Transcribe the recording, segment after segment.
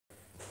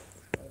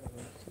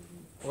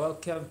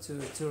Welcome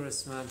to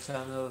Tourist Man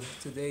channel.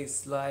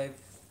 Today's live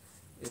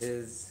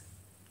is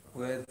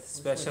with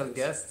special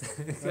guest.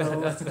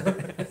 Hello.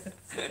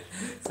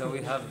 So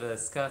we have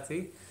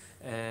Scotty,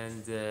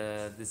 and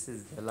this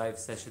is the live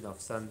session of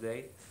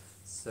Sunday.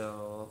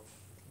 So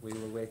we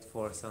will wait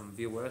for some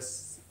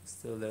viewers.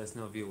 Still, there's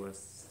no viewers.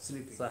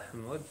 Sleeping. صح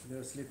حمود?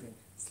 They're sleeping.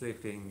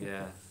 Sleeping,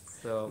 yeah.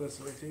 So They're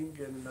sleeping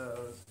and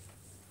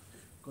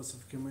because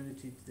of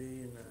community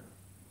today and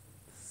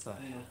صح.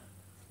 you know,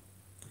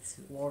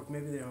 work.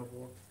 Maybe they have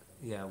work.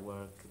 Yeah,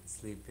 work,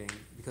 sleeping.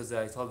 Because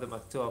I told them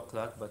at 2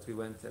 o'clock, but we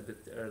went a bit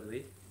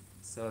early.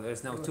 So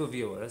there's now two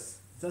viewers.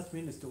 That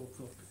means 2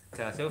 o'clock.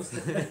 Kashif.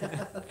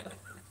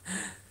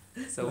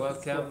 So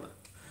welcome,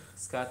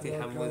 Scotty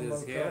Welcome, Hamoud is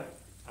welcome. here.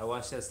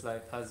 Awasha's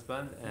life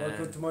husband.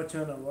 Welcome And to my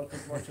channel. Welcome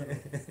to my channel.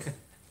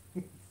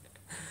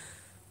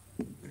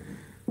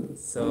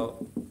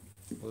 so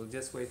we'll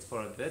just wait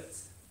for a bit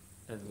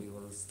and we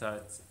will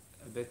start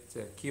a bit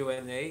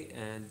Q&A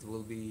and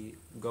we'll be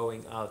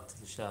going out,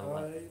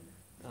 inshallah.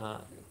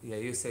 Yeah,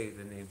 you say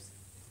the names.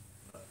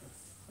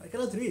 I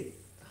cannot read.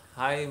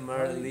 Hi,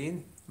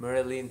 Merlin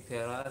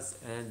Peraz,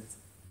 and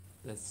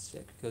let's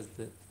check because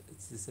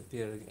it's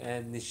disappearing.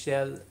 And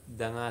Nichelle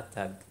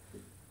Dangatag.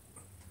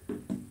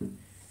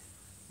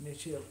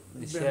 Nichelle.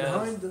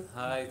 Nichelle,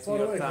 hi to far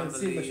your away, I can see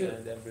family Michelle.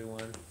 and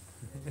everyone.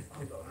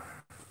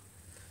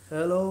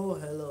 Hello,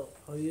 hello.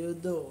 How you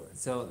doing?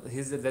 So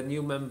he's the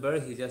new member.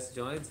 He just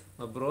joined.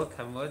 Mabrok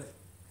Hamad.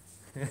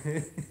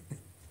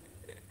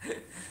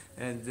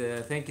 And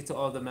thank you to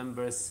all the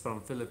members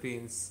from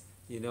Philippines.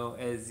 You know,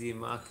 Ezi,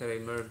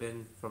 Makare,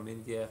 Mervin from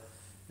India,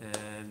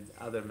 and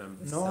other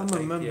members. No, So I'm a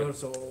thank member, you.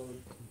 so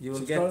You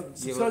will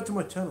subscribe to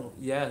my channel.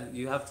 Yeah,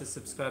 you have to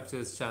subscribe to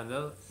his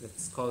channel.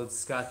 It's called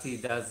Scotty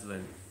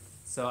Dazzlin.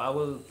 So I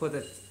will put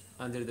it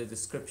under the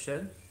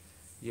description.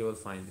 You will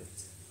find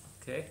it.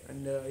 Okay?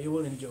 And you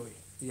will enjoy.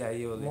 Yeah,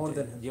 you will. More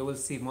enjoy. than him. You will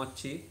see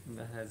Mochi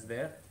has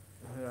there.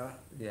 Yeah.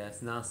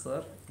 Yes,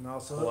 Nasser,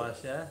 Nasser,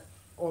 Khawasha.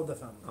 all the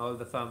family. All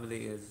the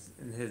family is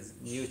in his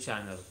new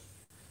channel.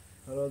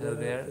 Hello Hello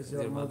there. Is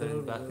Your mother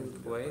in back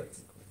in will- Kuwait.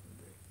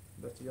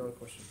 That's your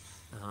question.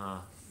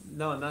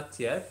 No, not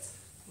yet.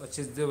 But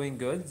she's doing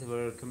good.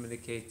 We're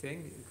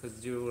communicating because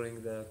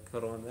during the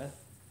corona,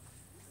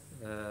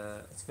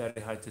 it's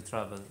very hard to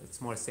travel. It's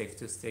more safe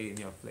to stay in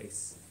your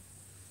place.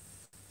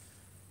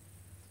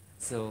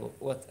 So,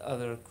 what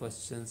other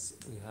questions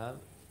we have?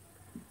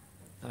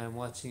 I'm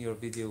watching your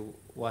video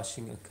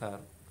washing a car.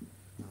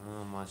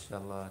 Oh,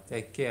 mashallah.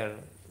 Take care.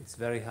 It's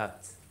very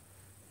hot.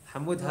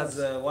 Hamoud has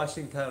a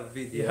washing car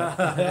video.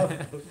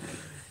 Yeah.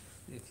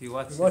 If you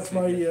watch, Watch this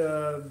my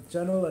video-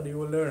 channel and you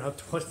will learn how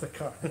to wash the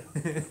car.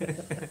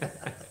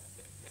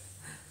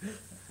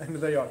 And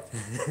the yard.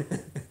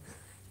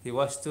 He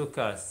washed two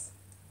cars.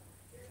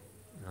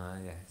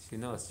 Yeah, she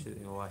knows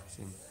you're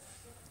watching.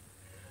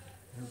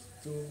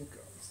 Two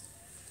cars.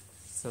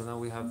 So now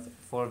we have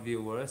 4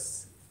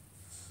 viewers.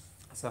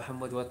 So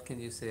Hamoud, what can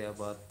you say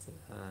about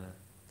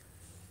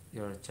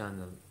your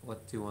channel?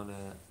 What do you want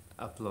to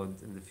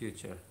upload in the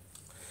future?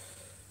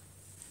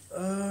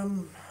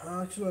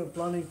 Actually, I'm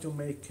planning to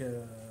make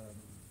a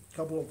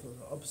couple of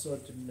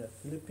episodes in the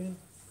Philippines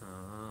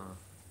Ah,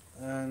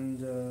 and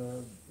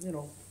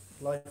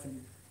life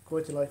in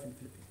Kuwaiti life in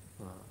Philippines.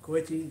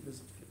 Kuwaiti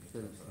visit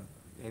Philippines.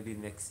 maybe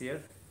next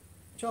year,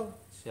 Inshallah.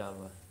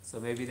 inshallah. So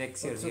maybe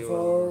next year So he for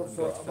will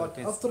go to but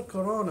Philippines. after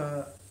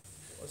Corona,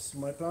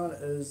 my plan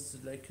is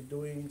like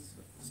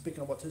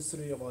speaking about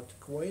history about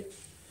Kuwait,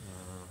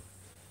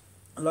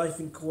 life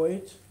in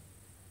Kuwait,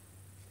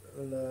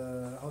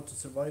 how to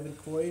survive in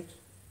Kuwait,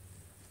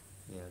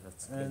 Yeah,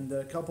 that's good. and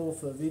a couple of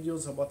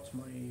videos about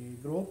my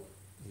group.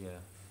 Yeah.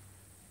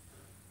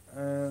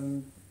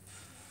 And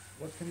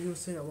what can you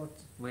say about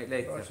Wait,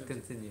 later, Russia.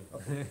 continue.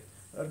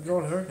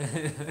 Ignore her?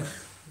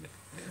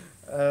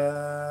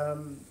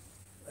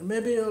 And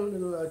maybe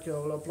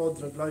I'll upload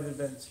the live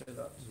events for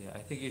that. Yeah, I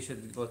think you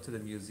should go to the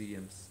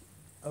museums.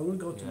 I will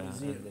go to Yeah, and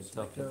museums. they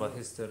talk like, about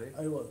history.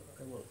 I will,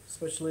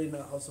 especially in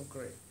the House of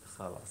Grey.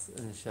 خلاص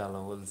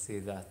inshallah we'll see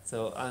that. So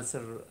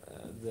answer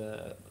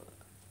the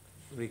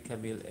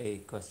Rikamil A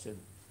question.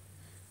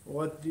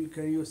 What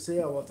can you say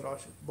about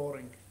Russia?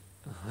 Boring.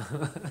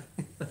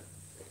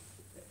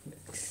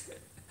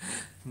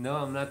 No,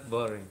 I'm not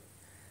boring.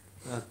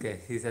 Okay,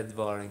 he said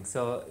boring.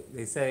 So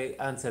they say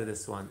answer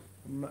this one.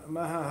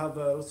 Maha have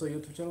also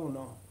YouTube channel?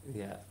 No.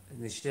 Yeah,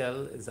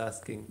 Nichelle is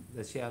asking,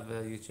 does she have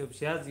a YouTube?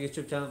 She has a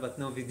YouTube channel but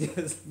no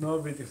videos. No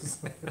videos.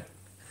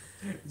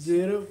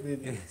 Zero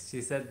videos.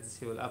 She said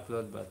she will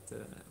upload but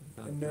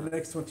In the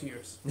next 20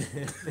 years. Yeah,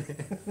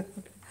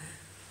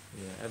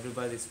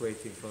 everybody's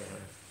waiting for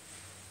her.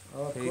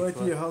 Kuwaiti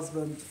Faithful.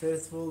 husband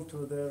faithful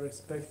to their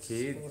respective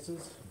Kid.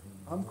 spouses.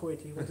 I'm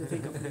Kuwaiti. What do you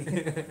think of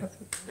me?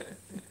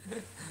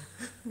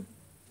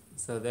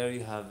 So there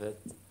you have it.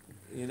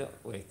 You know,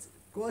 wait.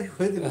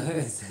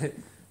 Kuwaiti.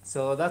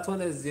 So that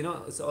one is, you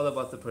know, it's all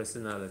about the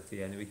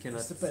personality, and we cannot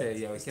It's the bet. say,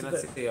 yeah, we It's the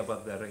cannot bet. say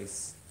about the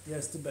race.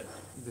 Yes, the bet.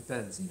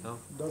 Depends, you know.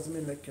 Doesn't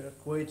mean like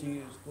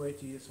Kuwaiti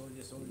is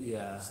only.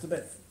 Yeah. It's the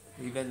bet.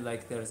 Even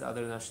like there's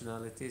other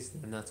nationalities,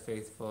 they're not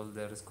faithful.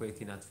 There is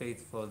Kuwaiti not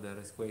faithful. There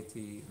is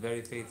Kuwaiti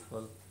very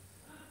faithful.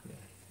 Yeah.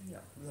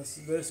 Yeah,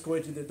 there's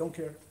Kuwaiti, they don't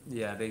care.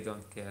 Yeah, they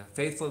don't care.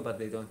 Faithful, but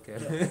they don't care.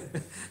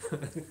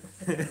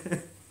 Yeah.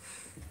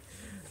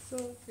 So,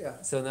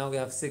 yeah. So now we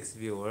have 6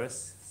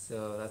 viewers.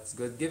 So that's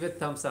good. Give it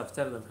thumbs up.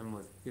 Tell them,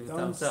 Hamoud. Give it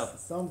thumbs up.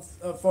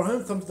 For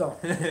him, thumbs down.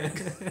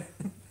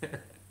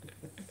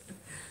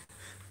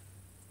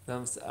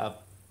 Thumbs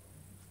up.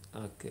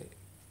 Okay.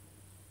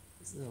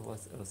 So what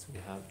else we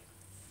have?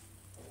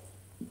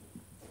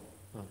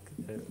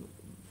 Okay.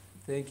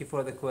 Thank you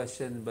for the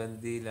question,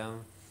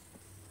 Bandilam.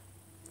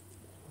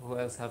 Who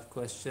else have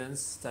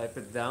questions? Type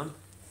it down.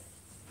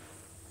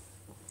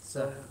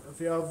 So,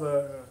 if you have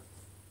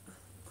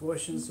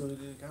questions or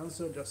you can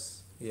answer,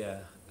 just Yeah.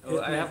 Hit Oh,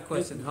 I me, have a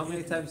question. hit me, How many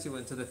hit me. times you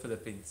went to the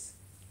Philippines?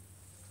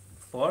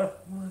 4?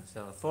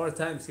 MashaAllah. 4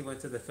 times you went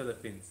to the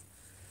Philippines.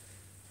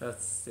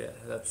 That's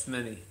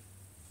many.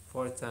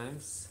 4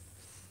 times.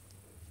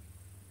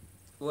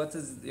 What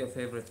is your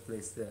favorite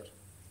place there?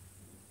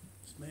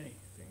 it's many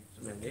things.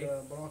 Many?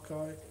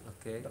 Boracay,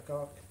 Okay.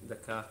 Dakar, The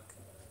Kak.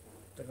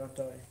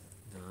 Tagaytay,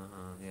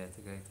 Yeah,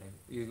 Tagaytay.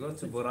 You go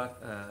to Borak,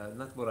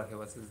 not Boracay,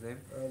 what's his name?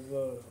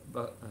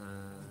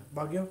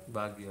 Baguio.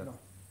 Baguio. No.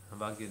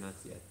 Baguio, not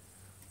yet.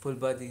 Full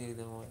body,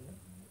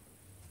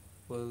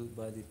 full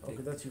body pic.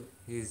 Okay, that's you.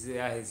 He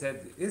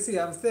said, you see,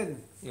 I'm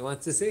thin. You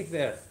want to sit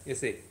there? You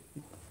see.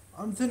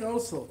 I'm thin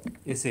also.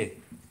 You see.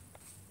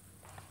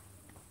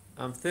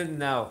 I'm thin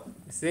now.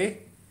 You see?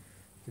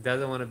 He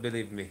doesn't want to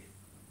believe me.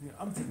 Yeah,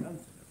 I'm thin.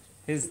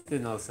 He's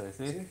thin also, you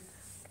see? See?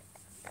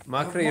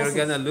 Makri, you're muscles.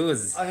 gonna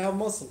lose. I have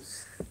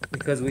muscles.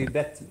 Because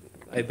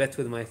I bet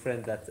with my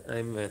friend that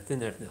I'm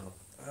thinner now.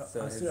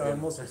 So I it's, still have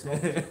muscles.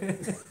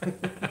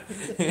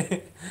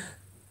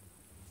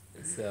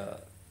 So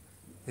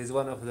he's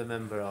one of the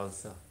member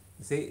also.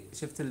 See,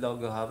 شفت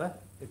اللوجو هذا?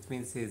 It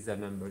means he's a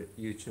member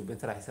YouTube.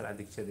 انت راح يصير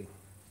عندك كذي.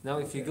 Now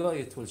if you Okay. go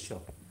it will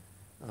show.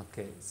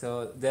 Okay.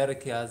 So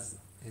Derek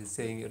he's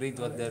saying read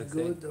what Derek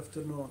saying. Good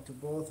afternoon to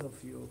both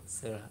of you.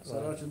 Sir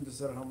Sarat to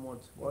Sir Hamoud.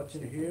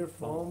 Watching here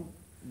from.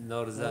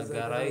 Norza Norza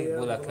Garay Garay,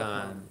 Bulacan.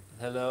 Bulacan.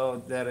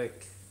 Hello Derek.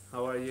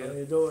 How are How you?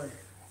 you doing?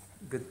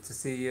 Good to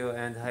see you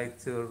and hi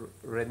to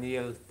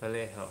Reniel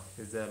Palejo.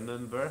 He's a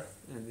member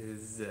and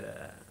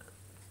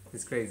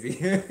he's crazy.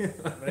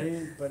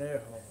 Rain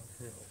Parejo.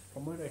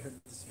 From where I heard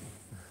this?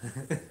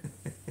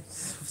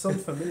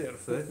 Sounds familiar.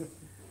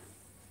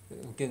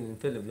 يمكن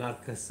فيلم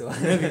ناركس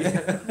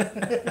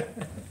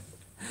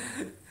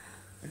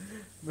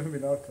Maybe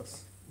Narcos.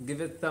 Give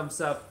it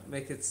thumbs up,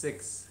 make it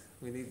 6.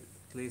 We need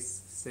at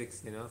least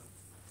 6, you know.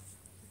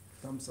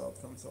 Thumbs up,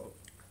 thumbs up.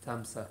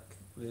 Thumbs up.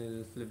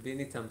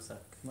 بالفلبيني thumbs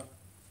up. No.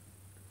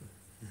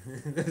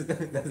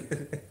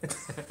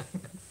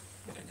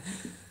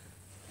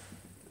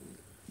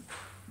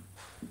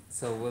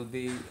 So we'll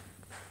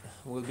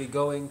be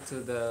going to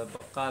the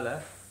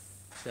Baqala,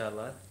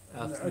 inshallah,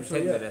 And after actually,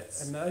 10 yeah,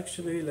 minutes. and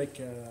actually, like,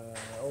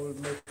 I will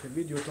make a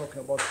video talking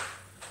about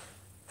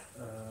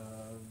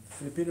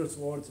Filipino's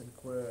words in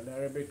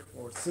Arabic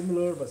or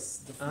similar, but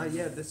different.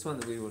 Yeah, this one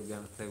we were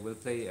gonna play. We'll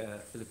play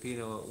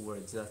Filipino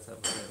words. That's what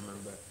I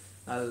remember.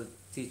 I'll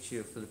teach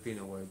you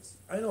Filipino words.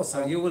 I know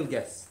some. You will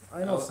guess.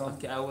 I know some.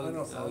 Okay, I know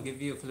I'll some. give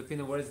you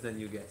Filipino words, then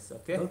you guess.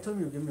 Okay. Don't tell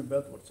me you give me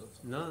bad words also.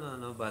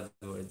 No bad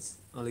words.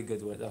 Only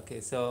good words. Okay,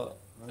 so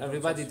I don't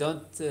everybody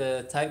trust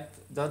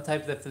don't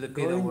type the you.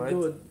 Filipino Going word.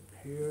 good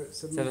here,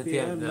 7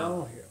 p.m.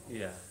 now here.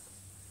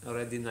 Yeah,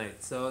 already night.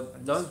 So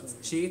And don't this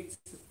one. cheat,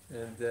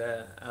 and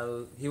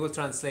he will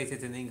translate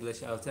it in English.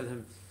 I'll tell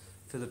him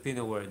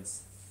Filipino words.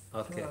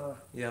 Okay.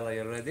 Yalla,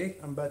 you ready?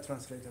 I'm bad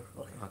translator.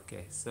 Okay.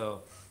 Okay.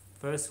 So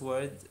first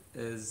word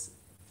is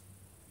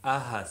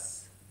ahas.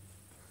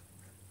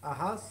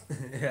 Ahas.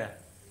 Yeah.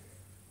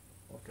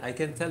 Okay. I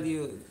can tell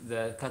you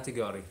the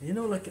category. You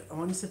know, like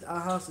when you said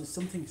ahas, it's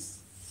something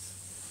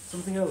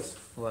else.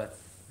 What?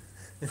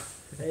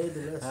 Hey,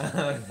 the rest.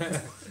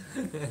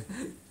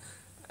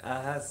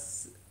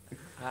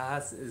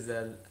 Ahas is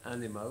an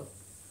animal.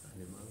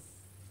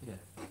 Yeah.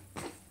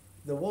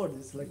 The word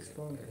is like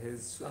strong.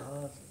 He's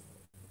Ahas.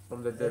 from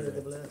the Hey, the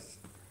desert. bless.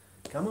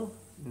 Camel?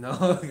 No,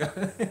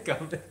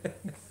 come.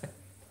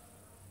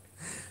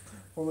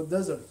 From the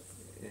desert.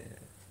 Yeah.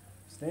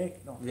 Snake?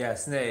 No. Yeah,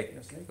 snake.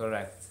 Yeah, snake.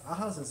 Correct.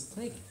 Ahas is a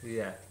snake.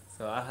 Yeah.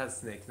 So ahas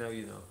snake. Now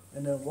you know.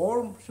 And a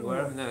worm? Sure.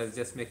 Worm? No, it's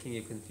just making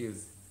you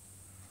confused.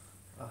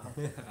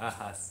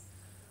 Ahas.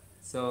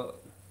 So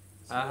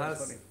So that's ahas.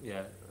 funny.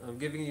 Yeah. I'm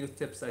giving you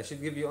tips. I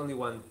should give you only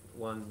one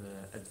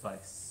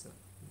advice. So,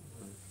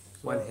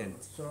 one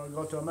hint. So I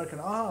go to American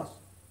ahas.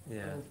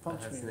 Yeah. Oh,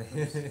 punch ahas me.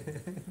 snake.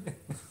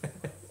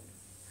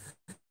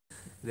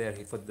 There,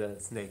 he put the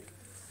snake.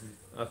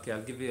 Okay,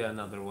 I'll give you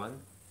another one.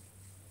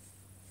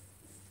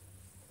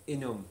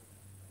 Inum.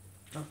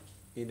 Huh?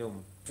 Inum.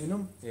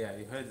 Venom? Yeah,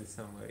 you heard it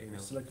somewhere. Inum.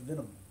 It's like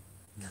venom.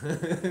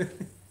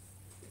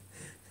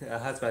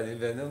 Ahas بعدين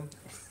venom.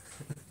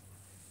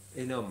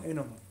 Inum.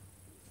 Venom.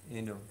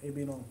 Inum.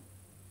 Ebinom.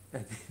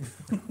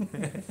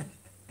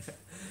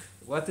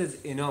 What is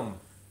inum?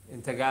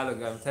 In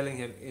Tagalog, I'm telling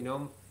him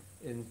inum.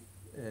 in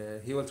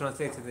he will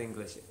translate it in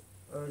English.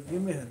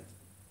 Give me a hint.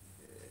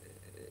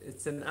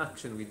 It's an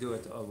action, we do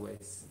it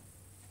always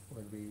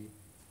when we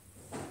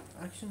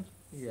Action.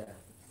 yeah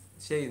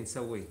شيء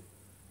نسويه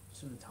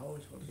شو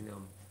نتهاوش ولا you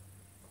know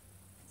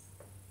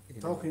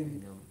Talking.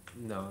 you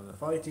know, no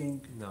fighting,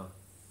 no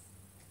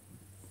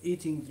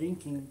eating,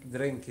 drinking.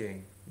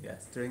 drinking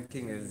yes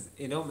drinking is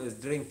inom is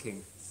drinking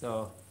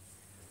so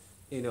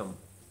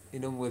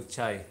inom with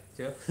chai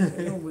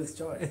With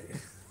joy.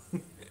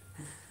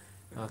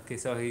 okay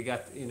so he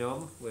got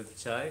inom with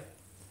chai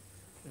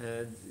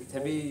and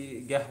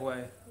تبي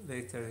قهوة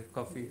later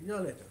coffee Yeah,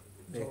 later.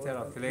 later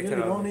So, okay really later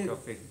don't on need-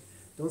 coffee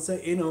Don't say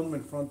inom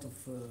in front of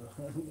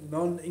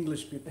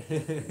non-English people.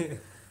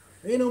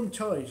 Inom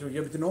chai. So you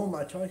have to know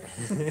my chai.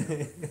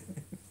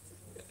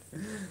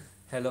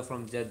 hello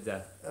from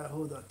Jeddah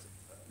Who that?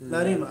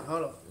 Larima.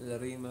 Hello.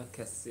 Larima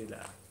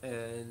Kassila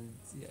and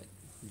yeah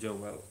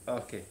Joel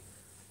okay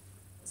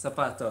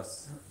zapatos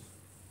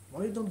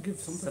Why you don't give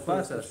something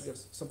Zapatos. for us? Yes.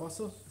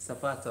 Zapatos?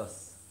 zapatos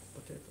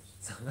Potatoes.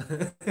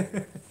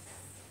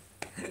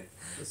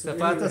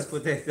 zapatos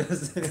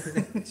potatoes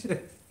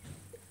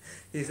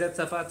he said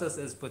zapatos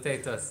is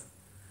potatoes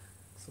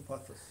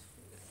Zapatos.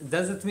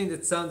 does it mean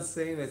it sounds the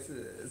same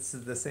it's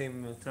the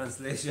same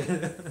translation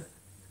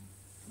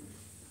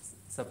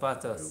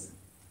zapatos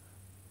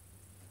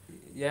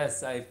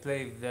yes I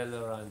play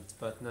Valorant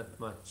but not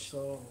much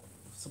So,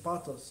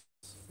 zapatos.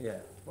 yeah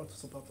What is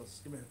zapatos?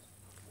 Give me a hint.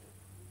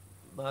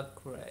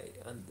 ماكراي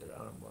Under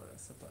Armour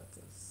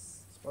zapatos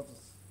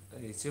Zapatos.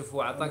 إيه، شوف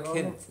هو اعطاك Under Armour.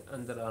 هنت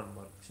اندر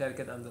ارمور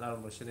شركة اندر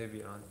ارمور شنو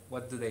يبيعون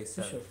what do they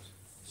sell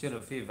T-shirt. شنو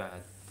في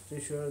بعد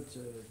T-shirt.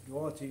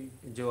 Duati.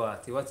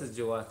 جواتي what is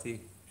جواتي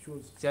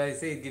Shoes. Shall I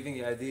say giving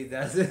you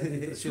Adidas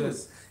shoes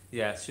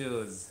yeah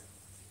shoes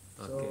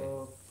okay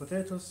So,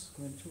 potatoes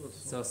mean shoes.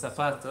 so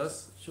zapatos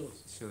Shoes.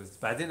 shoes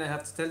بعدين I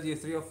have to tell you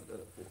three of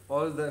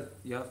all the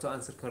you have to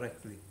answer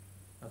correctly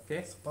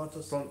okay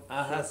Zapatos. from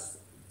ahas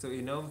to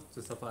inom to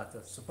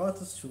zapatos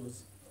Zapatos, shoes.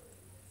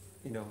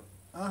 inom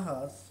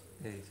Ahas,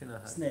 ايه شنو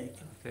ahas snake.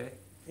 okay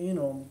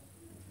Inom,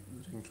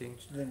 drinking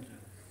drinking.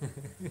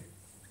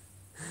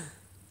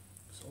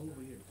 It's all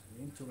weird.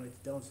 I need to write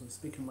it down so I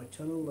speak in my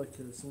channel like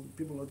so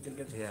people don't get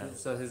yeah confused.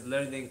 so he's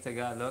learning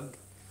Tagalog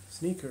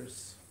Sneakers.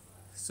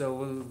 so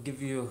we'll give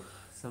you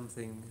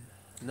something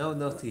no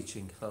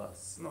teaching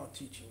خلاص Not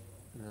teaching.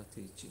 no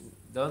teaching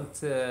don't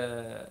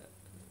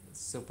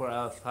super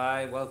alf hi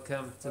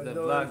welcome to the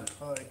Hello. vlog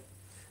Hi.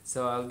 so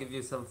I'll give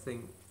you something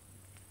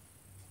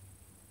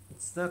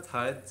it's not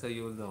hard so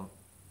you'll know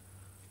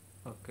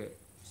okay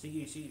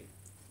See.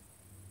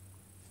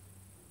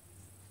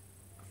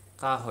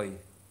 kahoy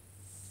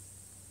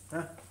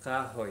Huh?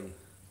 kahoy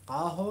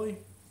Ahoy.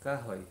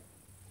 kahoy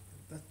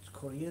That's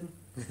Korean.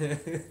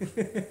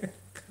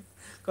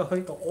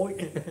 kahoy Ahoy.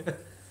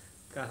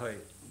 kahoy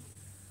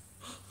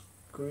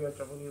Korea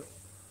travel.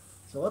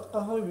 So what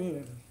ahoy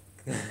mean?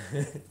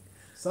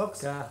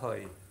 Socks?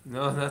 kahoy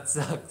no not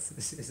socks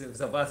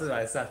zapatos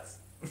by socks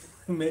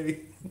Maybe.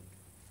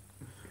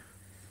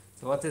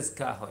 so what is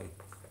kahoy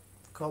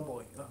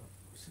Cowboy.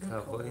 Is it a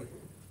Cowboy.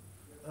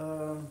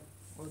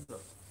 What's that?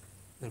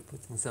 you're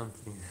putting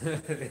something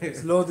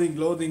It's loading.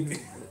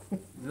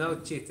 no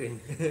cheating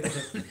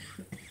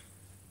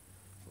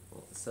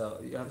so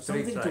you have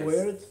three Something tries to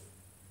wear it.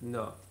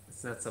 no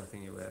it's not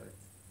something you wear it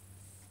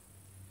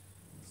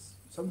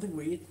Something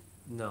we eat.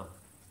 no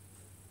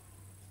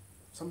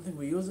Something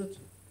we use it.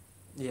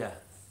 yeah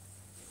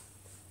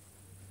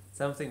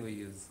something we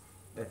use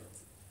it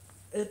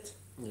It.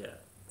 yeah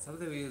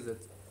something we use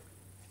it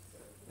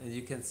and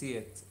you can see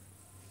it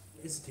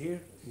Is it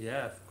here?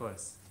 yeah of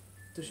course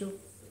Tissue.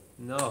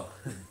 no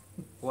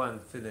one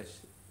finish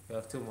you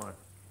have two more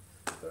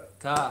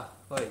ka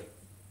hoy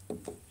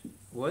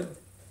wood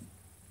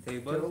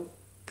table Table.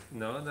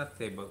 no not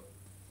table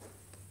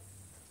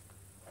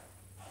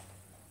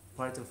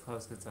part of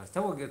house guitar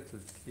تو قلت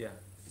لك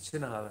yeah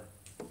شنو هذا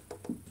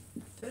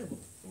Table.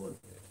 Wood.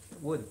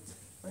 wood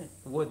Hey.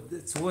 wood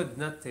it's wood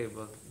not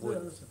table wood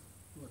Yeah, that's it.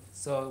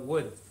 so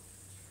wood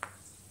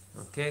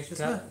okay شو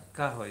اسمه؟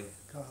 kahoy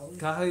Kahoy.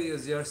 kahoy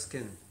is your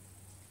skin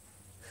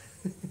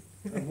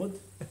And wood.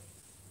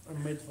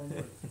 I'm made from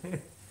wood.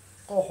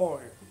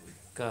 Kahoy.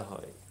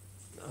 kahoy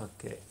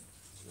okay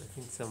I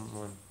think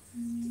someone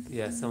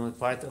someone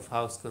part of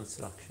house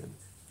construction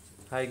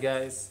hi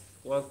guys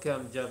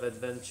welcome job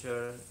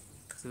adventure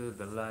to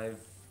the live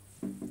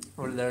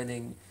we're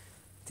learning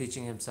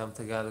teaching him some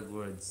Tagalog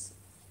words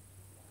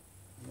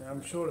Yeah,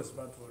 I'm sure it's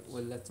bad words.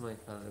 we'll let my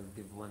father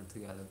give one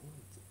Tagalog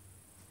word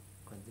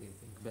what do you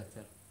think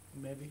better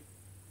Maybe.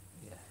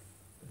 yeah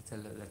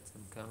let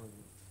him come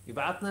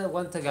يبعثنا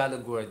one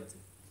Tagalog word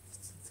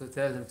to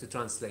tell him to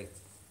translate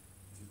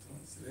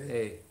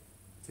hey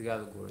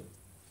Tagalog word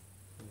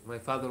my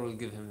father will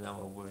give him now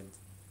a word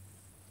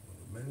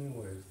Many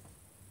words.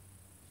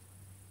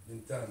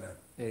 Bintana.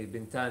 hey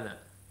bintana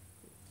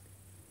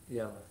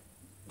يلا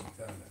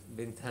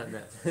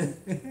Bintana.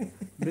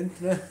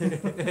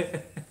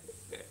 bintana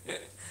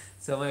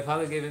so my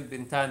father gave him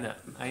bintana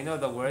I know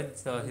the word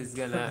so he's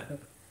gonna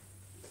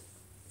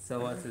So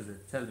what is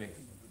it? Tell me.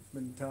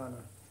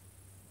 Bintana.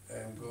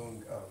 I'm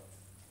going out.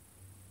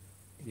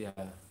 Yeah.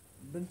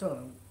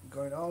 Bintana.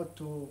 Going out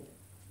to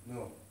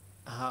No.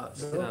 ها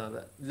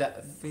لا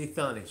لا في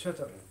ثاني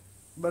shutter.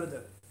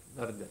 بردة.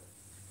 بردة.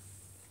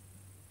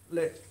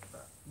 ليش؟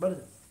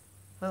 بردة.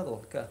 هذا هو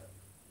الكهف.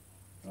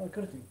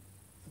 كرتي.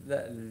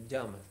 لا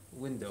الجامع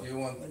ويندو. You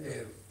want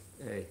air.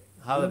 اي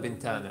هذا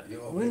بنتانا.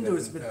 You open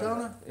Windows the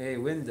Bintana. اي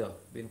ويندو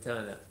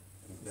بنتانا.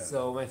 Yeah.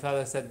 So my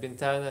father said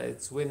bintana,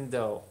 it's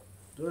window.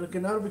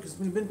 لكن Arabic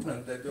اسمه بنتنا.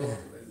 And the door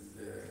is.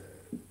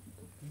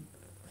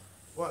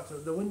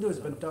 What? The window is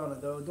Bintana.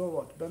 The door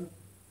what?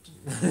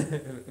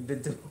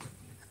 بنتو.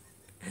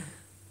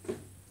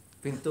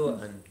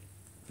 بنتوان.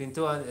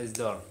 بنتوان is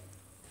door.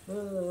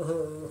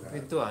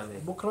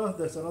 بنتوان. بكرة.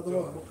 There's another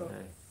word.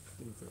 بكرة.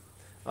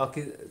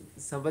 Okay,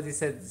 somebody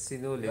said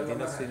sinulid. You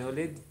know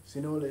sinulid?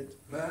 Sinolid.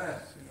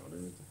 ما.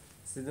 Sinolid.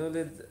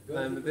 Sinulid,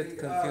 I'm a bit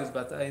confused,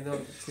 but I know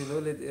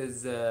sinulid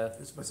is...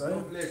 It's No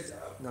Messiah. place.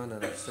 No,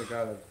 it's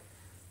Tagalog.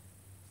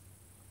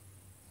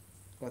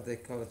 What they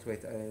call it,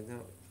 wait, I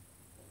know.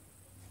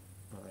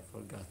 Oh, I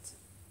forgot.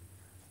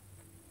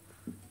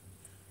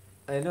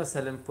 I know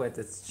Salimpuet,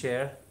 it's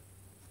chair.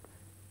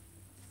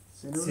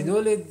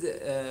 Sinulid,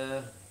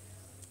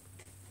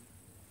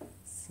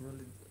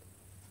 Sinulid.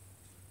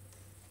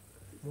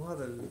 مو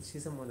هذا شو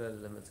يسمونه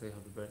لما تسوي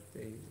happy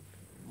birthday?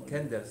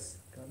 Candles.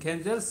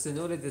 Candles,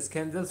 Sinulid is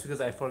candles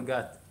because I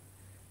forgot.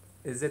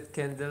 Is it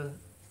candle?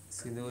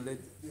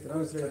 Sinulid?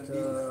 Translate.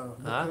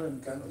 Huh?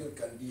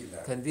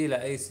 Candila.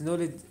 Candila, أي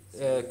Sinulid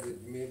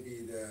Maybe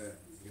the.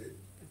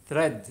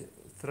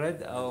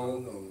 thread أو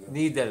No.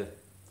 needle.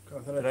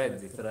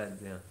 Threat. Thread,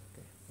 yeah.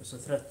 It's a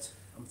threat.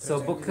 I'm So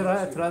threatening.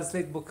 بكرة,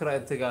 translate بكرة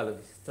in Tagalog.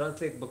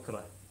 Translate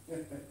بكرة.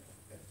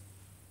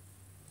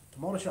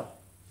 Tomorrow شهر.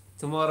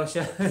 Tomorrow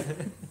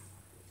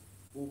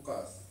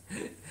Bukas.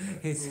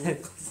 he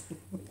said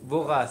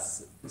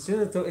بوغاس. He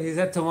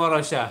said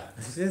tomorrow شهر.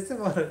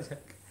 tomorrow شهر.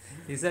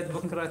 He said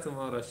بكرة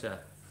tomorrow شهر.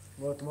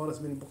 Well, tomorrow is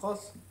meaning Bukas.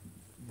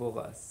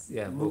 بوغاس.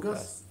 Yeah, Bukas?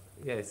 بوغاس.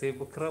 Yeah, say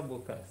بكرة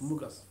بوغاس.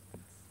 Mugas.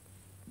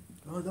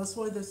 Oh, that's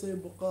why they say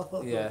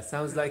Bukas. Yeah,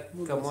 sounds like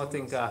Bugas,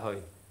 kamoting Bugas.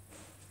 kahoy.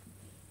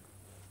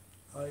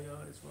 Hi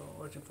guys, we're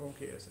watching from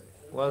KSA.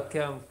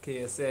 Welcome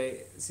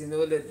KSA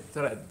Sinulid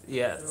thread.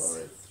 Yes.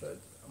 Alright, thread.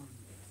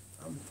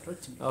 I'm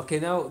threatening. Okay,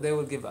 now they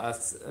will give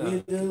us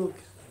Needle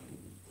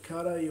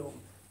Karayom.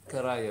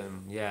 karayim.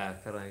 Yeah,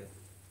 karayim.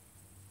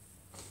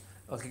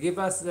 Okay, give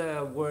us the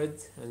word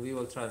and we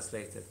will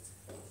translate it.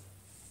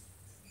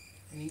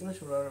 In English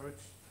or Arabic?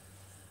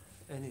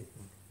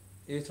 Anything.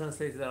 You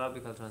translate it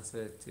Arabic, I'll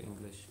translate it to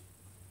English.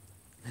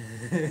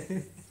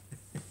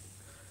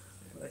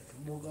 Like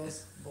Mugas,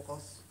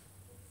 Bukas.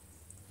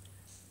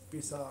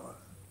 Pisara.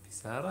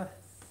 Pisara?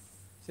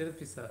 شنو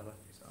pisara?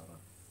 Pisara.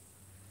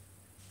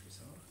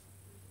 Pisara.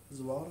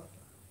 Zwara.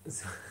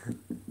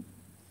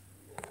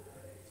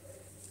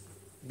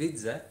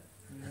 Pizza?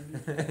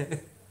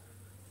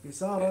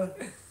 Pisara.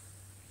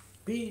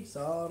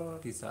 Pisara.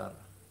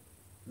 Pisara.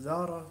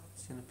 Zara.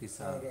 شنو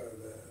pisara? Sarah,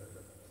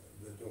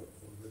 the door,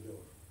 for the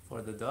door.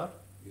 For the door?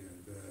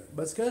 Yeah,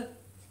 بس كده؟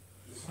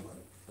 this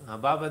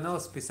one. Baba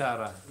knows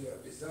pisara. Yeah,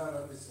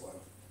 Bisara, this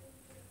one.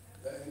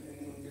 In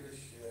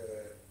English,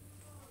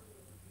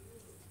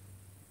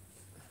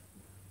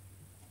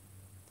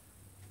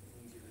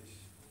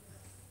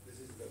 this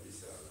is the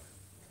Bisara.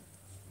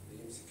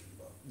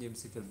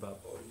 يمسك الباب.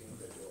 Holding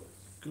the door.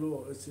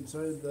 Clue. It's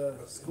inside the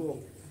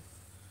school.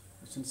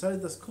 It's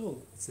inside the school.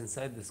 It's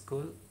inside the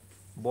school.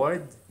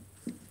 Board.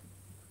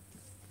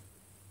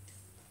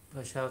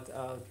 A shout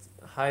out.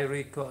 Hi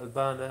Rico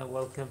Albana,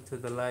 welcome to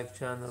the live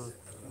channel.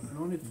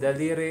 No need for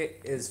Daliri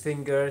is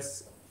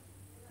fingers.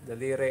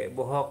 Daliri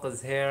Buhok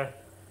is hair.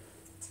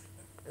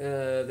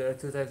 There are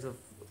two types of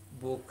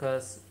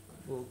bukas.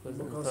 Bukas in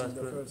Bukas past in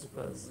the first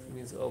bukas one,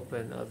 means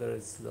open, other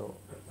is slow.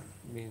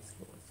 Means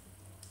close.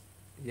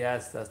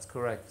 Yes, that's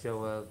correct,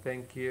 Joel.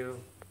 Thank you.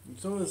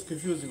 It's always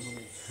confusing for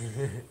me.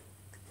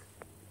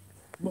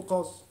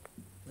 Bukas.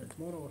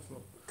 Tomorrow or so.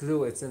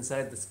 Clue, it's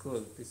inside the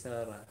school.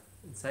 Pisara.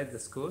 Inside the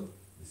school?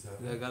 Bisara?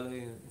 The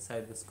gallery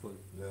inside the school.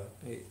 لا.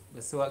 Hey,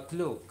 بس هو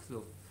clue.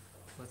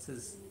 What's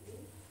his...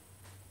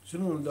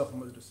 شنو اللي داخل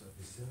المدرسة؟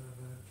 Bisara.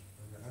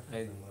 أنا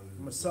أي. أعرف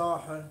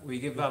مساحة. We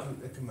give up.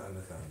 لكن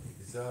معنى ثاني.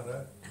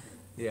 Bisara.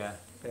 Yeah,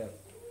 fair.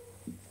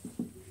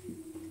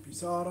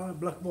 بسارة.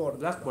 Blackboard.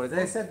 Blackboard.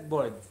 I said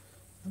board.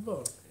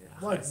 Blackboard. Yeah.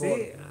 Whiteboard.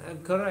 See,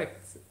 I'm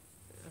correct.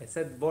 I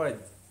said board.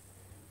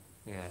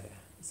 Yeah.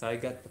 So I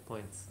got the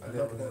points.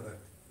 هذا هذاك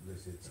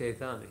شيء ثاني. شيء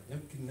ثاني.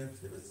 يمكن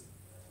نفسه بس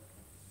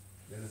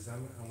لأن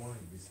سامعها وايد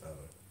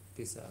بيسارة.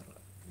 Pisara.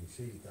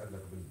 شيء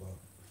يتعلق بالباب.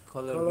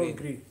 Color Color green.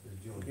 green.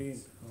 الجون. Green.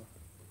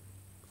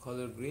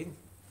 Color green.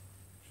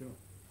 شنو؟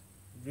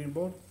 Green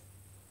board.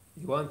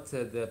 You want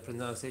the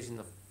pronunciation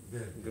of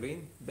Verde.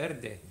 green?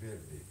 Verde.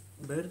 Verde.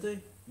 Birthday.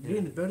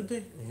 Green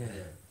birthday.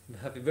 Yeah.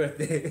 Happy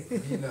birthday.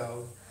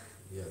 Yellow.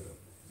 Yellow.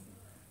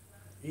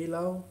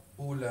 إيلاو.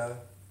 Ula.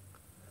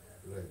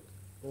 Red.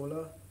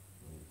 أولى.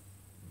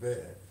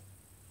 Bear.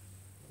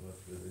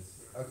 What's this?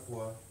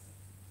 Aqua.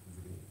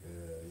 Green.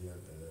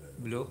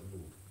 بلو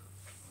بلو.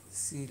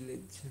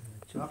 سيلد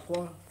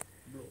اقوى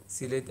بلو.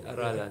 سيلد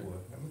ارالان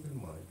مثل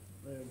ماي.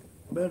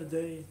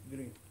 بيردي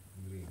جرين.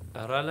 جرين.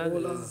 ارالان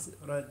اولا is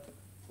ريد.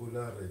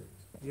 ولا ريد.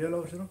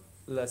 يلو شنو؟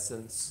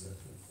 lessons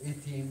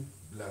 18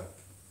 بلاك.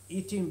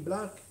 18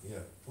 بلاك.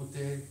 يا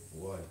بوتي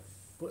وايت.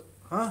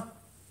 ها؟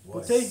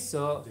 وايت. بوتي؟ so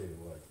بوتي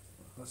وايت.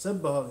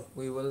 سبه هذه.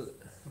 we will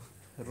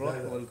نروح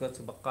we'll go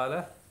to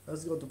بقالة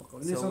Let's go to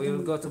بقالة. so we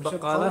will go to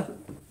بقالة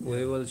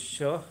we will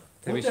show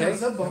تبي شيء؟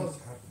 سبه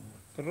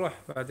نروح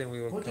بعدين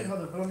we will بوتي come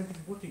هذا كلام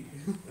بوتي.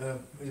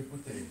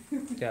 بوتي.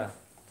 yeah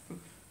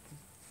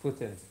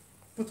Putin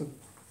بوتن.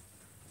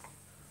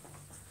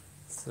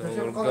 so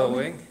we're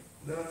going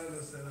لا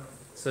لا سلام.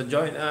 so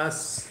join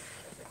us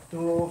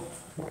تو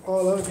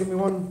بقالة give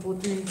me one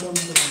بوتي one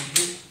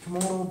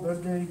tomorrow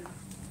birthday.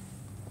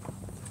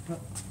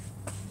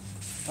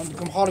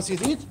 عندكم حارس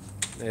جديد؟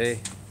 ايه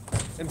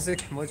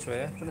امسك حمود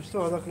شوية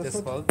فنشتوه هذاك just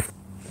الاسود. hold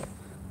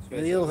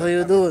Yo, how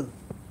you doing?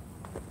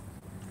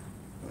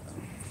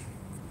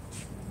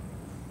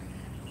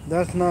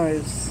 That's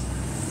nice.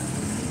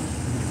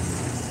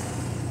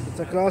 It's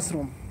a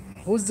classroom.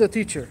 Who's the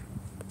teacher?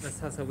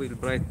 بس هسوي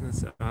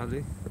البرايتنس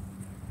عالي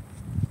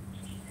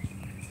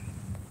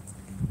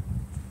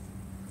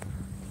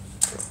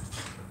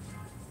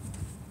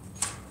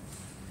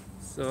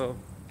so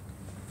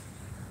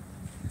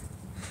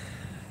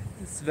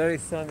it's very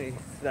sunny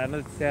إذا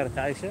عملت سيارة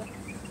عايشة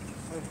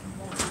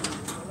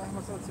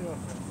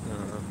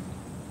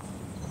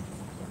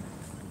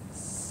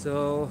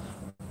so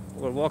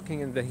we're walking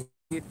in the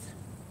heat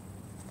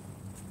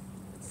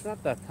it's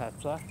not that hot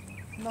صح?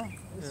 No,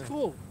 it's Yeah.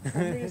 cool. I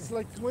mean, it's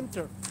like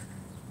winter.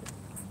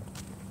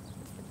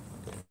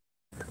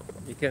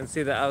 you can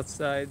see the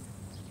outside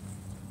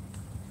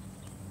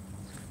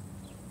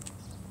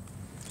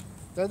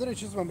تدري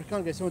شو اسمه امريكان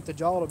قاعد يسوون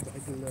تجارب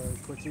حق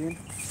الكويتيين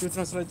شو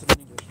ترانسليت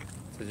بالانجلش.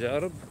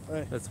 تجارب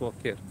ايه let's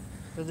walk here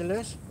تدري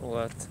ليش؟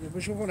 what يبي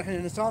يشوفون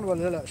الحين انسان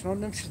ولا لا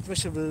شلون نمشي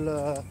نتمشى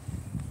بال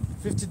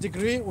 50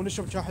 ديجري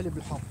ونشرب شاي حليب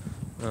بالحار.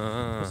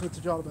 نسوي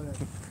تجارب عليه.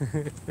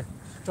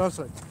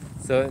 ترانسليت.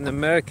 So in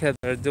America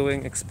they're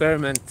doing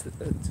experiment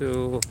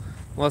to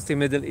mostly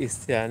Middle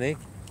East يعني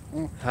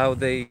Mm. how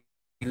they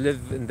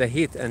live in the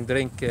heat and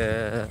drink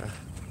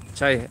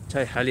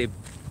chai halib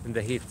in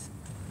the heat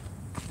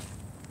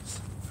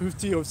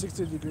 50 or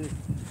 60 degree.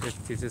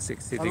 50 to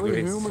 60 Are we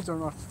degrees humans or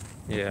not?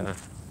 yeah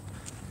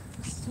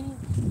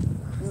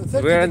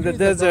 30 we're in the degrees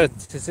desert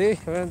you see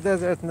we're in the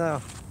desert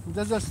now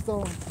Desert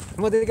storm.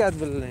 حمود اللي قاعد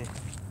بال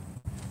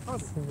هذا.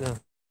 No.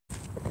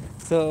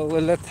 So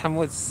we'll let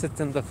Hamoud sit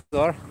on the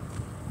floor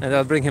and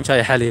I'll bring him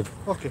chai halib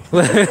اوكي.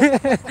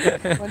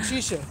 عن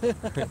شيشه.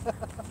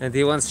 and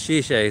he wants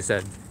shisha he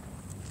said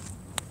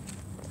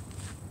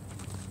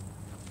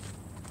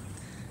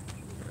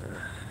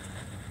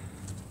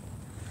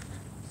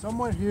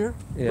Somewhere here,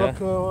 Yeah.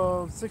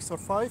 block 6 or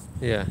 5,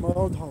 yeah my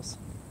old house.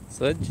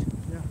 صدق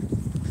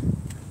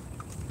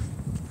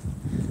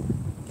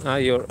Yeah,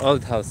 your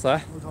old house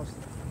صح old house.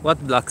 what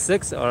block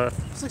 6 or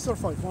 6 or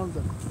 5, one of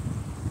them.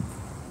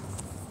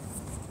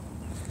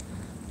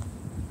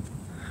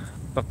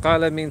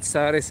 Baqala means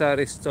sari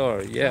sari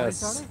store yes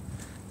Sari?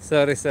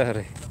 sari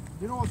sari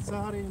You know what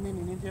Sahari mean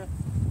in India?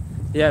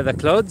 yeah the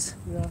clothes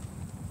Yeah.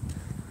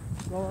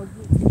 Well,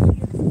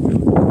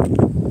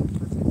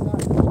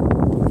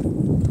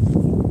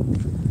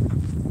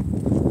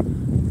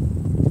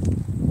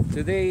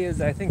 today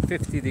is I think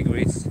 50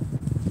 degrees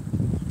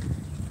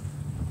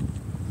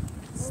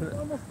It's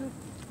almost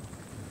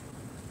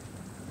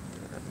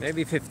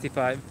maybe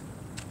 55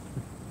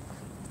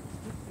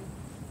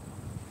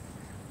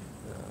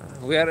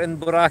 we are in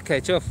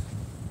Boracay شوف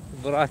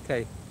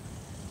Boracay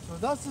So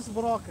that's just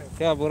Boracay.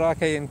 yeah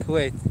Boracay in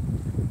Kuwait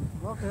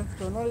Okay,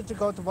 so no need to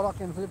go to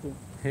Boracay in Philippines.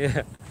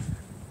 yeah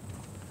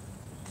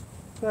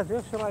شوف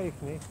ايش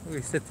رايكني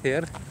we sit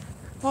here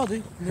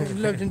عادي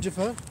نلعب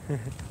جنجفة.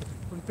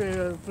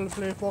 We'll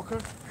play poker.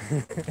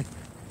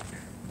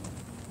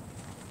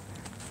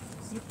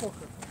 Sleep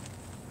poker.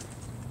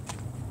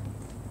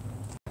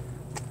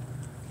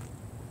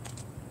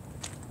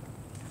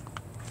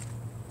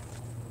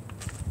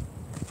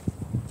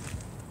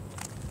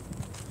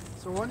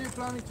 So when are you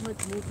planning to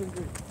make meet and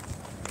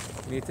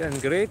greet? meet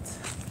and greet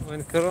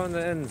when Corona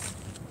ends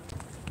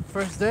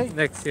First day?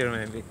 next year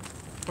maybe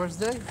First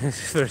day?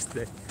 first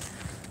day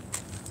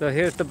so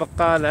here's the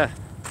Baqala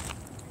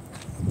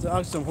So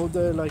ask them who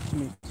they like to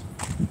meet.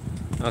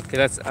 okay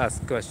let's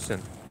ask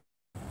question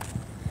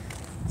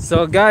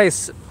so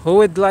guys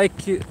who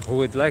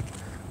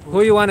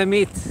you want to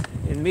meet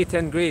in meet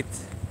and greet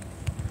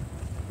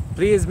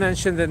please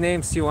mention the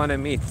names you want to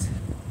meet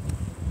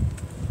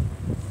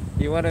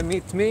you want to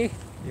meet me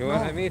you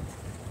want to No. meet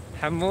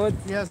Hamoud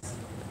Yes.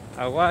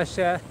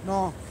 Awasha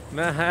No.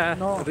 Maha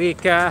No.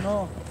 Rika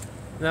No.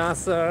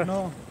 Nasser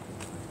No.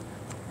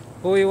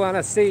 who you want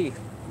to see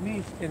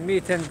Me. in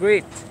meet and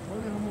greet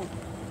Only Mahmoud.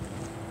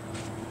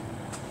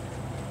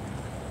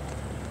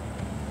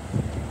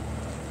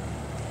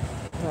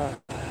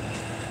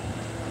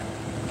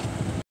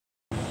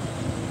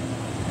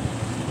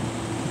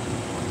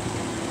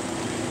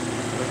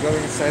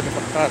 going inside the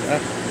baqala.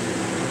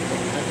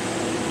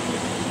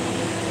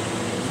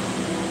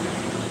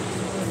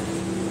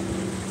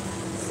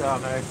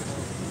 Assalamu alaikum.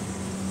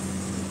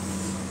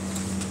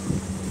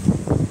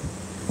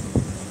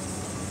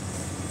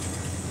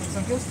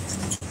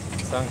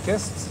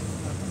 سانكست؟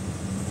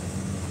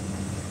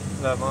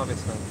 لا ما ابي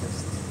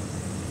سانكست.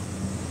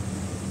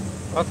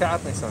 اوكي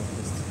عطني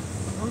سانكست.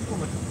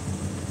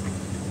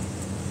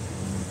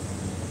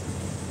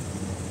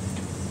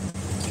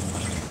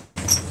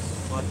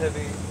 ما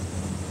تبي؟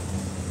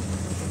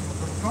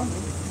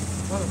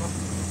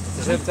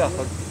 تبي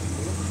تاخذ؟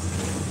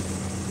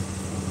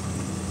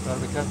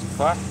 باربيكان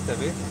تفاح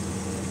تبي؟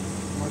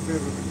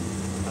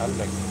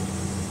 علق.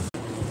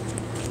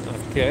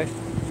 اوكي.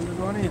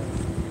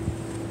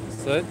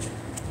 صدق؟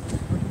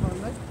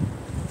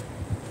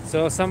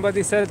 So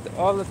somebody said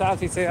all the تعال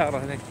في سيارة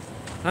هناك.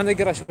 أنا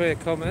أقرأ شوية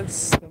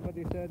comments.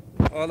 Somebody said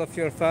all of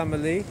your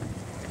family,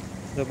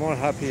 the more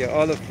happier,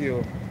 all of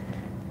you.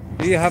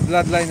 Do you have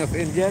bloodline of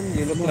Indian?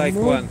 You look like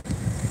one.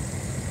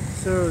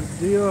 Sir,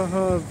 do you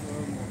have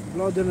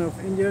bloodline of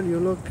Indian? You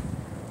look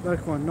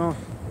like one. No.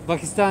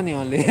 Pakistani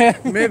only.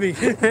 Maybe.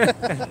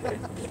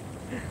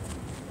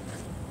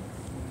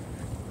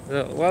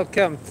 So,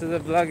 welcome to the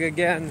vlog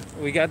again.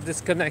 We got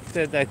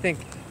disconnected. I think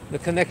the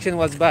connection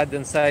was bad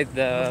inside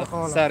the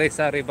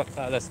Sari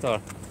Baqala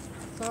store.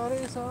 Sorry.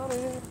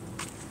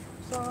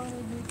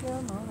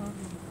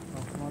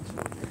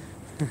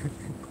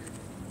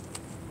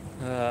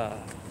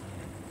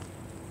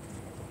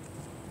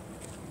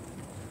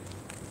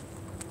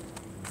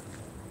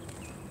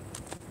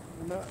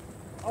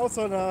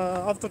 Also,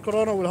 after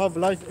Corona, we'll have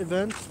live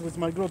events with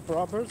my group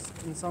rappers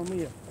in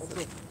Salmiya.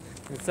 Also.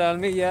 In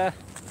Salmiya,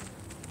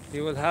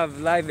 you will have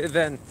live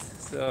event.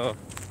 So,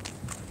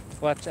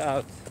 watch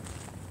out.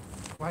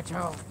 Watch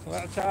out.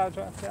 Watch out,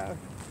 watch out.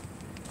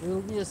 It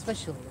will be a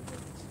special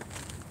event.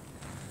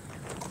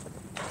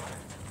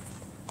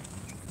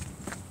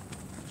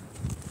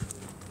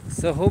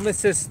 So, who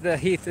misses the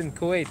heat in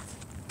Kuwait?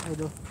 I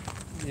do.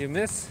 You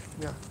miss?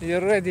 Yeah.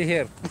 You're already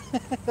here.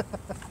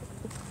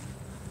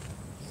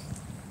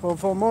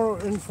 For more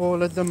info,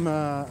 let them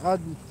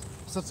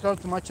subscribe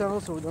to my channel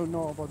so we don't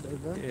know about the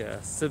event.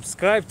 Yeah,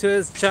 subscribe to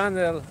his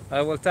channel.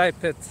 I will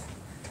type it.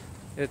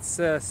 It's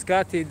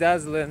Scotty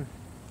Dazzlin.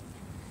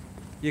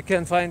 You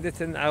can find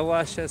it in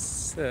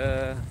Awash's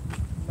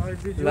My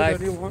video, live,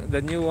 the new one.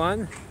 the new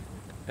one,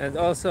 and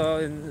also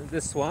in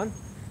this one.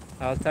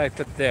 I'll type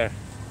it there.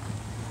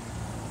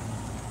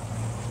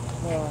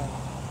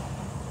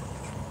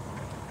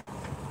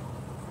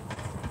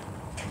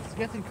 It's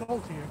getting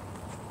cold here.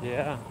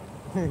 Yeah.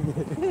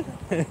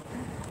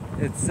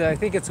 It's I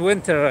think it's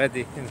winter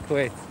already in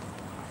Kuwait.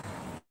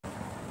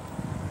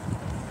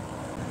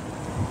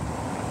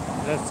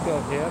 Let's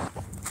go here.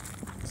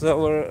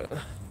 So we're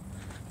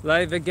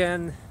live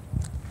again.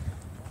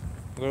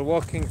 We're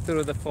walking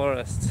through the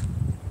forest.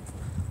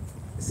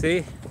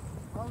 See?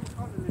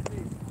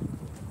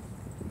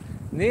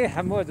 Nee,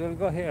 Hamoud, we'll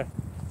go here.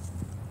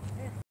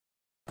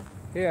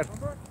 Here.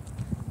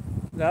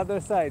 The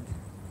other side.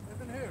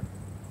 Even here.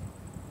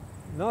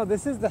 No,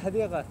 this is the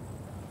حديقة.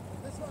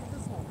 This one.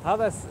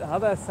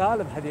 هذا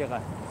سالم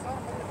حديقة.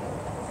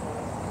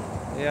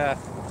 Yeah.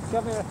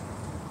 Come here.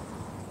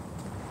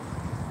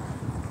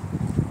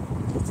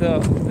 So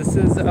this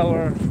is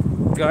our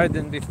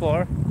garden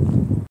before.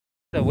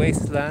 The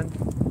wasteland.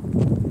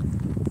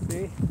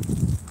 See?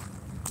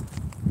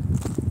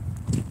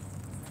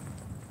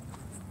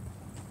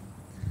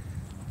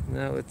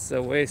 Now it's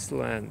a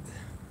wasteland.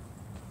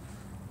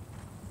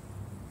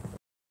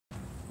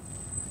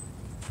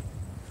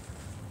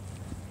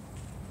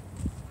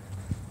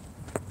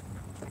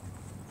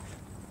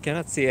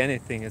 Cannot see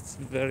anything, it's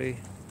very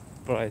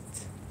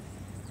bright.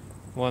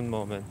 One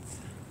moment.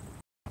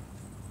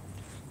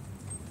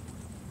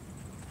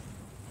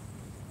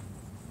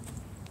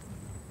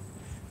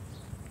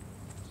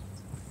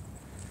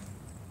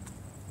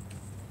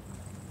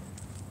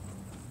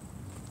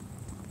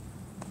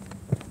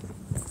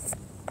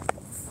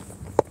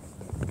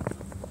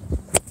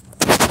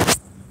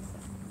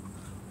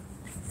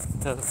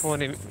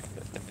 Telephone,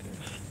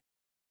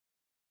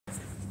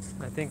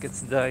 I think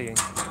it's dying.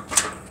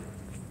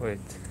 Wait.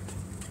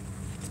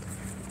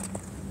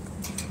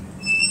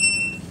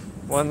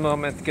 One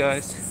moment,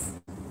 guys.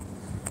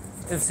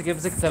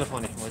 امسك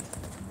تلفوني حمود.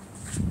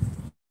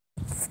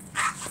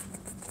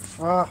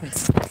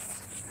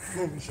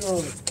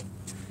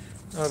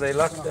 Oh, they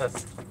locked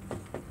us.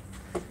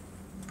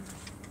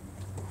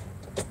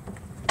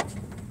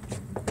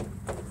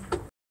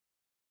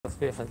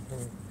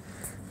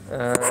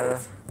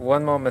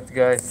 One moment,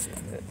 guys.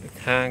 It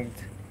hanged.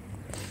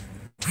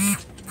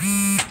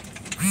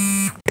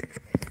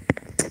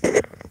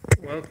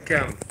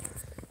 Welcome.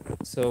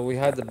 So we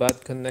had a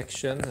bad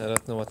connection. I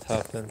don't know what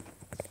happened.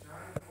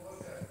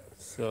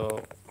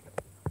 So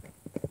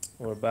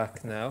we're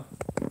back now.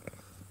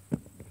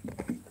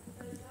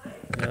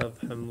 We have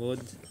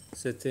Hamoud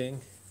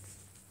sitting,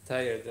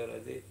 tired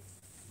already.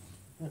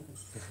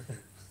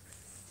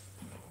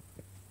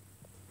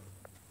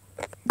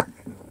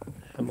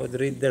 Hamoud,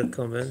 read their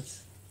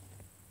comments.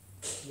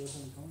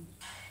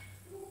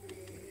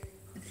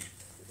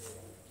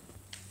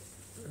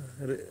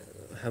 Re-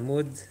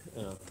 Hamoud,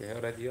 okay,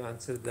 already you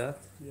answered that.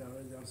 Yeah, I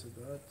already answered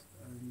that.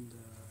 And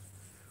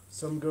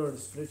some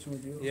girls flirting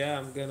with you. Yeah,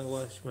 I'm gonna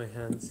wash my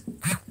hands.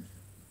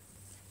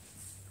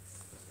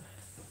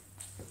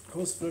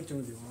 Who's flirting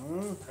with you?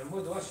 Huh?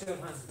 Hamoud, wash your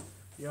hands.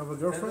 You have a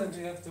Tell them girlfriend?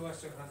 you have to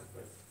wash your hands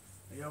first.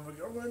 You have a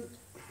girlfriend?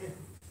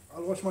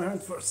 I'll wash my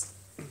hand first.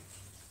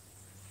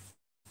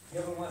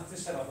 قبل ما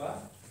تشرب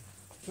ها؟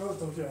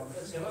 شربت وجهها.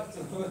 شربت.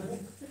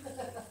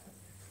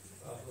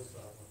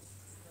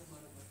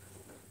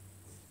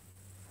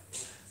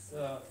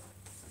 So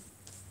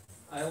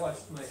I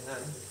washed my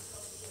hand.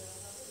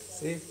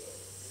 See?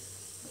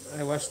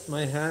 I washed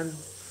my hand.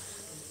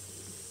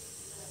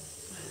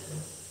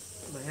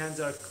 My hands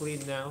are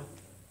clean now.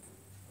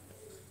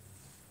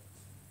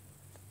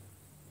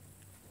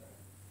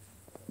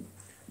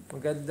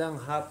 مقدم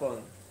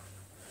hapon.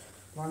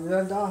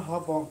 Maganda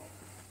hapon.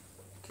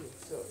 Okay,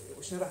 so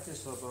وش راح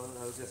تشرب؟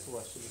 I'll just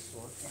wash this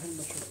one. الحين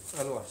بشوف.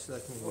 I'll wash.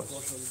 Let me wash.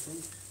 Wash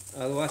everything.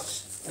 I'll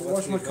wash. I'll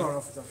wash my car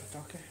after that,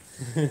 okay?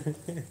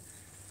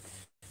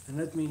 And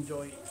let me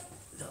enjoy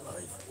the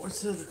life.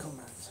 What's the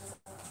comments?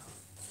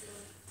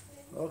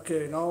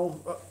 Okay, now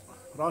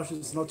Rashid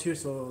is not here,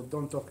 so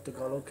don't talk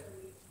Tagalog.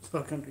 So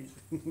I can read.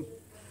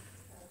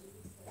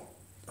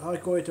 Hi,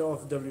 Kuwait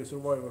of W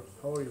Survivor.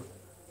 How are you?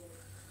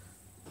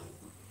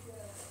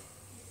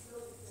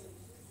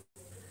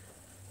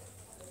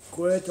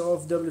 Kuwait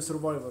of W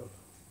Survivor.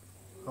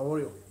 How are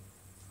you?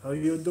 How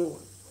you doing?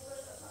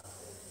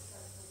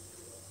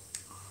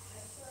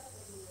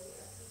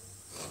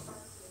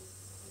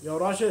 Yo,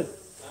 Rashid.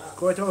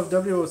 Kuwait of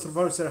W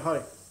Survivor, say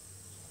hi.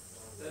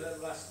 Tell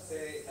them Rashid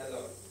say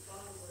hello.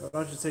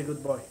 Rashid, say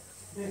goodbye.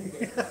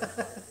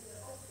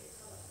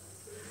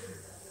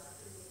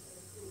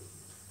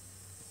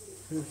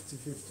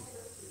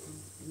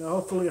 50-50. No,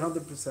 hopefully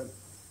 100%.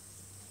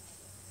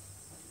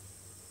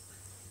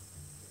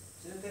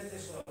 شنو انت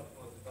تشرب؟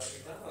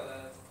 باربيكان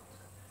ولا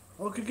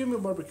Okay, give me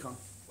Barbican.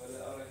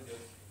 ولا اورنج جوس؟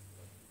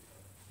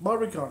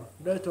 Barbican,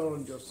 red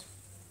orange juice.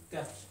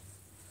 كاتش.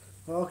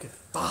 Okay.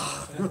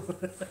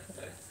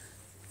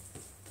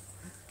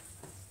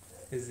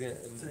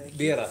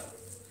 بيرة.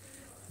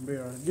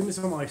 Beer. Give me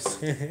some ice.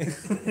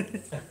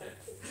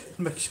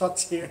 Make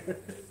shots here.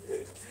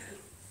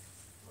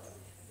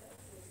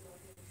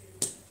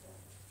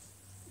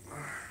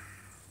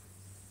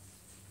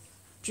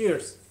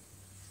 Cheers.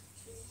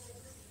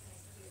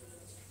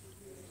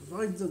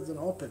 Why doesn't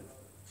open?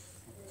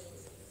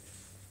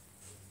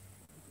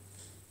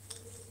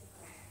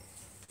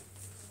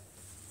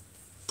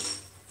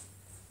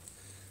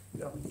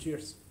 Yeah,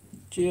 cheers.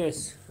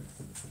 Cheers.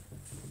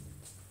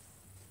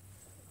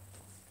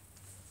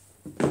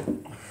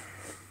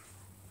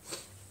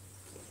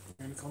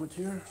 Any comment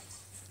here?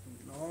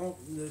 No,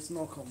 there's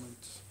no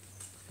comment.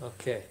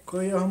 Okay.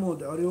 Koya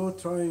Hamoud, are you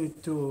trying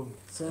to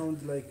sound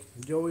like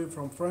Joey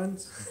from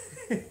Friends?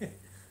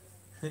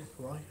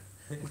 Why?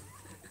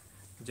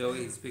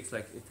 Joey speaks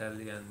like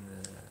Italian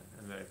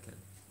American.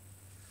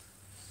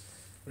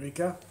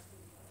 Rika?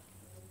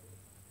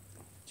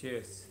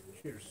 Cheers.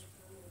 Cheers.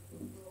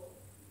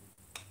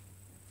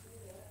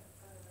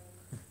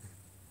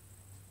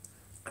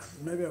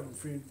 Maybe I'm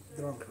feeling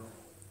drunk now.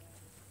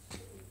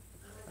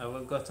 I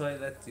will go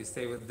toilet. You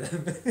stay with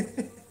them.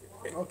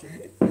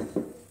 Okay.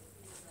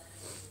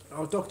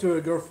 I'll talk to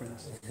your girlfriend.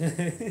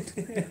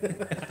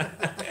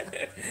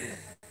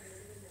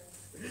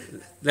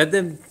 Let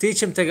them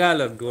teach him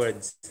Tagalog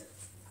words.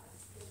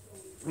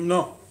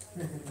 No.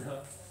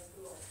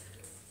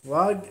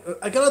 Wag,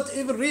 I cannot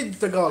even read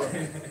Tagalog.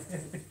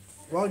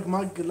 Wag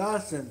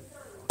maglasen.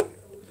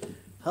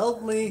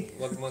 Help me.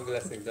 Wag mo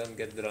glassing, don't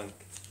get drunk.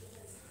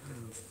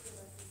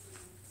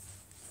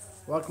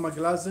 Wag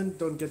maglasen,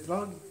 don't get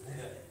drunk.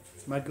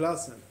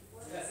 Maglasen.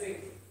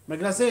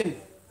 Maglasen.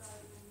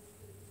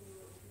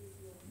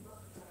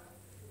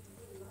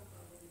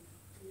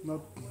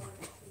 Not.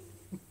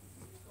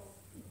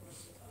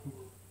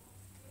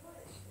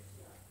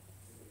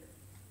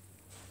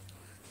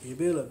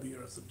 يبيلا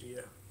beer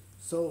صدقية.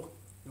 So,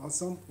 you want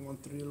some? You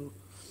want real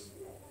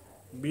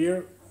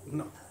beer?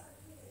 No.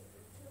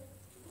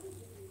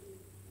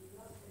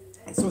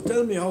 So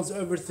tell me, how's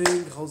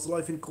everything? How's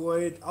life in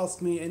Kuwait?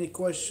 Ask me any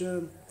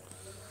question.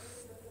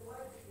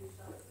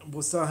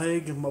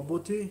 Busaheg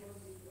Mabuti.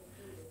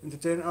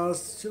 Entertain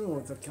us.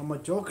 شنو ذاك I'm a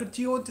joker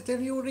to you,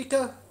 entertain you,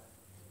 Rika?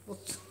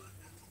 What?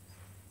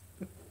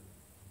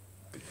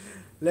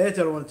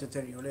 Later I will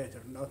entertain you,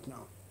 later, not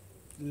now.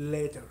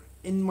 Later.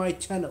 In my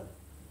channel.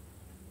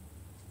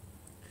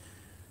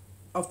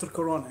 After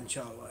Corona,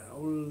 inshallah, I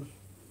will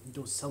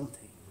do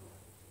something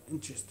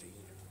interesting.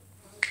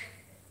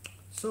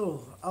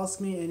 So, ask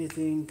me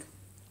anything.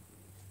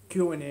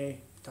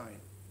 Q&A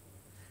time.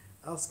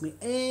 Ask me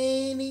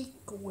any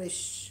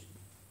question.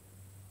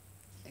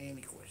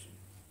 Any question.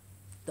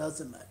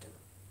 Doesn't matter.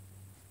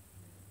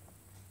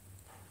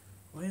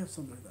 Why have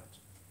something like that?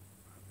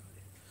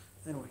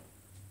 Anyway,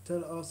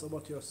 tell us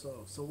about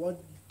yourself. So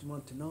what do you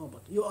want to know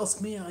about? You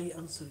ask me, I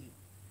answer you.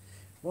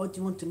 What do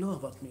you want to know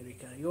about me,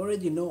 Rika? You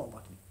already know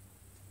about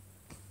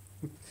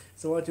me.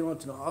 So what do you want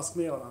to know? Ask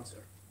me, I'll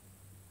answer.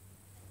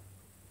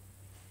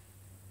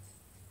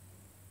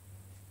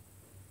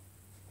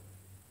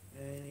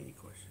 Any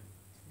question.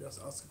 Just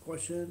ask a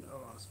question,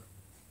 I'll answer.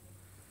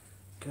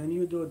 Can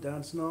you do a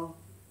dance now?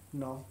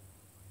 No.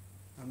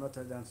 I'm not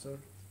a dancer.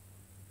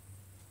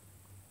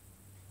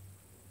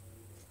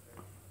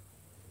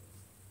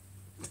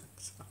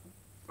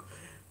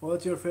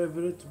 What's your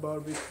favorite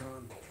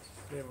barbican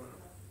flavor?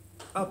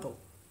 Apple.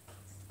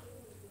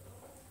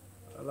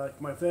 I like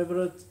my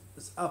favorite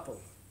is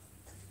apple.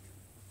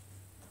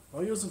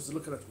 Why Yusuf's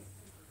looking at me?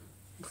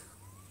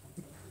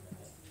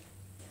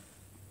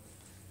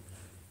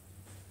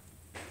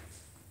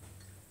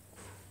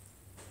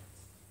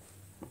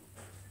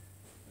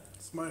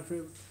 It's my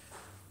favorite.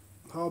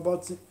 How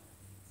about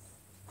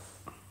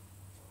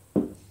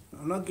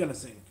I'm not gonna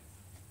sing.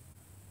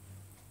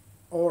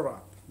 Or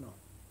rap, no.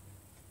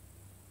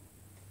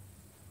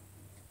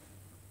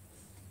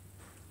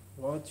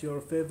 What's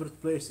your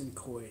favorite place in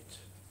Kuwait?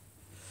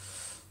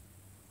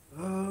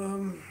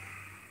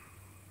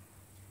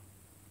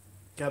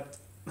 Capt.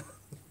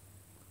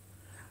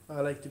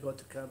 I like to go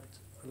to Capt.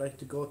 I like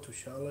to go to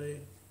chalet.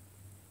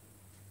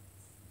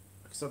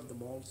 Except the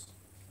malls.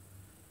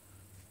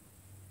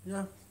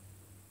 Yeah.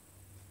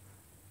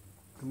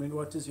 I mean,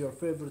 what is your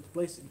favorite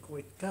place in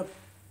Kuwait? Capt.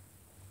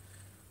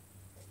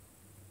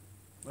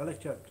 I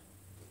like Capt.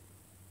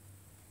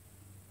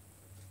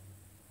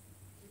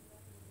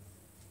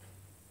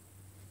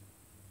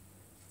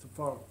 It's a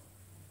farm.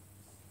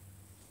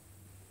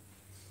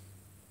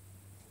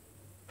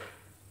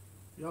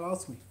 Y'all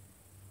ask me.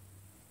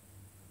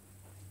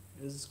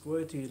 Is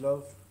Kuwaiti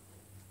love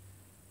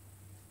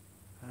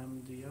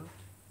Hamdiyat?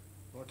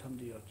 What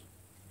Hamdiyat?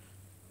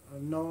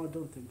 No, I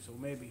don't think so.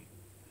 Maybe.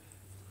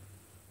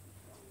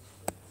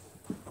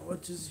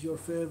 What is your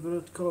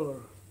favorite color?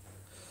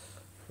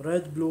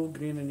 Red, blue,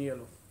 green, and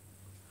yellow.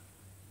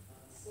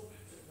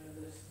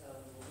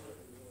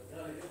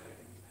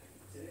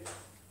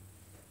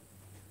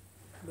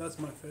 That's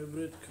my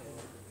favorite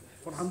color.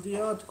 For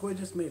Hamdiyat,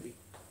 Kuwaitis, maybe.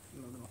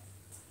 No, no.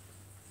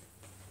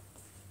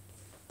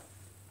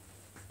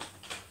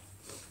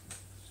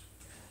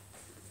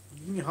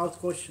 Give me hard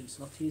questions,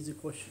 not easy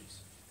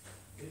questions.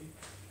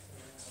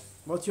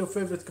 What's your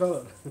favorite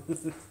color?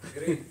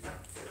 Green.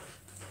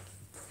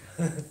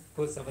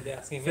 Who's somebody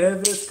asking me?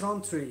 Favorite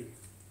country?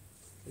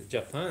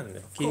 Japan.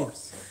 Of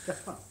course.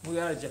 Japan. We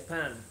are a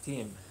Japan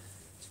team.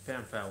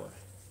 Japan power.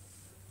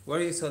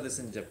 Where you saw this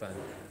in Japan?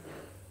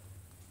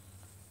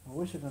 I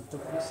wish I could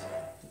took this.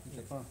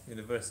 Japan.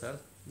 Universal.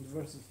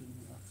 University.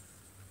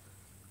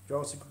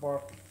 Jurassic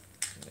Park.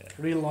 Yeah.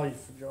 Real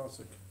life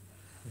Jurassic.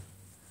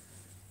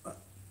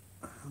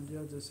 And the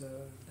others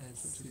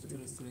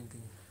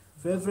drinking.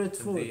 favorite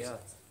food.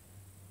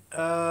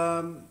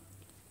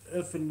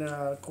 في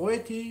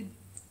الكويتي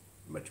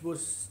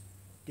مكبوس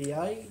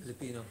دياي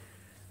Filipino.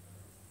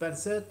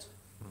 بانسيت.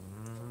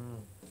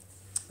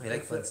 You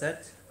like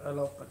pancet? I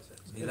love pancit.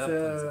 You love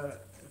pancet.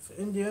 If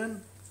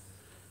Indian,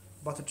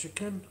 butter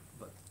chicken.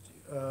 But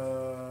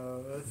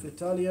If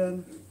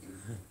Italian,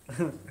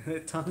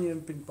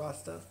 Italian pink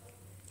pasta.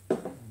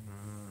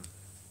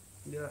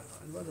 Yeah,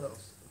 and what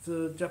else?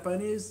 If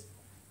Japanese,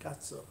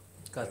 katsu.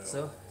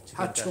 katsu.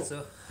 Chicken Hacho. katsu.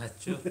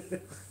 Hacho.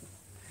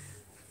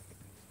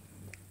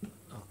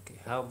 Okay.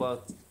 How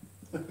about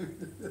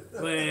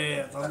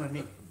Wait, how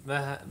many?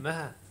 Maha?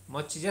 Maha.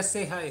 Mochi, just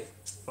say hi.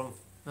 From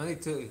no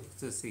need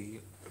to see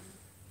you.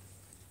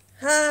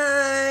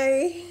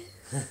 Hi.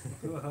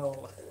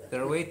 Well,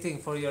 They're waiting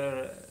for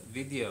your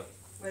video.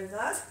 My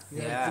vlog?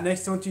 Yeah. The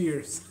next 20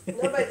 years.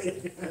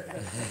 Nobody.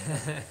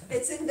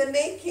 It's in the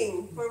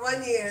making for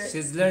 1 year.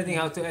 She's learning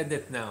how to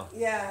edit now.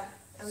 Yeah,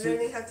 I'm See-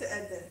 learning how to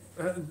edit.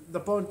 The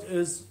point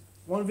is,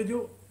 one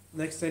video,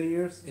 next 10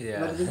 years.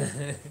 Yeah. another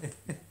video.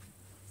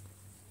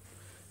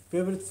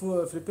 Favorite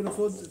food, Filipino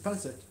food,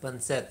 pancit.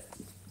 Pancet.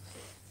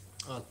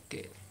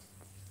 Okay.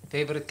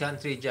 Favorite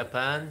country,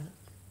 Japan.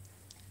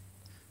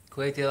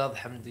 Kuwaiti love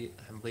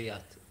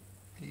حمضيات.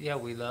 Yeah,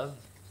 we love.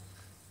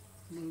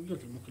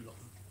 قلت مو كلهم.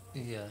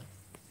 Yeah.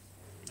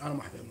 أنا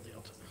ما أحب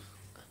المضيات.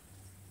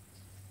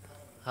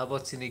 How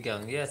about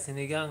sinigang? Yeah,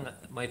 sinigang.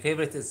 My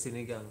favorite is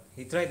sinigang.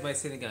 He tried my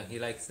sinigang. He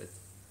likes it.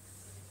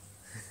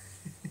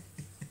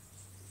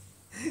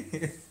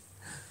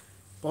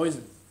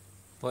 Poison.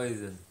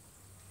 Poison.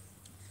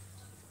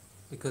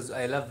 Because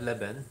I love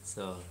Lebanon,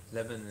 so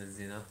Lebanon is,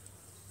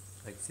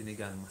 like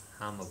sinigang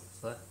hamad,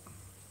 صح?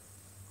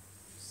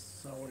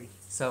 Sorry.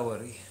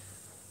 Soury.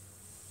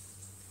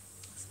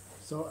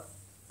 So,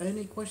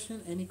 any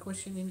question? Any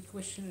question? Any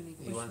question? Any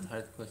question? You want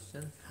hard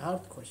question?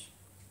 Hard question.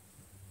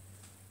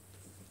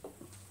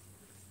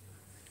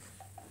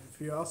 If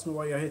you ask me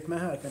why I hate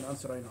Maha, I can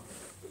answer right now.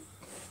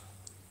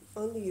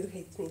 Only you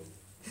hate me.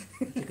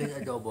 Chicken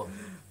adobo.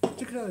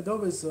 Chicken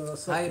adobo is Hi,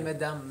 something.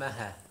 Madam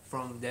Maha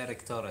from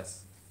Derek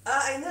Torres.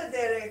 I know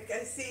Derek.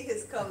 I see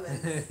his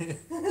comments.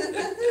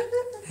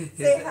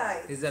 Say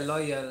hi. He's a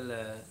loyal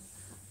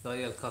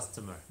Loyal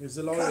customer. He's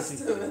a loyalty.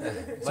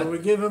 Customer. So we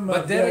give him a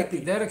But Derek,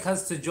 VIP. Derek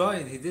has to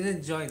join. He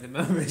didn't join the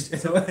membership.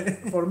 So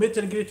for meet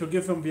and greet, we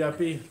give him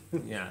VIP.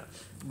 Yeah,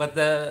 but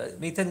the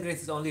meet and greet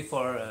is only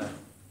for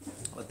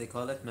what they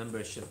call it,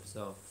 membership.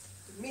 So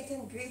Meet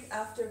and greet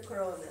after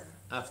Corona.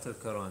 after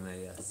Corona,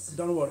 yes.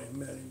 Don't worry,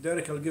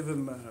 Derek will give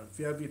him a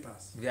VIP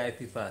pass.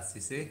 VIP pass,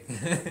 you see?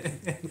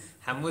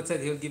 Hamoud said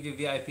he'll give you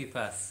VIP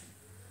pass.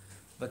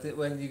 But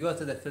when you go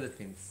to the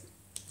Philippines,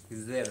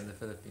 he's there in the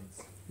Philippines,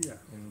 Yeah.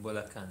 in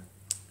Bulacan.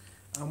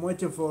 I'm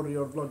waiting for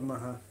your vlog,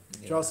 Maha.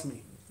 Yeah. Trust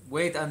me.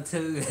 Wait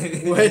until...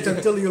 Wait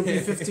until you'll be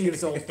 50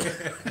 years old.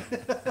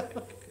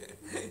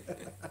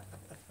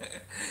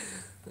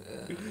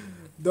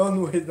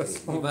 Don't wait that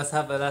You long. must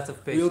have a lot of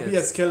You'll be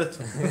a patience.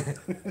 skeleton.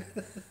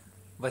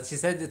 But she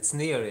said it's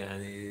near,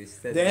 yani. She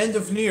said The end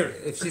of near.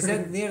 if she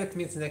said near, it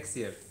means next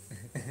year.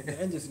 The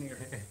end is near.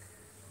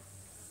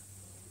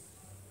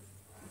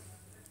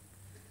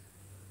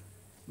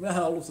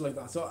 Maha looks like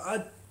that. So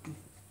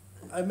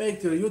I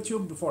make the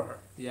YouTube before her.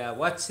 Yeah,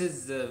 watch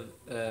his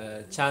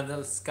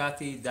channel,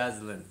 Scotty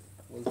Dazzlin.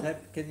 We'll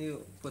type. Can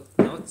you put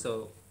notes?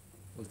 So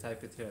we'll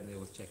type it here and they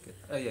will check it.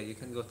 Oh yeah, you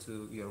can go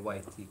to your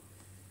YT.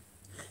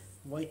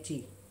 YT.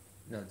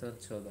 No,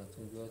 don't show that.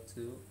 We'll go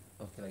to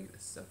okay like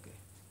this. Okay.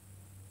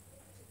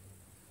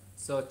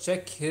 So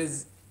check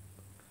his.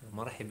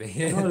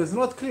 مرحبا. No, it's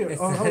not clear.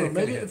 Oh, hold on.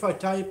 Maybe Clear. if I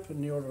type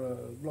in your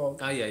blog.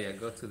 Ah yeah,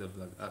 go to the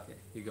blog. Okay,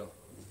 you go.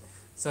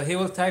 So he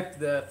will type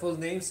the full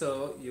name,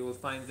 so you will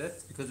find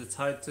it because it's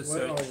hard to Where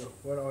search. are you?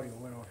 Where are you?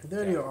 Where are you?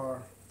 There Yeah. you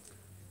are.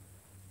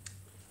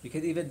 You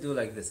can even do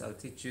like this. I'll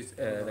teach you.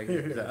 Like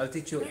Here. I'll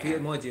teach you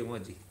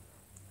emoji.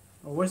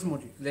 Oh, where's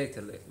Moji?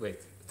 Later, wait.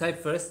 Type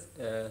first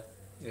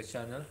your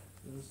channel.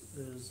 This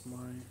is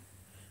my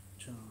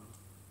channel.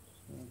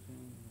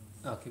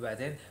 اوكي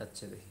بعدين حط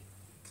كذي.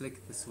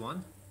 Click this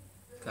one.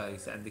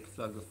 guys عندك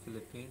flag of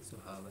Philippines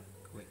وهذا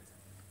Kuwait.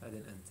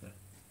 بعدين enter.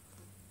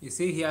 You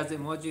see he has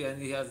emoji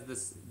and he has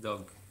this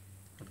dog.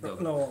 No,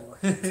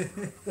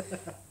 والله.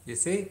 You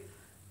see?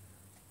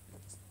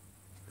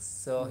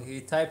 So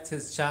he typed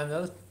his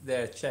channel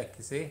there. Check.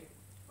 You see?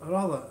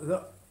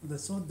 Rather, the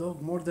saw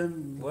dog more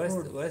than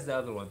before. Where's the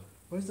other one?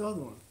 Where's the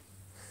other one?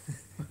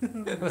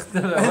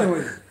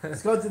 Anyway,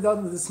 Scotty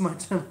Dunn, this is my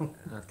channel.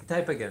 Okay,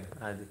 type again.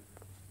 عادي.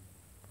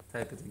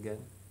 Type it again.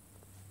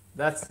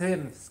 That's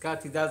him.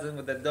 Scotty Dazzlin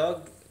with the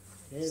dog.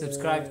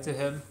 Subscribe to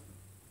him.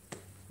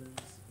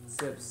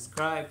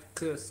 Subscribe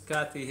to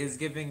Scotty. He's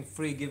giving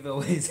free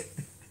giveaways.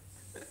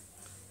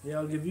 Yeah,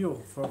 I'll give you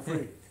for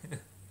free.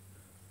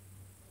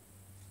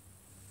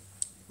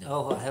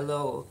 Oh,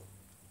 hello.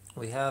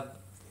 We have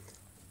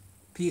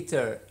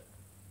Peter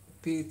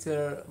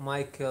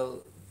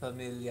Michael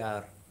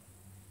Familiar.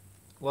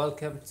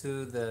 Welcome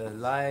to the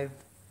live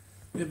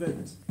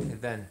Event.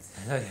 event.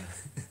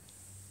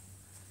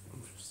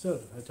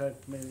 Still, I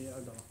typed maybe, I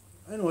don't know.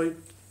 Anyway,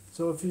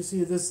 so if you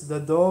see this, the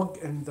dog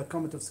and the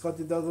comment of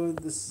Scotty Dunn,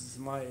 this is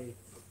my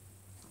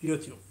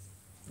YouTube.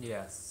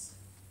 Yes.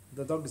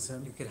 The dog is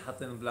him. يمكن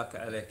حاطين بلاك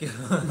عليك.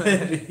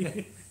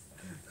 Maybe.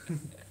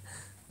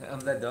 I'm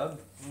the dog.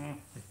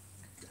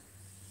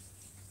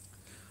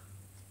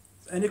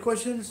 Any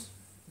questions?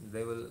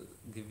 They will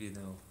give you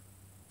no.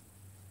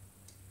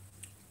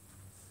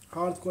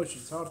 Hard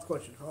questions.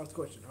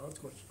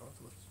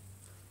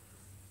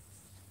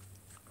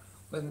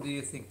 When do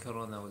you think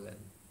Corona will end?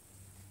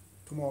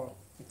 Tomorrow.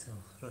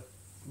 Tomorrow.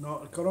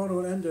 No, Corona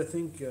will end, I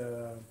think.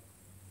 You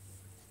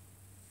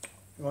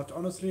want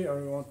honestly or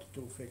you want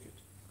to fake it?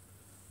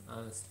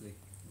 Honestly,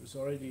 It's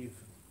already.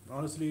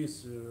 Honestly,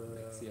 it's.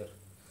 next year.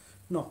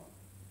 No.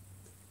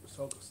 It's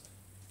August.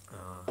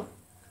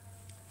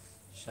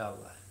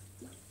 Inshallah.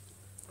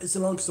 It's a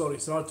long story.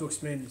 It's hard to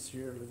explain this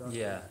here.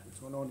 Yeah.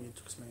 It's no need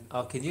to explain.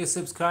 Okay, new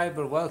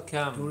subscriber,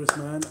 welcome. Tourist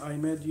man, I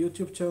made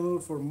YouTube channel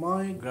for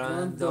my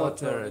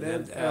Granddaughter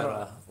named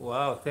Era.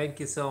 Wow, thank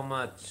you so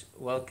much.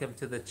 Welcome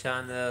to the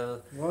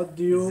channel. What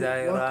do you?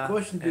 Zaira What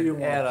question do and you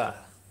want? Era.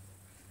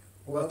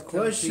 What Welcome to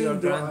question your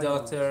do I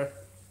granddaughter.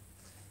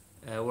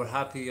 We're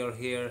happy you're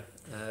here.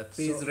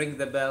 Please So- ring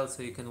the bell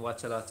so you can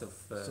watch a lot of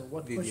So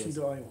what videos. question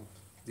do I want?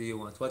 Do you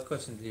want? What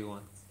question do you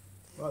want?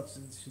 What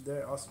should I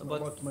ask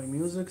About- about my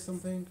music?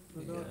 Something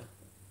like that? Yeah.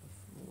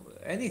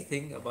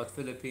 Anything about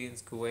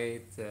Philippines,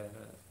 Kuwait,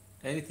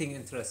 anything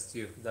interests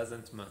you.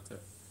 Doesn't matter.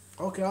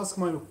 Okay, ask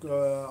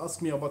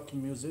me about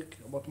music,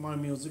 about my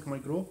music, my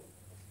group.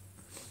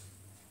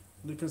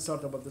 We can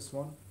start about this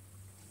one.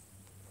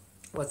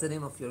 What's the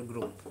name of your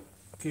group?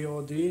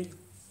 KOD,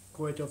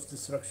 Kuwait of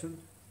Destruction.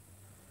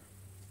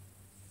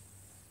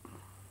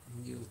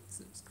 New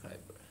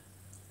subscriber.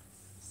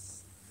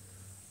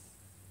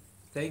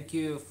 Thank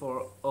you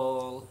for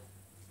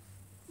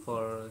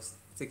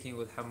sticking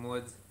with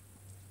Hamoud.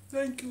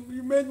 Thank you.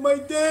 You made my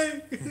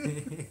day.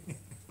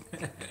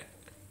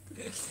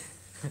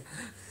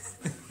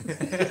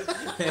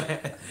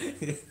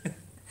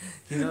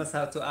 He knows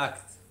how to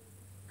act.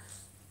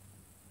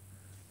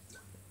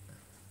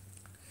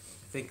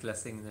 I think la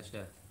sing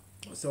nasha.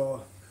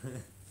 So,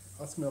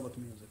 ask me about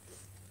music.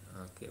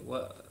 Okay.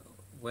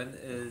 When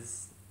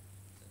is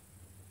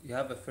you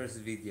have a first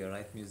video,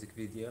 right? Music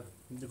video.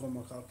 Dugun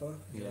Makata.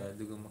 Yeah,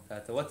 Dugun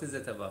Makata. What is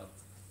it about?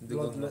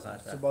 Blood Dugun le- it's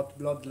Makata. about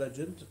blood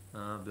legend.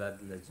 Blood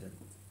legend.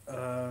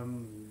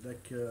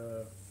 Like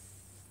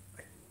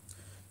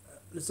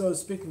so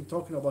speaking,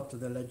 talking about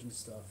the legend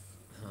stuff.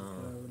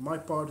 My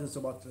part is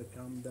about like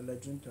I'm the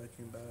legend. I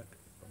came back.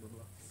 Blah blah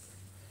blah.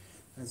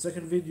 And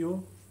second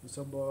video is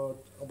about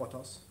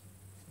us.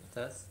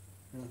 About us?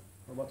 Yeah,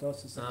 about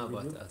us. Is second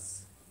About video.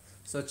 us.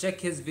 So check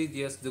his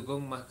videos,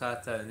 Dugun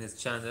Makata, in his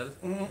channel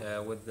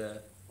with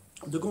the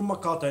Dugun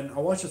Makata in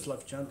Awash's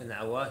live channel. in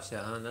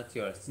Awasha, not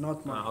yours.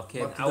 Not mine. Okay,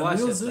 But the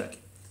Awasha's music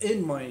like-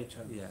 in my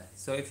channel. Yeah.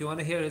 So if you want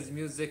to hear his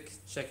music,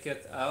 check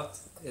it out.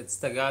 It's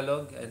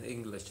Tagalog and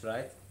English,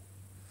 right?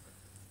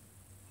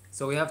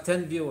 So we have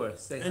 10 viewers.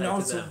 Say And hi to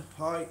also, them.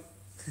 hi.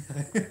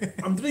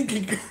 I'm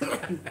drinking.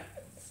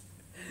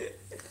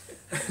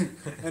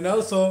 And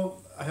also,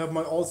 I have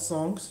my old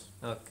songs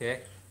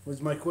Okay.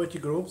 with my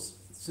Kuwaiti groups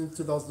since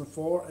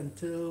 2004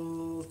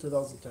 until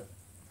 2010.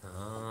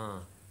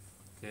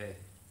 Okay.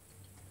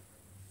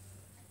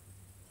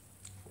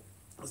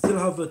 I still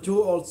have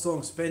two old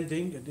songs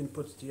pending. I didn't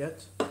put it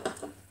yet.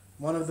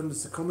 One of them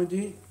is a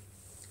comedy,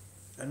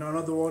 and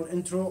another one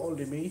intro,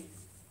 only me.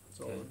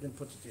 So Okay. I didn't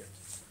put it yet.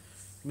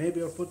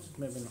 Maybe I'll put it,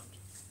 maybe not.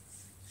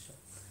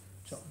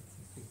 So,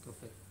 Think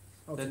of it.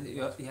 okay.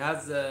 Then he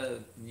has a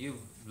new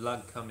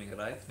vlog coming,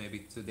 right? Maybe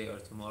today or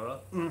tomorrow.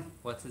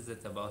 What is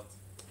it about?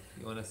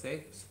 You want to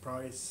say?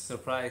 Surprise.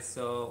 Surprise.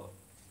 So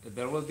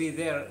there will be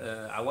there.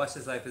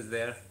 Awash's life is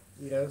there.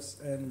 Yes,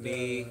 and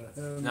Me,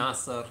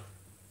 Nasser.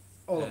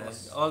 all of and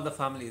us. all the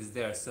family is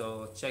there.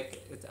 So check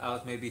it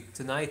out maybe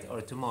tonight or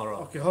tomorrow.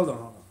 Okay, hold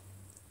on.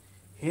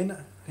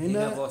 هنا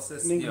Hina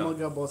voices, نجمة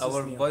yeah. voices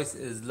Our نيا. voice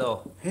is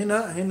low.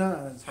 هنا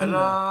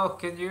Hello,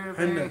 can you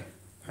hear me?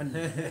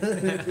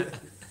 حنا.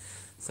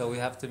 So we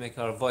have to make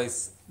our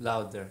voice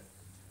louder.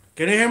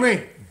 Can you hear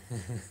me?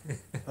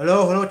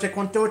 Hello, check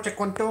 1 2, check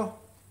 1 2.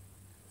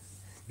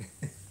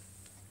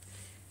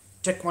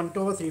 Check 1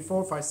 2 3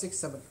 4 5 6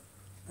 7.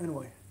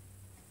 Anyway.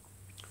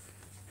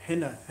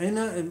 هنا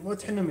and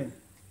what هنا mean?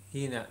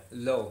 Hina,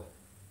 low.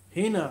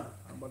 هنا.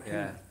 But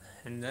Yeah.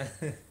 هنا.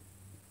 And,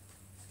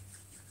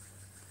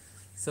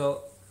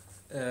 so,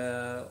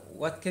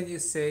 what can you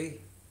say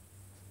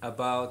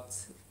about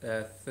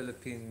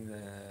Philippine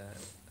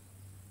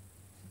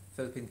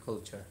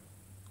culture?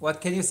 What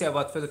can you say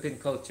about Philippine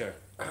culture?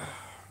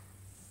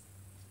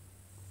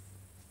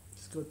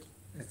 It's good.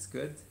 It's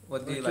good.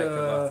 What do you Like, like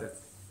about it?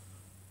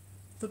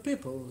 The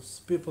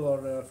people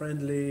are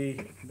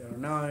friendly, they're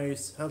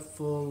nice,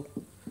 helpful.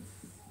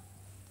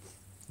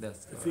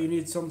 That's If you correct.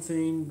 need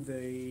something,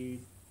 they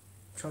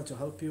try to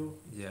help you.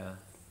 Yeah.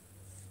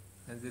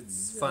 And it's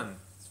Yeah. fun.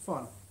 It's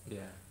fun.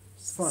 Yeah.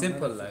 It's fun.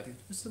 Simple I like life. it.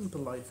 It's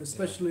simple life,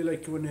 especially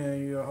like when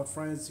you have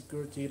friends,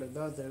 security like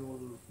that. They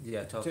will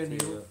Yeah, talk to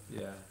Continue.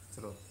 you. Yeah,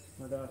 true.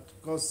 like that.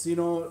 Because you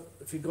know,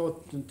 if you go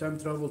in time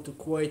travel to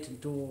Kuwait and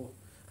to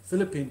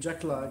Philippines,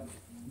 jet lag,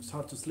 it's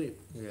hard to sleep.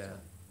 Yeah,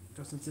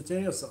 Just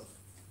entertain yourself.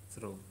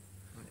 true.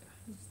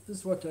 This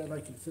is what I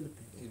like in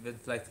Philippines. Even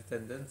flight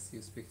attendants,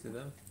 you speak to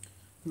them?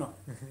 No.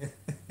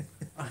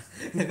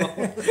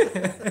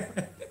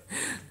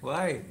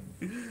 Why?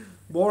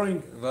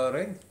 Boring.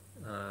 Boring?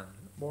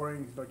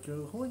 Boring. Like,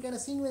 who are gonna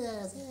sing with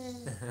us?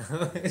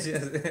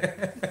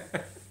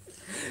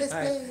 Let's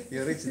Hi, play.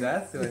 you reach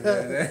that?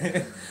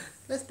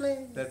 Let's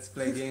play. Let's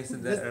play games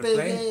in the Let's play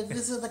airplane. games.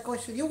 This is the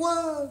question. You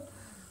won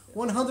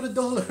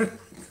 $100.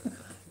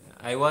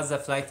 I was a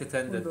flight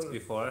attendant $100.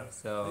 before,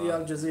 so Yeah,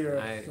 Al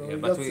Jazeera. So yeah, we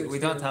but got we the don't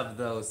experience. have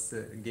those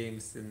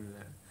games in,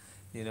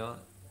 you know,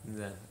 in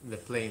the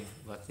plane.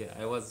 But yeah,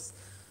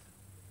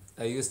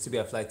 I used to be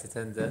a flight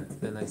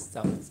attendant, then I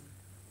stopped.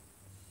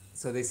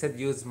 So they said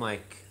use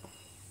mic.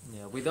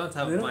 Yeah, we don't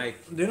have mic.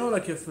 Do you know,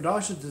 like, if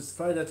Rashid is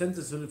flight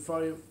attendants will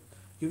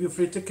give you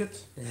free ticket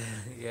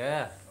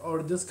Yeah,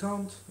 or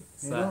discount,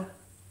 you so know?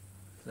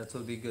 that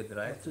will be good,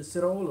 right? To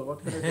Siraula, what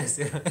can I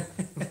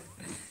do?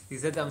 He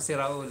said I'm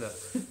Siraula.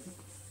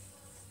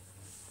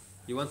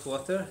 You want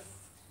water?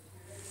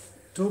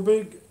 Too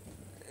big?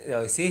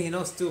 Yeah, see, he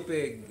knows too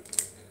big.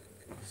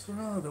 So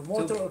no, the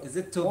water. Is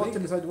it too water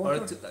big? inside Or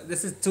water?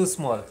 this is too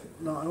small.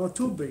 No, I want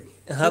too big.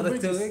 How too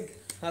is- big?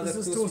 How This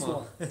is too too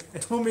small? small.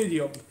 Too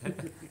medium.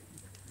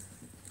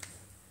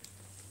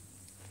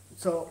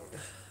 So,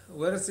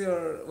 Where's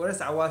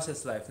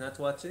Awash's life? Not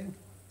watching?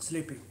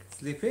 sleeping.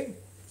 Sleeping?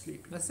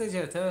 Sleeping. Message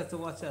her, tell her to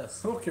watch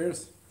us. Who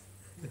cares?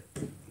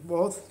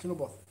 Both? You know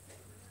both.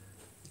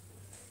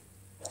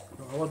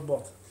 No, I want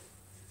both.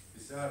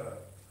 Bisara.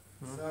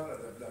 Bisara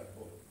the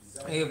blackboard.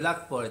 Hey,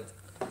 blackboard.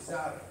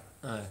 Bisara.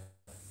 Ah.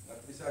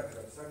 Not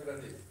Bisagra. Bisagra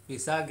دي.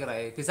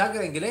 Pisagra.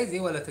 Pisagra إنجليزي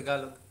ولا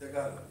Tagalog?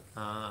 Tagalog.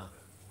 Ah.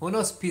 Who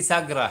knows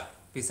Pisagra?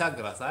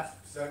 Pisagra, صح?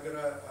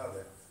 Bisagra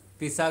هذا.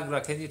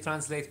 Pisagra. Can you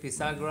translate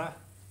Pisagra?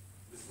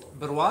 This one.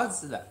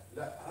 برواز؟ لا.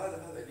 لا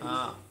هذا اللي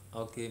Ah.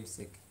 Okay,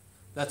 امسك.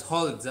 That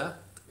holds, huh?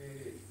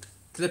 إيه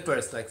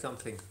Clippers like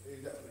something.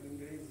 إيه لا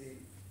بالإنجليزي.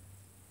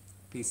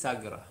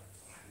 Pisagra.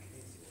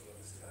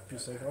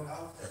 إنجليزي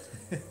والله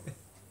Bisagra.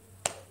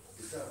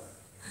 Bisara.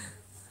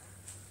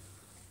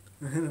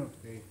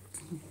 Okay.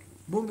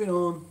 Moving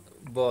on.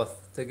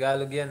 Both.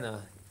 Tagalog yan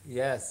ah.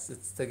 Yes,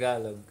 it's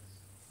Tagalog.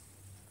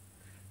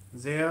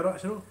 زيارة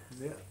شنو؟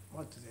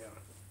 what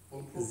زيارة؟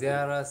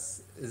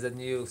 Ziaras is a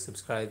new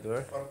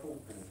subscriber. Oh,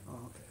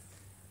 okay.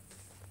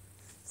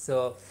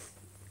 So,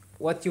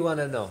 what you want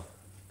to know?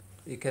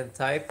 You can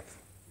type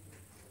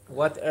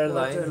what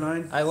airline.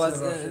 airline I was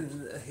is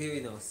Russian? here. He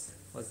knows.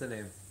 What's the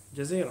name?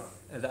 جزيرة.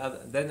 And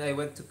then I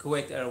went to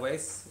Kuwait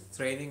Airways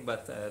training,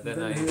 but then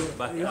I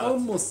back you out.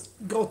 almost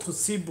go to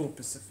Cebu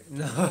Pacific.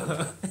 No.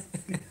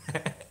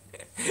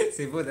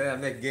 Cebu, then I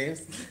make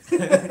games.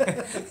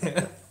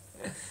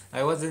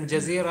 I was in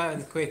Jazeera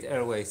and Kuwait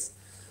Airways.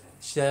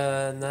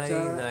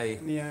 Shanai.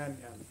 Yeah.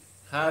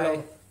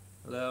 Hi.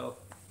 Hello.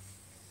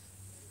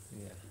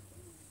 Yeah.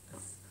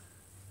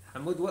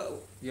 Hamoud,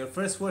 your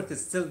first work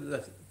is still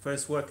the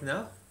first work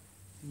now?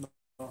 No.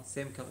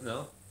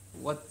 No.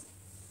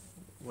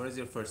 Where is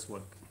your first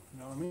work? You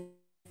know what I mean?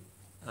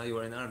 You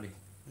were in army.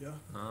 Yeah.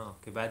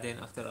 Okay. بعدين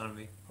after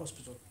army.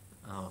 Hospital.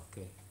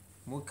 Okay.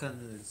 مو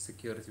كان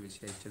security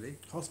بشيء كذي؟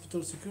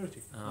 Hospital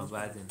security.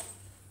 بعدين.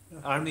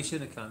 Yeah. Army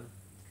شنو كان؟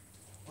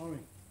 Army.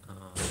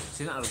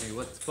 شنو army?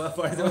 What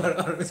part of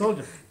army?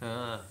 Soldier.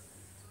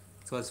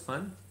 It was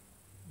fun?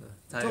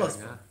 It was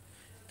fun.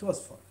 It was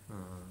fun.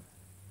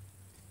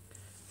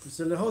 It's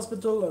in the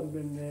hospital. I've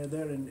been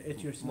there in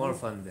 8 years. More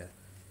fun there.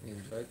 You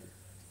enjoyed?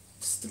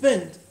 It's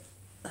depend.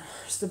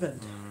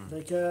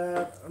 Like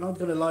I'm not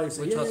gonna lie.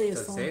 Say, Which yeah, hospital?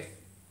 it's fun.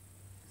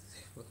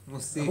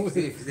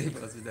 Safe? Safe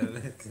hospital.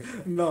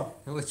 No.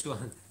 Which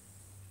one?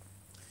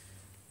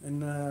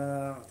 In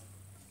I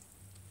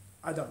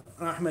don't know.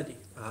 Ahmadi.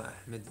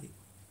 Ahmadi.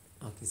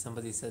 Okay,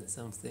 somebody said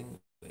something.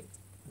 Wait.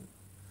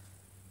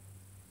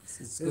 It's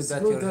It's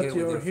good good that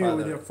you're here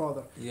with your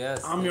father.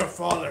 Yes. I'm your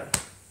father.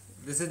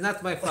 This is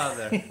not my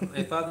father.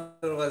 My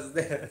father was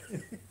there.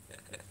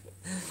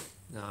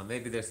 No,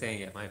 maybe they're saying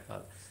yeah, my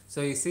father. So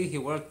you see, he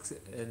worked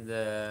in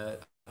the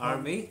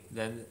army,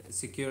 then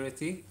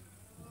security,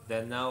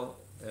 then now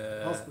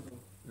Hospital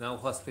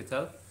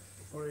hospital.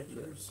 for 8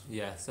 years.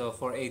 Yeah, so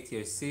for 8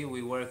 years. See,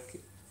 we work.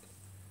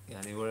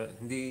 يعني we're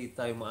hindi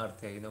tayo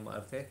maarte, you know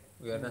maarte?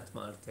 We are not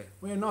maarte.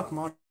 We're not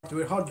smart.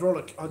 We're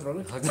hydraulic. Hard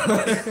worker.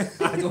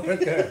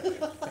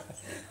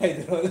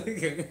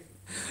 Hydraulic.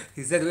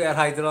 He said we are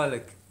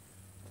hydraulic.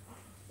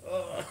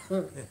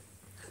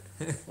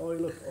 Oh, you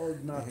look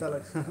old now. Tell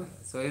it.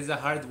 So he's a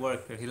hard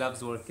worker. He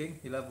loves working.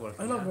 He loves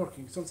working. I love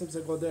working. Sometimes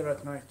I go there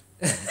at night.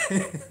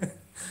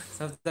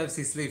 Sometimes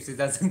he sleeps. He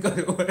doesn't go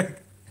to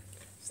work.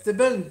 It's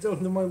depends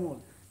on my mood.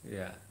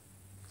 Yeah.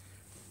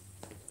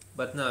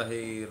 But no,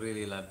 he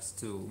really loves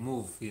to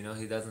move. You know,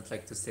 he doesn't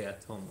like to stay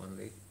at home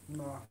only.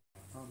 No.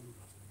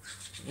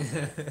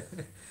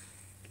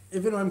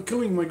 Even when I'm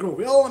killing my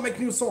group, I make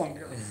new song.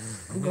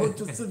 I'm going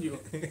to studio.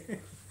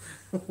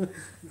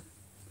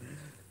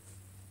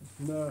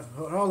 No,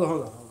 hold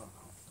on.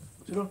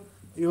 You know,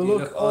 you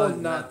look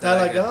old now.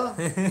 Talaga.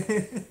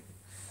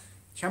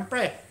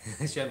 Champre.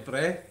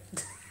 Siempre.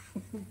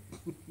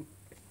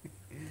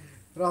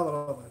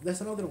 Rather.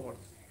 There's another word.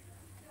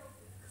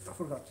 I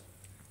forgot.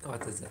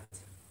 What is that?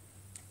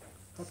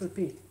 Capital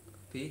P.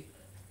 P?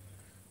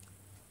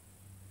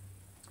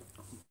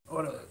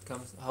 Whatever.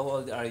 Comes. How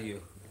old are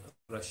you,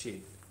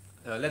 Rashid?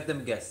 Let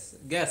them guess.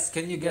 Guess.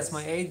 Can you guess Yes.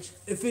 my age?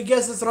 If he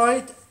guesses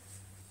right,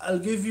 I'll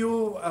give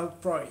you a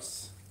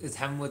prize. Is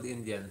Hamoud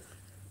Indian?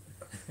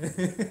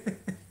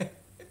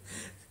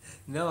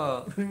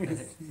 No,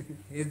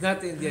 he's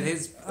not Indian.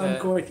 I'm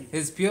Kuwaiti.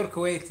 He's pure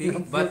Kuwaiti.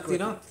 I'm pure But you Kuwaiti.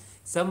 know,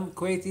 some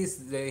Kuwaitis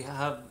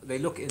they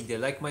look Indian.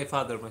 Like my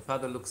father. My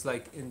father looks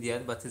like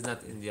Indian, but he's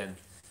not Indian.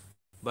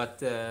 But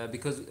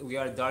because we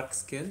are dark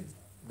skinned,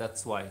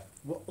 that's why.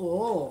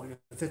 Oh, you're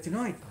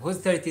 39. Who's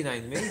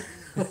 39? Me?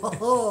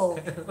 Oh,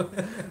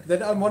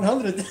 then I'm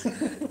 100.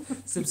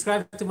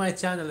 Subscribe to my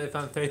channel if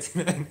I'm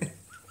 39.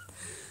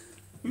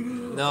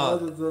 No,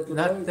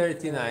 not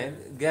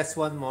 39. Guess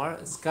one more.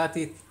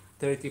 Scotty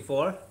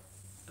 34.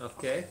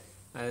 Okay.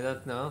 I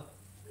don't know.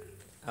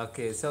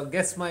 Okay, so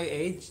guess my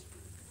age.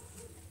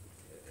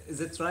 Is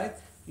it right?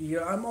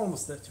 Yeah, I'm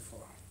almost 34.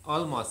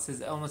 Almost.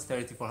 He's almost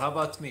 34. How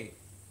about me?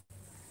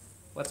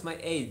 What's my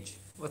age?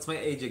 What's my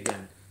age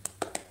again?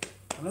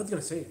 I'm not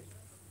gonna say it.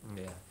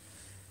 Yeah.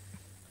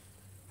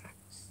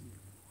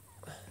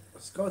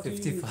 Scotty.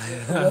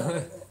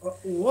 55.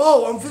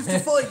 Whoa, I'm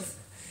 55.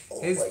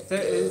 Oh He's, my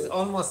he's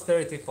almost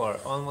 34.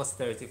 Almost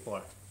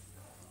 34.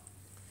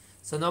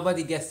 So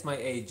nobody guessed my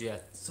age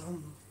yet.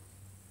 Some.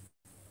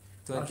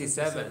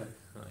 27.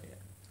 Oh, yeah.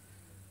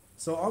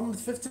 So I'm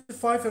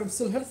 55 and I'm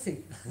still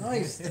healthy.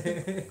 Nice.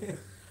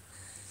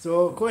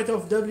 So quite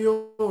of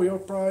W, your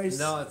price.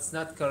 No, it's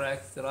not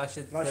correct.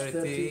 Rashid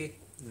 30.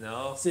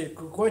 No. See,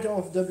 quite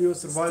of W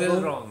survival.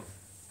 Still wrong.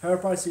 Her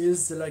price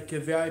is like a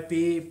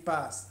VIP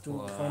pass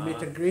to for Wow.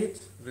 meet and greet.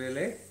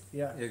 Really?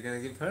 Yeah, You're gonna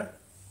give her?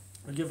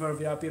 I'll give her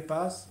VIP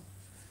pass.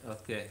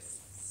 Okay.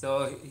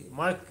 So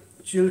Mark.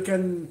 She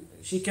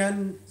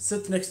can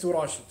sit next to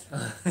Rashid.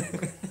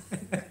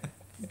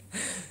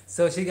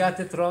 So she got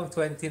it wrong.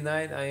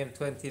 29. I am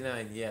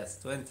 29.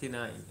 Yes,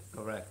 29.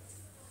 Correct.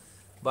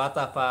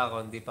 Bata pa ako,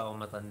 hindi pa ako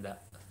matanda.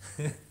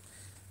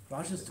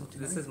 Raj is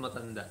This 29. is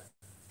matanda.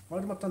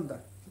 What Matanda?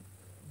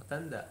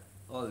 Matanda.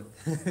 Old.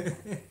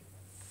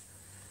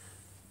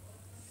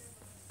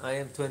 I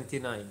am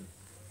 29.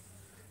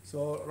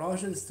 So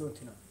Raj is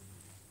 29.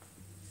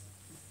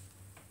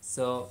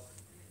 So,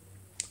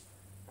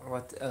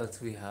 what else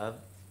we have?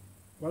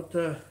 What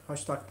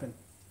hashtag pin?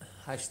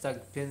 Hashtag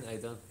pin, I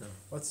don't know.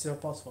 What's your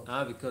password?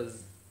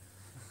 Because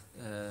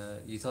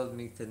you told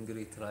me to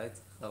greet, right?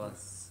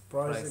 خلاص.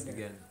 Price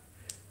again.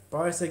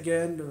 Price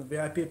again, the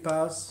VIP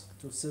pass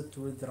to sit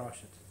with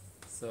Rashid.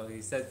 So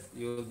he said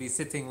you will be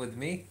sitting with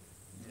me.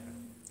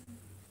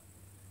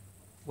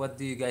 What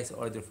do you guys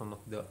order from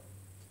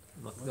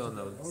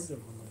McDonald's?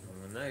 Order.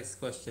 Oh, nice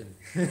question.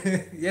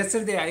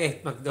 Yesterday I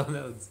ate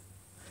McDonald's.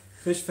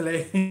 Fish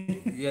fillet.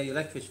 Yeah, you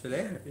like fish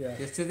fillet? Yeah.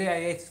 Yesterday I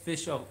ate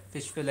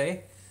fish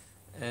fillet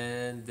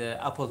and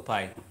apple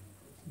pie.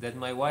 Then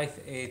my wife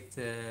ate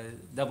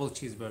double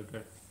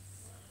cheeseburger.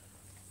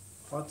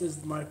 What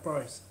is my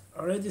price?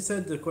 I already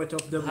said the quote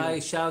of W. Hi,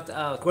 shout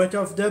out. Quote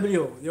of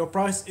W. Your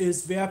price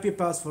is VIP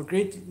pass for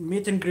great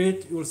meet and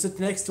greet. You will sit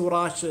next to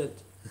Rashid.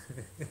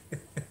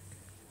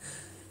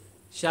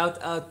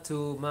 Shout out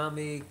to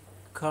Mommy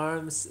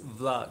Carm's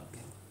vlog.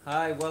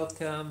 Hi,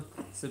 welcome.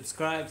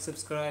 Subscribe.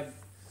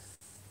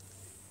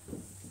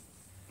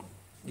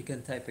 You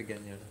can type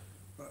again here.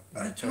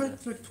 I tried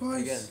like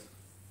twice. Again.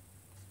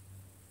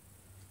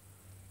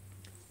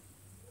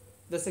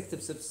 بس اكتب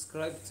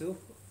subscribe too.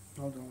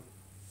 Hold on.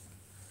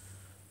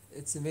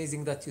 It's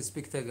amazing that you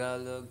speak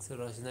Tagalog,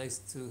 Siraj. Nice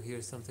to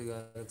hear some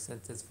Tagalog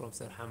sentence from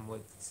Sir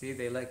Hamwood. See,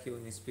 they like you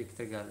when you speak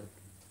Tagalog.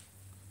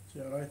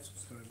 Yeah, right.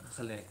 Subscribe.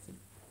 خليني اكتب.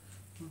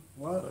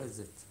 What? Where is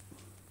it?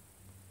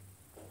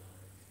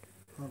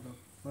 Hold on.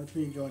 Let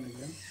me join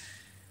again.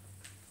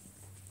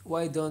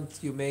 Why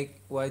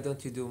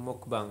don't you do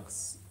mukbangs?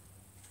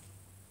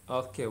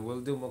 Okay,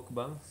 we'll do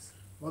mukbangs.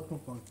 What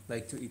point?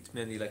 Like to eat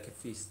many, like a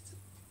feast.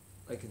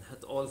 I can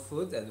have all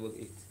food and we'll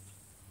eat.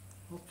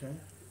 Okay.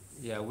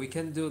 Yeah, we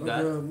can do But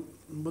that.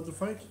 Budel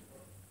fight?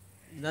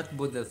 Not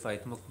Buddha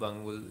fight, mukbang.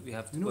 We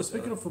have to. You know, put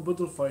speaking of a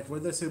Budel fight,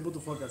 when they say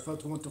Budel fight, I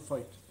thought we want to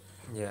fight.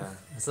 Yeah.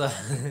 So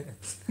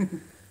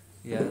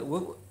yeah,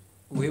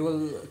 we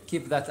will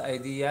keep that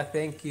idea.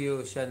 Thank you,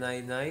 Shanai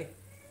Nai.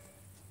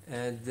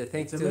 And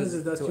thank It's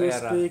amazing that to you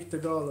Era. speak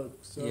Tagalog.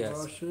 So Yes.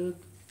 Rashid,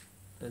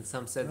 And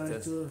some like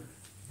sentence. to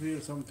hear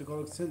some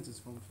Tagalog sentences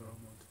from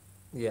Faramud.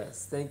 Yes,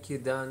 thank you,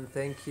 Dan.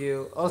 Thank you.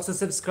 Also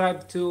subscribe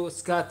to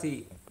Scotty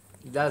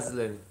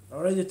Dazzlin. I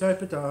already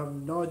typed it. I have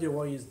no idea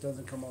why it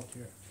doesn't come out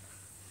here.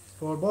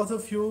 For both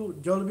of you,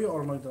 Jollibee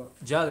or McDonald's?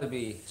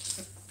 Jollibee.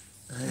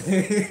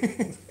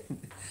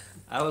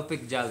 I will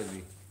pick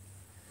Jollibee.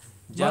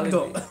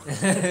 Magdo.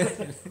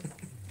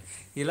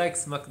 He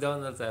likes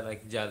McDonald's. I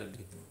like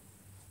Jollibee.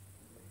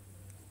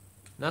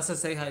 Nasa,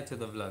 say hi to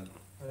the vlog.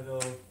 Hello.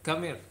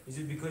 Come here. Is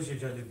it because you're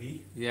Jollibee?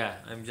 Yeah,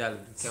 I'm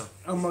Jollibee. Come.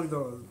 I'm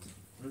McDonald's.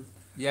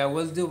 Yeah,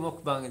 we'll do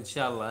mukbang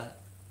inshallah.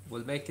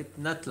 We'll make it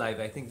not live.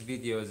 I think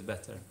video is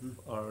better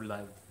or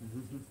live.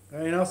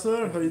 Hey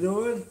Nasser, how you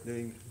doing?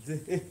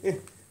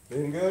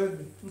 Doing good.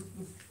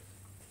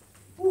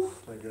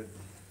 My God.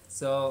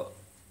 So,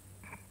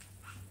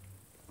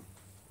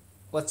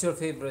 what's your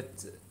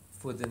favorite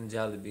food in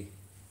Jollibee?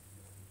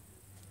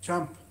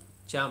 Champ.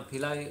 Champ. He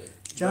like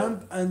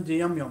Champ and the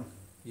Yum Yum.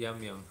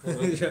 Yum yum. Yum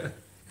How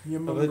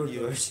Yum about burger.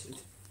 yours?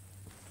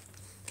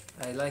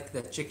 I like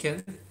the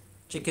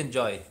chicken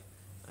joy.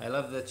 I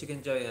love the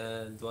chicken joy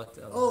and what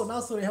else? Oh,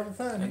 Nasser, you have a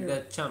fan and here.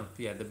 the champ,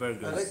 yeah, the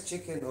burgers. I like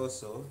chicken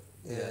also,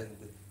 Yeah. and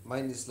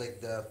mine is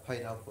like the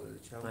pineapple.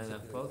 Champ, something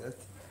Pineapple? Like that.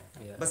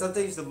 Yeah. But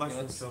sometimes the You mushroom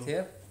want to some. sit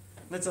here?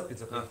 No, it's okay,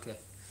 it's okay. Okay.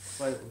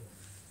 Why?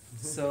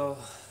 So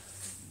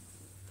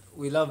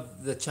we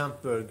love the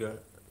champ burger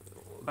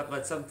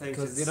But sometimes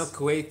because you know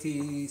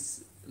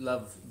Kuwaitis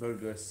love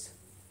burgers.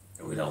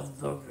 We love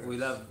burgers. We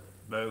love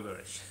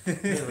burgers.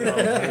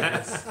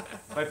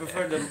 I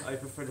prefer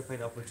the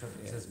pineapple chunk.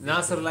 It says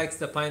Nasser bacon. likes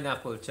the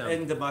pineapple champ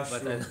And the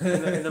mushroom.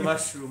 But and the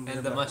mushroom.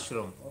 and the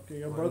mushroom. Okay,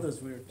 your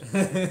brother's weird.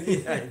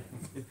 Yeah.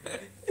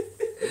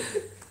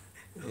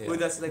 Yeah. Who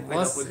does like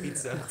Most- pineapple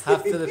pizza?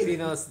 Half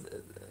Filipinos.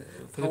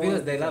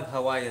 Filipinos they love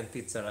Hawaiian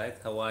pizza, right?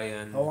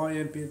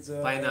 Hawaiian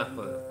pizza.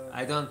 Pineapple. and,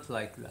 I don't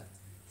like that.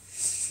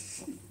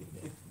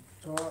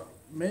 so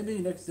maybe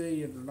next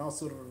day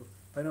Nasser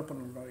pineapple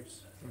and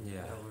rice.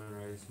 Yeah.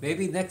 Rice.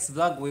 Maybe next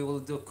vlog we will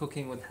do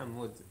cooking with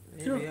Hamoud.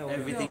 Maybe, Sure. yeah,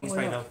 Everything is why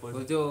not? pineapple.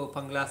 We'll do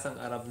panglasang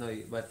Arab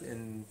Noy, but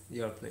in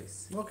your place.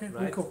 Okay, we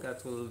Right? cook. That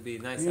will be a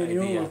nice Me and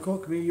you idea. will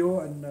cook. Me, you,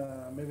 and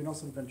maybe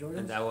Nasser can join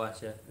And us. Awash,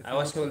 yeah. If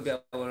Awash not- will be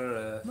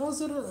our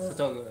Nasser,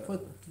 photographer.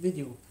 put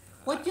video.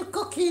 What you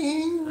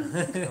cooking? Oh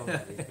my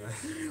God.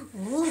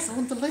 Oh,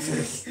 sound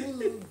delicious.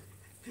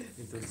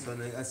 Ito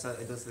sana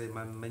ito sa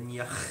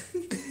maniak.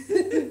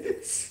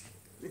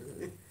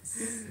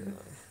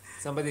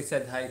 Somebody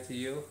said hi to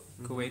you,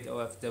 Kuwait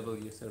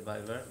OFW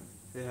survivor.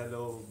 Say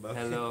hello. Bye.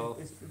 Hello.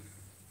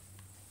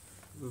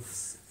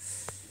 Oops.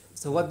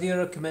 So what do you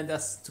recommend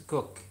us to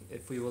cook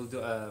if we will do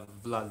a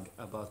vlog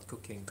about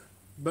cooking?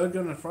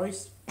 Burger and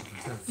fries. Oh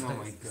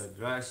my god,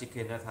 Rashi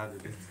cannot handle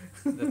it.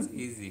 That's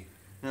easy.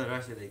 No,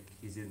 Rashi, like,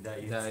 he's in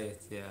diet.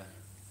 Diet, yeah.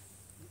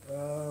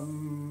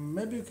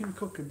 Maybe you can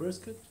cook a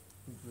brisket.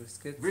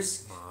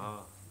 Brisket.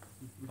 Ah.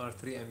 Or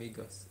three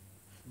amigos.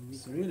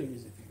 It's really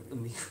easy.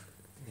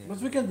 Yeah. But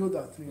we can do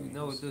that. Three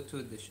No, we amigos. do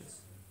two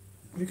dishes.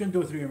 We can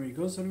do three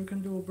amigos, or we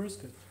can do a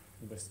brisket.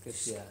 Brisket,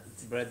 yeah.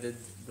 Breaded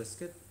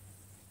brisket.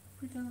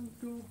 We can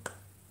do.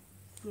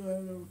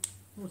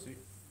 We'll see.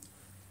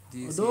 Do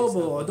you see Adobo.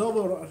 yourself on-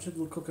 Adobo. Rashid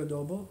will cook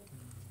adobo.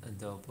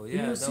 Adobo, Do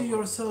yeah. you see adobo.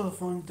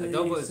 yourself on the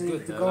Adobo is sing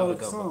good. I Tagalog love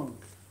adobo. song?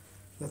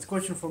 That's a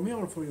question for me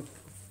or for you?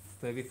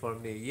 Maybe for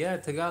me. Yeah,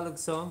 Tagalog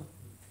song.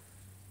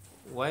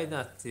 Why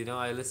not? You know,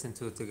 I listen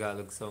to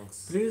Tagalog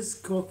songs. Please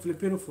cook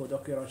Filipino food.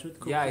 Okay, Rashid.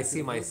 Cook Yeah, I Filipino see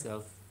food.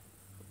 myself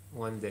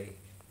one day.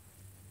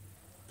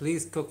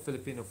 Please cook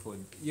Filipino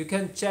food. You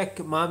can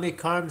check Mommy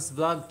Carm's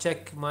vlog.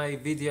 Check my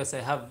videos.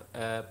 I have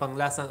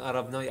Panglasang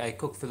Arab Noy. I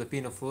cook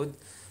Filipino food.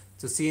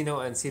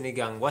 Tocino and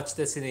sinigang. Watch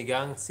the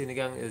sinigang.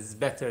 Sinigang is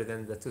better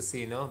than the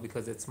tocino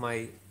because it's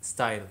my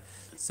style.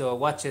 So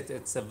watch it.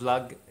 It's a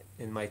vlog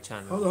in my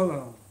channel. Hold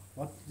on.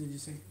 What did you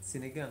say?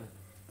 Sinigang.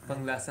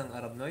 Panglasang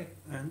Arab Noy.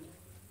 And?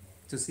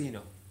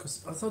 Tocino.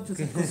 I thought you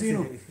said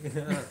Cosino.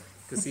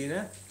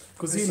 Cocina?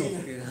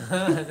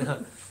 Cosino.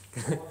 No.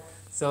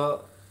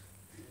 So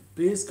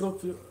Please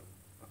cook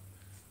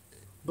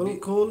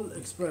Bicol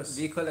Express.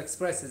 Bicol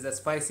Express is a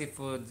spicy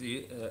food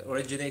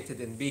originated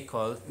in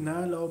Bicol.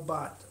 Na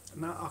lobat.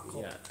 Na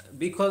ako. Yeah,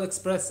 Bicol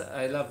Express,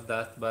 I love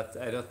that, but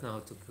I don't know how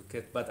to cook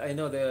it. But I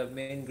know the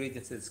main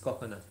ingredients is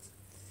coconut.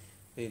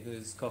 They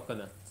use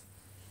coconut.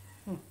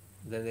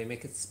 Then they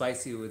make it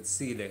spicy with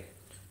sile.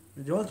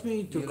 Do you want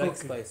me to You cook? like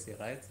spicy,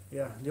 right?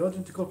 Yeah. Do you want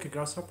me to cook a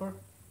grasshopper?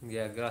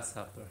 Yeah,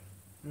 grasshopper.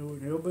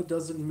 No, but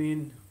doesn't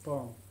mean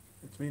palm.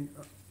 It means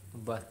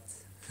But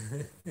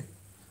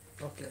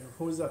okay.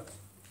 Who is that?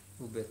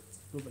 ubit.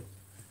 Ruben.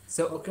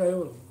 So Okay, I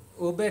will.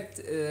 ubit,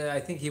 I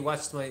think he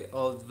watched my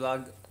old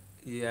vlog.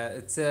 Yeah,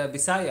 it's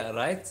Bisaya,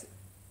 right?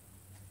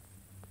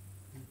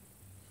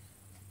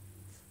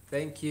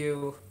 Thank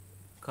you,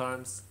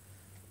 Carms.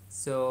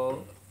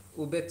 So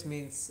ubit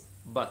means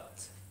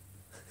but.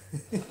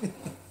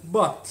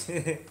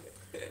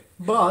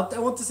 But I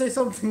want to say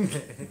something.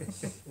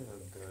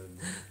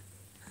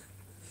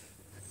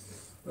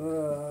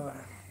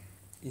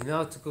 You know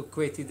how to cook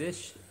Kuwaiti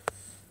dish?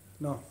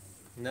 No.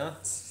 No?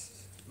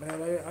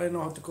 I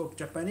know how to cook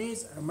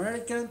Japanese,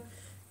 American,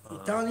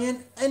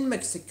 Italian, and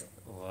Mexican.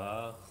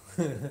 Wow.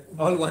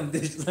 All one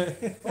dish.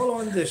 All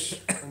one dish.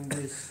 And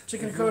this,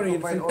 Chicken if you curry.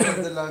 combine all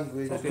of the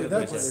language. Okay, Filipino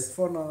that's dishes.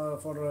 for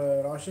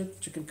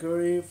Rashid. Chicken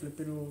curry,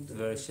 Filipino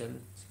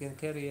Version. Chicken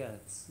curry, yeah,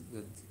 it's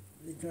good.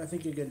 I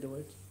think you can do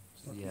it.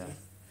 It's not Yeah. easy.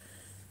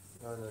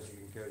 No,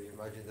 chicken curry.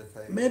 Imagine the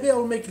time. Maybe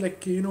I'll make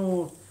like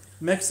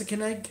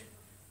Mexican egg.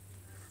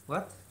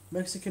 What?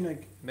 Mexican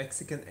egg.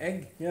 Mexican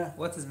egg? Yeah.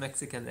 What is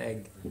Mexican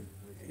egg?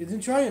 You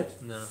didn't try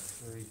it. No.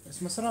 It's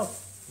masarap.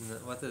 No.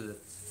 What is it?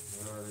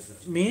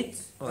 Meat.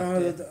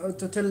 Okay.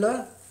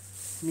 Tortilla.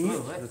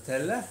 Meat.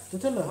 Nutella?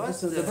 Tortilla. What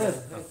This is the bread.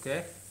 Okay.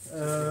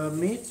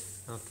 Meat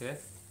Okay.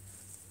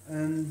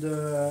 and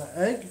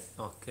egg.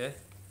 Okay.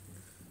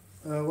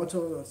 What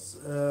else?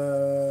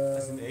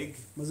 As an egg.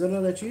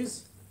 Mozzarella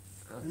cheese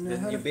And Then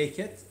you have- bake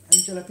it? and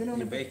jalapeno.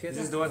 You bake it?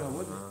 This is the one I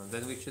would.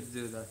 Then we should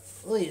do that.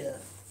 Oh yeah,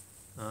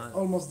 Uh,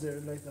 almost there,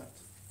 like that.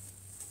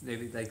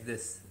 maybe like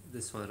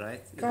this one,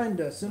 right?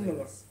 Kinda Like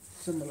similar, this.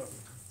 similar.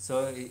 So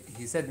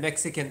he said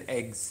Mexican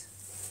eggs.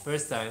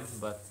 First time,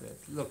 but it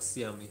looks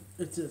yummy.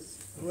 It is.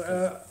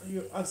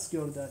 You ask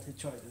your dad, he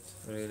tried it.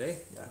 Really?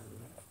 Yeah.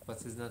 But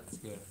it's not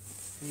here.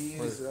 He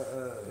Well, is.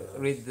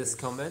 Read this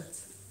comment.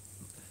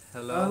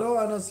 Hello. Hello,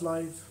 Anas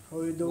live.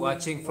 How you doing?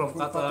 Watching from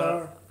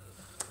Qatar.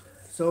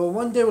 So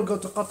one day we'll go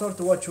to Qatar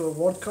to watch a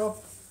World Cup.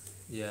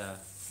 Yeah.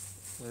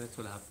 When it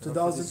will happen.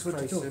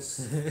 2022.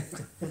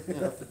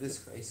 After this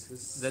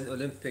crisis. Then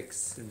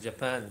Olympics in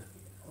Japan,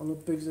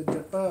 Olympics in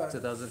Japan.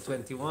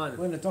 2021.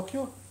 When in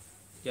Tokyo?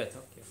 Yeah,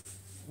 Tokyo.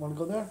 Wanna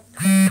go there?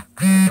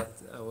 But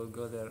I will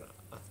go there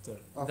after.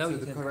 After we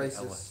the can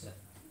crisis.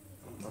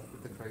 yeah. After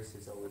the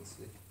crisis, I would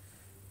say.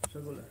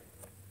 Shall go there.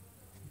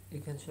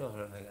 You can show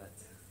her like that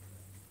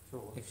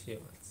So, if she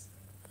wants.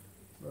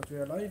 But we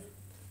are live.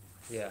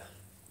 Yeah.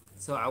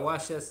 So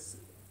Awashas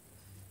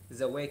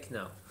is awake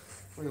now.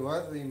 wait,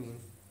 what do you mean?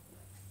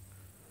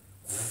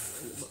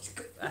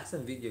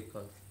 أحسن video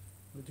call.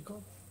 What do you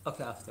call?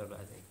 Okay, after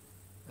بعدين.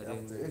 After,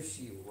 بعدين if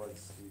she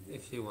wants to.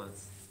 if she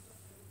wants.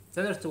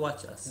 Tell her to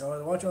watch us. Yeah,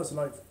 watch us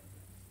live.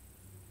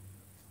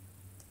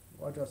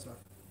 Watch us live.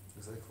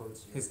 Because I called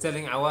you. He's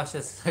telling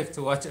Awashas live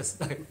to watch us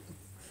live.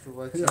 To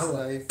watch Yeah. his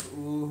life.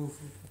 Ooh.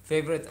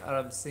 Favorite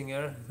Arab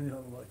singer? Yeah,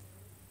 live.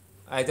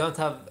 I don't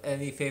have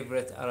any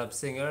favorite Arab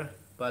singer,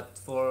 but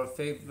for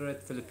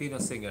favorite Filipino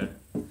singer,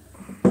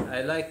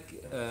 I like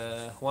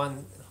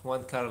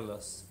Juan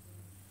Carlos.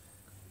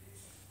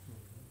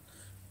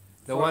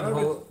 The For one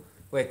Arabic- who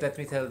wait, let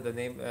me tell the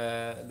name.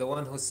 The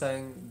one who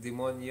sang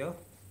Demonio,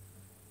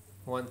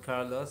 Juan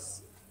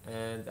Carlos,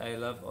 and I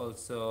love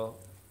also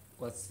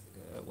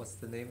what's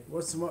the name?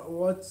 What's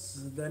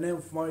the name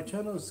of my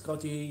channel?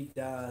 Scotty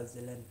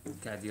Dazzlin.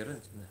 قاعد يرن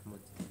محمود.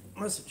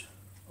 Message.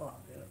 Oh,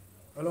 yeah.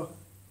 Hello.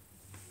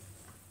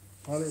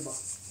 Haliba.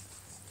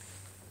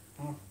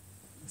 No,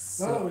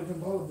 So, we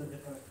can hold the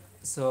guitar.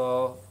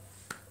 so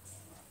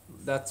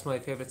that's my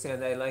favorite,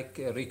 and I like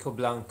Rico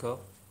Blanco.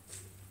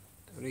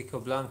 Rico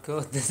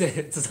Blanco.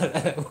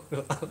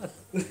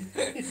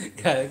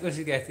 قاعد أقول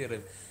شو قاعد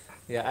يرن.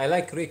 Yeah, I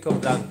like Rico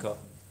Blanco,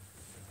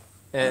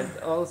 and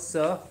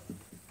also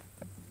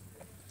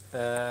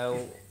uh,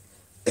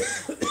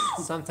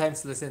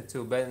 sometimes listen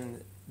to Ben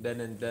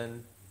and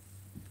Ben.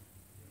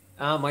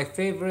 My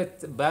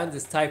favorite band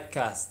is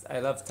Typecast. I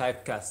love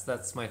Typecast.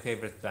 That's my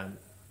favorite band.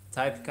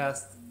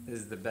 Typecast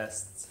is the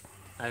best.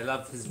 I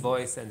love his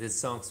voice and his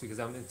songs because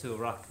I'm into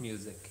rock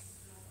music.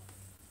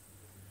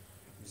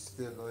 You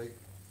still like?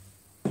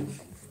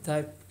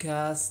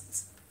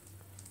 Typecast.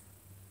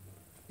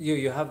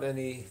 You have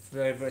any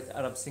favorite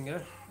Arab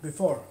singer?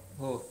 Before,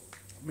 Who?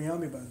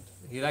 Miami Band.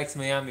 He likes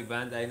Miami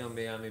Band. I know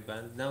Miami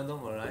Band. Now no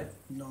more, right?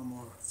 No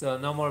more. So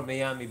no more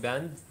Miami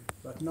Band.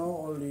 But now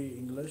only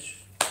English.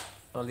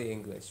 Only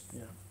English.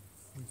 Yeah.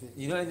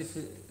 You know any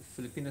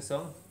Filipino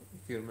song?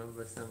 If you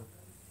remember some.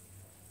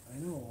 I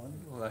know one,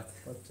 What?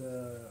 but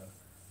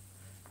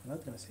I'm not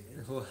gonna say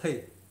it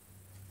Why?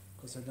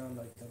 because I don't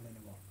like them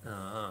anymore.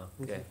 Ah,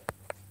 okay.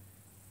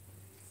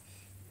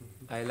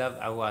 I love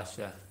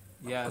Awasha.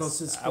 Because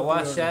Yes, it's popular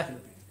in the Awasha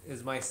Philippines.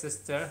 is my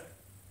sister,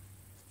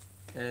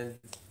 and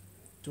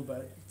Too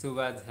bad. too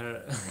bad her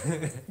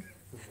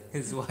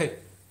his wife.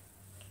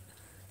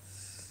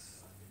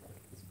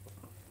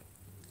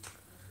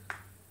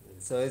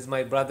 So he's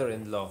my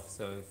brother-in-law.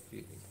 So if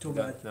you Too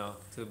don't bad. know,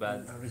 too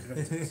bad. I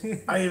regret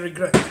it. I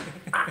regret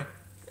it.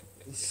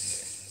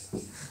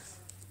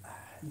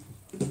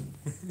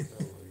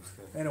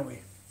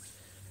 Anyway,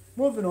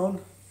 moving on.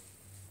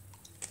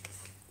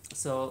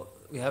 So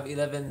we have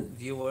 11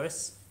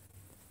 viewers.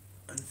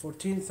 And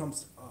 14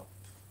 thumbs up.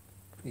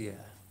 Yeah.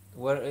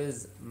 Where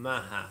is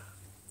Maha?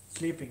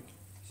 Sleeping.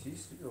 She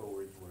used to go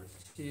where it works.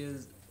 She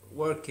is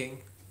work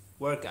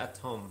at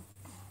home.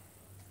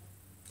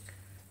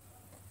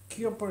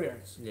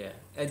 Kyoporeans. Yeah,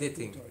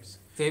 editing. Toys.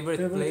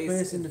 Favorite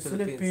place in the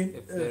Philippines,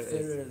 if there if there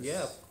is. is.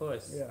 Yeah, of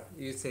course. Yeah.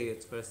 You say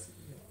it first.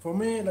 For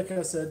me, like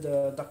I said,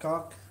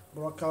 Dakak,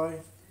 Boracay,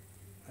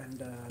 and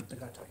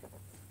Tagaytay.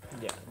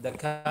 Yeah, the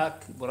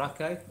Kak,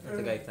 Boracay, and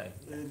Tagaytay.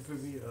 And for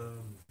me,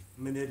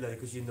 Manila,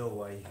 because you know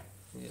why.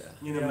 Yeah.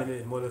 You know Yeah.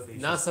 Manila, Mall of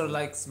Asia. Nasser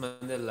likes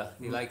Manila.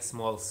 He likes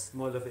malls.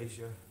 Mall of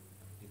Asia.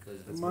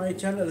 Because that's My where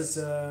channel it is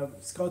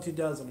Scotty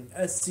Dazzlin.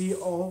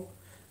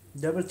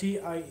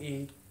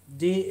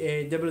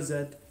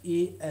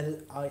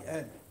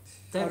 SCOTTIEDAZZELIN.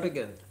 Type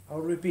again. I'll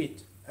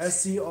repeat. Why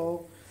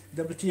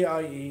did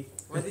you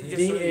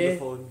just show me the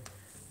phone?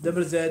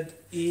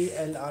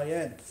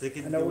 SCOTTIEDAZZELIN. So you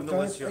can And I will know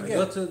what's type your again.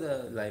 Go to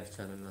the live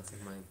channel, Nasser,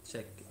 mine.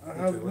 Check. I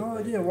have no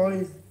idea why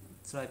it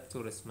Type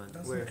Tourist Man.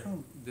 doesn't Where?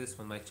 come. This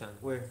one, my channel.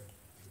 Where?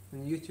 On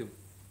YouTube.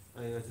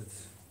 I know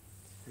it's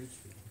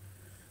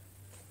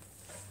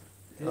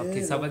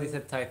Okay, somebody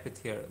said type it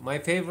here. My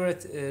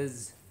favorite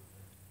is,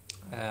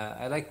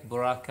 I like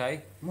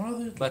Boracay,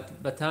 Mother-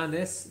 but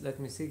Batanes, let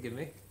me see, give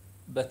me.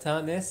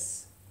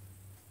 Batanes,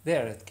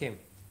 there it came.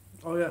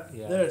 Oh yeah,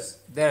 Yeah. there's.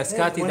 There,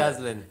 Scotty when I-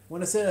 Dazzlin.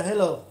 When I say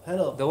hello,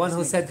 hello. The one who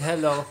listening. said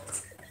hello.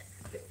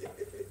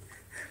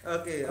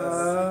 okay.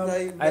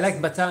 I like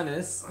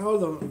Batanes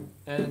Hold on.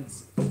 and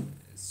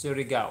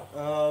Surigao.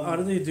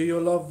 Ardi, do you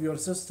love your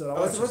sister? I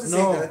was supposed to say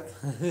no. that.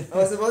 I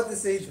was about to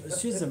say that.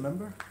 She's a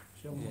member.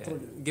 She Yeah.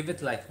 told you. Give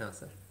it like now,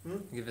 sir. Hmm?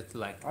 Give it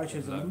like.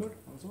 Aisha's a Block. member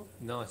also.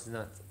 No, she's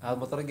not.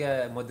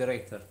 المطرقة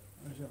moderator.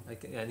 Aisha.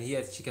 Like, and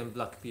here she can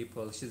block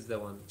people. She's the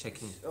one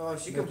checking. Oh,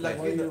 she can Why black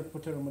Why you. you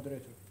put her a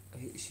moderator?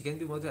 She can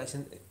be moderator.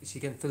 She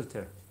can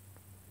filter.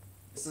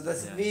 So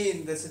does Yeah. it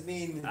mean? Does it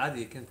mean? عادي,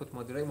 you can put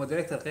moderator.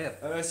 Moderator غير.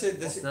 I said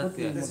does It's it, not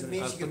yet. does it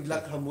mean I'll she can put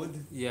black it. Hamoud?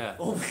 Yeah,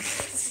 Oh my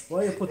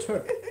Why you put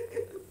her?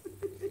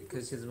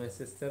 because she's my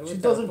sister. She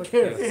What doesn't I'll put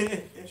care.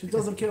 you. She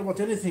doesn't care about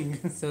anything.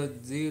 So,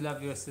 do you love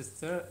your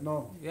sister? No.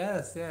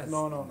 Yes, yes.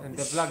 No, no. In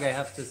the vlog, I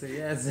have to say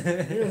yes.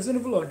 Here's in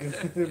the vlog.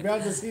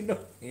 Behind the scene. No.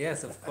 Yes,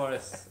 of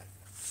course.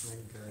 my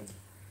god.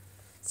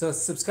 So,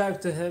 subscribe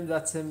to him.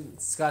 That's him,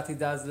 Scotty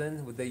Dazzlin,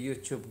 with the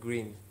YouTube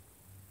green.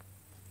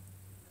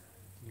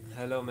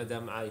 Hello,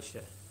 Madam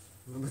Aisha.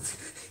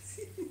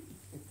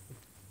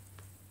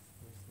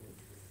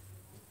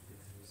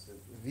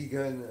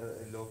 Vegan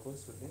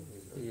locals, what name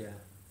is it? Yeah.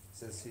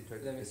 Says he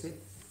tried Let to me kiss see. it.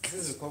 This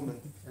is a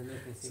comment. And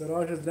let me see. So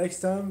Rogers, next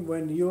time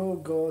when you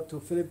go to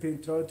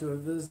Philippines, try to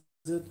visit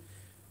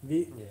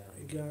Yeah.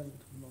 vegan.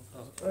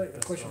 Oh, Hey, a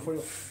that's question wrong. for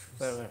you.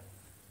 Where?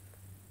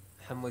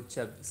 Hamud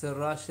Chab. So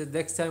Rashid,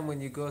 next time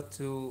when you go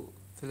to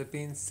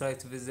Philippines, try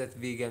to visit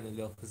vegan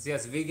locals.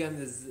 Yes, vegan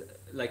is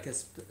like a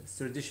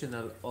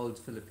traditional old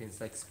Philippines,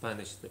 like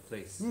Spanish, the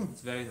place. Mm.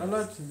 It's very I nice.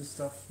 like this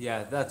stuff.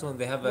 Yeah, that one,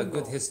 they have a I'll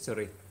good go.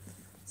 history.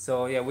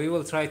 So yeah, we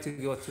will try to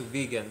go to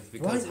vegan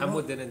because Why-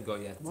 Hamud didn't go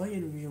yet. Why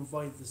didn't we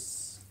invite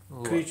this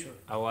Who? creature?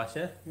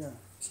 Awasha? Yeah.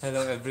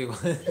 Hello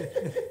everyone.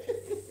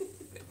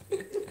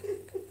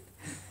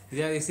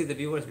 Yeah, you see the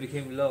viewers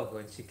became low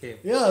when she came.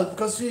 Yeah,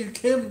 because she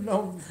came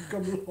now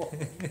become low.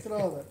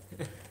 Rather.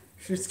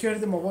 She scared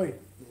them away.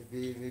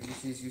 Maybe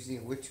she's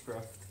using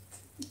witchcraft.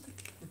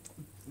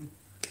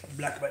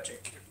 Black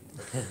magic.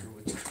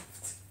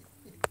 Witchcraft.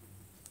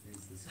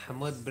 Jesus.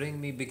 Hamad, bring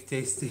me big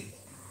tasty.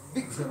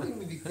 Why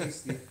me big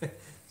tasty?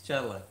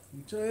 Inshallah.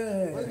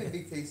 Why me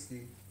big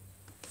tasty?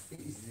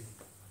 Easy.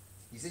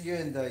 You said you're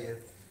in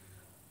diet.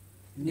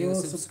 New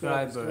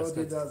subscribers. Go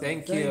do that.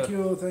 Thank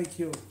Thank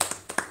you.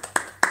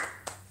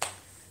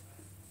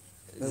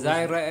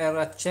 Zaira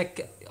Era, check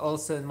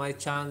also in my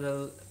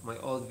channel, my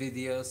old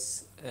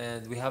videos,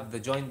 and we have the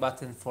join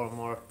button for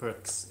more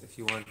perks if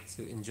you want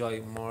to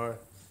enjoy more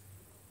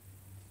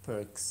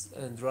perks.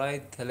 And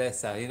ride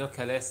Kalesa. You know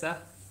Kalesa?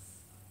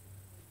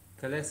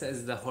 Kalesa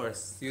is the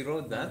horse. You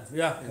rode that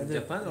Yeah. I in did.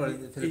 Japan or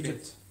in the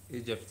Philippines?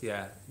 Egypt. Egypt,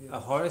 yeah. Yeah. A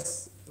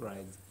horse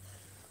ride.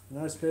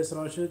 Nice place,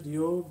 Rashid.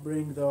 You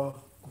bring the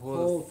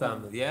Whole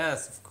family.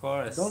 Yes, of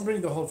course. Don't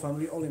bring the whole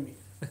family, only me.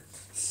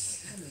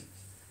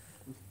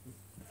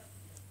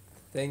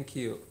 Thank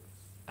you.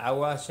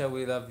 Awasha,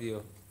 we love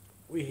you.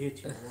 We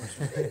hate you.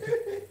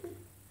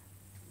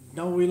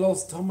 Now we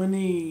lost how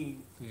many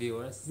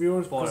Viewers.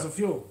 viewers Four. because of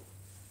you.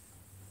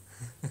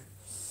 Oh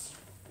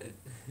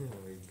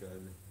my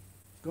god.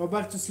 Go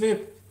back to sleep.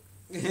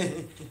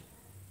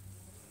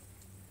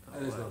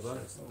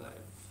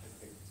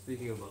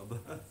 Speaking of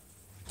Baba.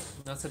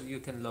 Nasser, you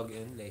can log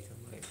in later,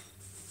 right?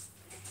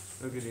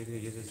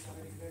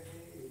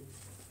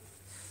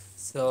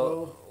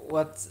 So,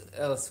 what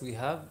else we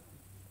have?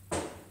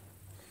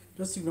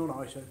 Just ignore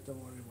Aisha. Don't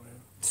worry about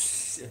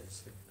her.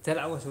 Tell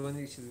Awash when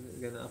you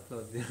should gonna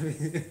upload the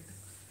video.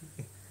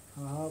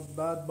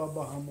 Bad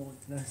Baba Hamoud.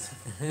 Nice.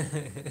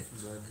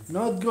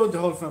 Not good,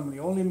 whole family.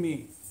 Only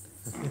me.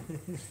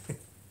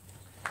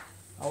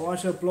 I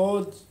watch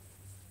upload.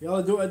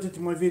 Y'all do edit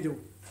my video.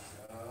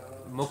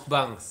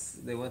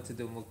 Mukbangs. They want to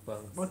do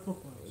mukbangs. What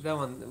book? That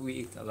one we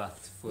eat a lot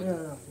food.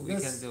 Yeah, We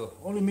that's can do.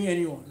 only me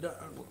and you.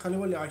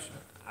 Khaliwali Aisha.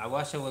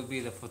 Awasha will be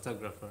the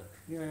photographer.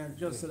 Yeah,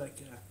 just like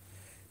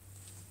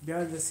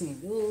behind the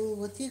scene. Oh,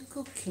 what you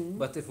cooking?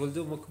 But if we'll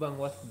do mukbang,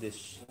 what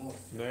dish?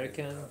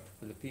 American,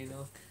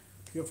 Filipino.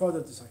 Your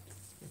father decide.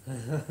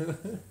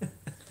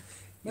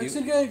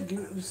 Mexican egg.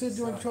 You said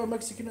you want to try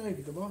Mexican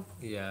egg, Daba?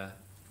 Yeah,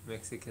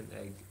 Mexican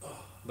egg.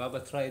 Baba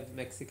tried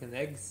Mexican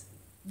eggs.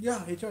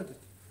 Yeah, he tried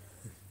it.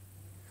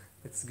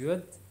 It's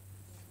good.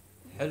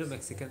 Hello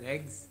Mexican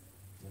eggs.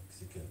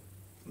 Mexican.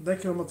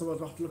 ذاك لما تبغى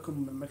رحت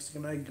لكم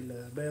مكسيكان ايج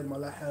البيض مع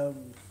لحم.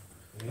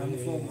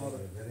 مفهوم هذا.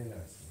 Very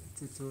nice.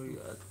 Tutorial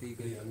at Three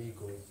vegan.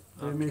 amigos.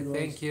 Okay, amigos.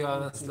 thank you,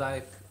 Honest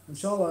Life. ان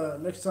شاء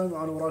الله next time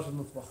انا وراشد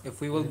نطبخ.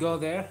 If we will go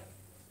there,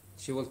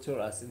 she will tour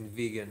us in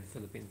vegan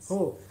Philippines.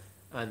 Who?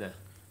 Anna.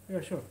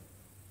 Yeah, sure.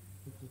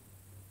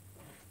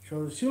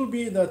 So she'll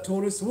be the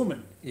tourist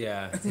woman.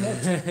 Yeah.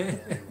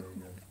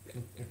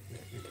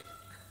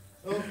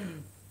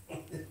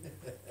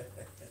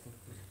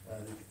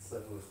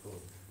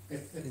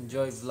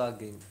 Enjoy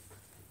vlogging.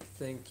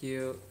 Thank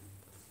you,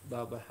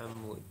 Baba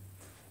Hamoud.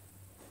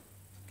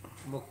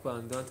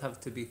 Mukbang, don't have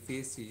to be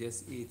feast, you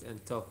just eat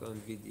and talk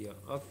on video.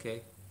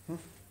 Okay. Hmm.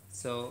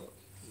 So,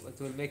 what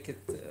will make it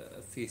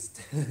a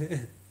feast?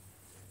 The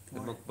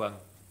Why? mukbang.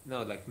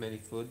 No, like many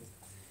food.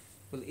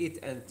 We'll eat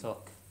and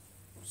talk.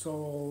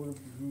 So.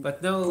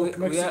 But no, Cook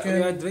we are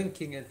Mexican.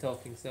 drinking and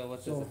talking, so what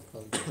is So- it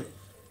called?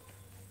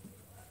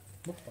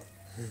 مقطع.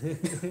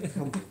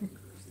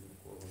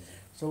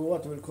 So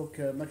what? We'll cook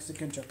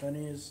Mexican,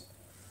 Japanese.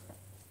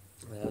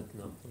 I don't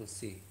know. We'll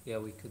see. Yeah,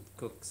 we could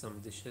cook some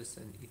dishes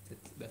and eat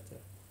it better.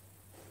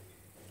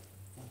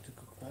 Want to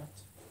cook that?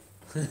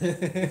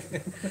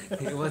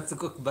 He wants to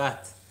cook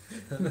bat.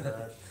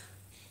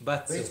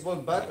 Bat soup. Baseball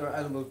bat or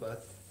animal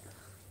bat?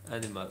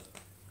 Animal.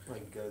 My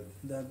god.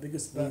 The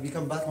biggest We bat.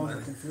 become Batman.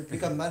 in Philippines.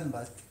 Become man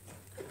bat.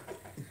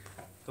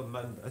 Become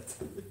man bat.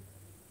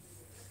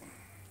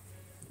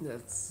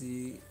 Let's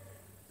see.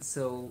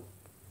 So,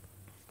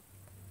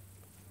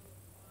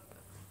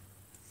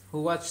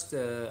 who watched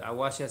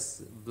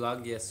Awasha's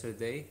vlog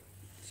yesterday?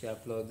 She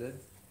uploaded.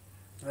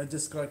 I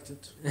disliked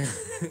it.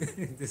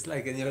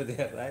 Disliking you're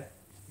there, right?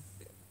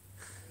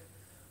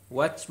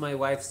 Watch my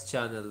wife's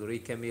channel,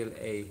 Rikamil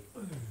A.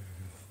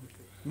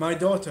 My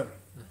daughter.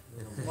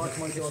 Watch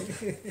my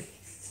daughter.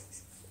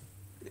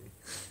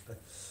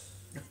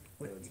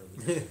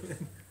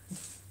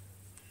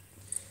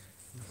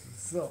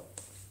 So,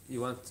 You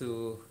want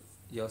to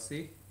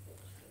Yossi?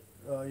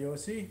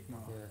 Yossi? No.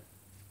 Yeah.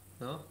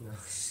 No? No.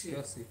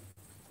 Yossi.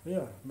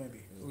 Yeah,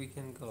 maybe. We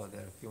can go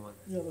there if you want.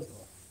 Yeah, let's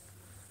go.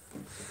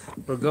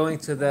 We're going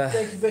to the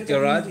Take vitamin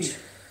garage. D.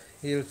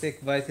 He'll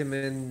take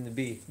vitamin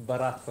B,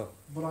 Barako.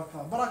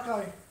 Baraka.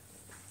 Barakai.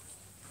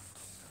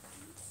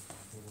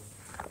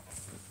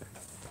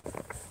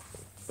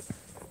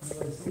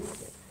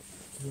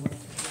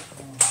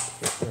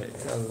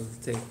 Right, I'll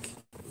take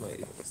my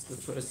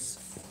slippers.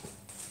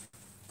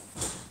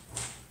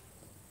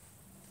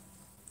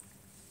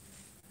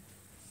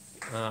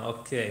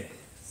 Okay,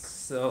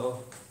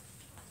 so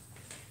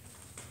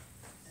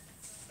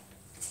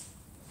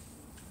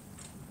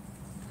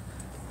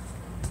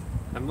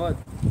Hamud,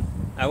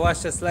 I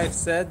watched a live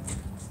said,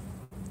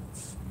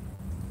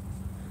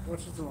 What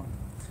is the one?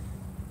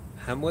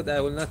 Hamud,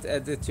 I will not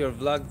edit your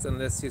vlogs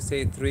unless you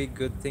say 3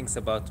 good things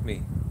about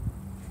me.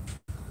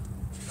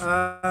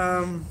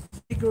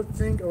 Three good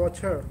thing about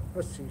her.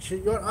 Let's see.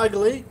 You're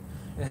ugly.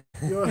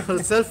 You're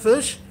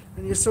selfish,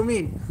 and you're so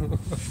mean.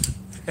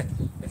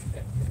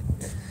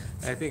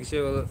 I think she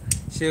will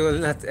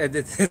not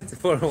edit it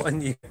for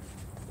 1 year.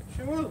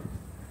 She will.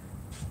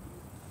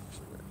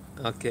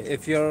 Okay,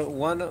 if you're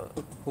one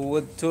who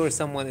would tour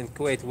someone in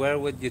Kuwait, where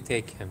would you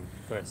take him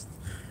first?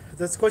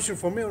 That's a question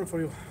for me or for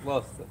you?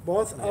 Both.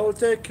 Both. Yeah. I will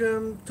take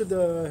him to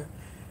the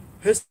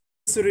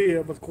history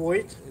of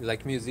Kuwait,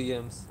 Like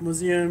museums.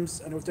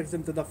 museums, and I will take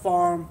them to the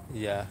farm.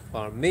 Yeah,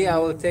 for me, I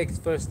will take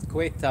first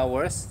Kuwait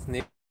Towers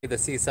near the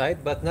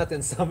seaside, but not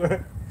in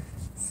summer.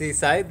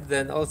 Seaside,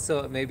 then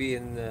also maybe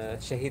in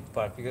Shahid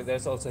Park, because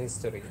there's also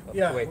history of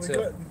Yeah, Kuwait.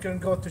 we can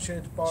go to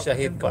Shahid Park. Shahid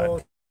we can Park.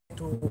 go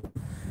to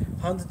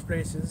 100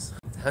 places.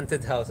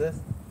 Haunted houses.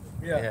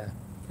 Yeah.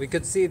 We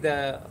could see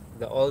the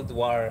old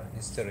war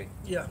history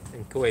Yeah.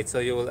 in Kuwait, so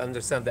you will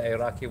understand the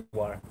Iraqi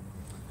war.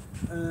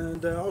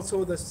 And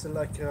also there's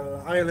like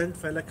island,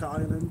 Failaka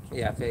Island.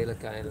 Yeah,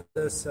 Failaka Island.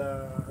 There's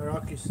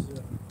Iraqi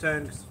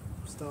tanks,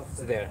 stuff.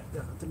 It's there.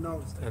 Yeah, until now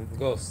it's there. And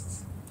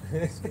ghosts.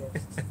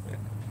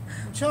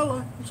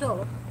 Inshallah,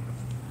 inshallah.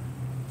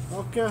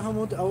 Okay,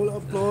 Hamoud, I will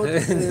upload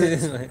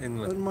it In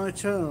on my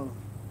channel.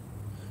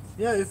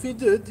 Yeah, if you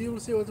did, you will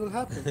see what will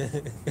happen.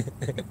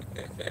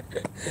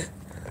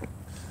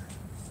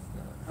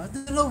 I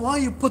don't know why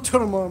you put her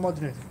on my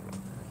moderator.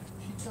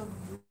 She doesn't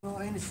know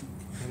anything.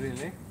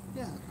 Really?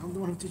 Yeah, I'm the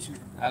one who teaching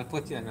her. I'll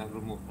put you and I'll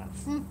remove her.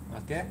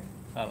 Okay?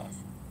 خلاص.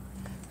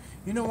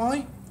 You know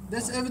why?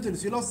 There's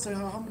evidence. You lost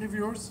how many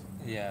viewers?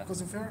 Yeah.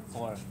 Because of her?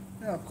 4.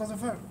 Yeah, because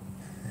of her.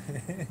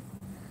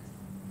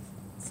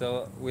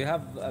 So we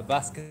have a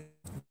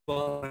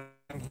basketball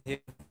here.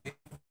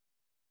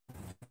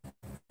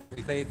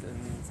 We play it in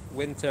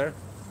winter,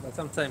 but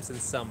sometimes in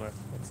summer.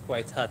 It's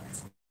quite hot.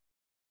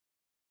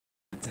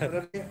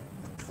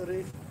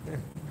 Sorry.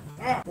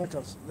 What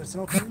else? There's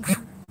no comment?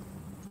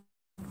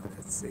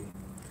 Let's see.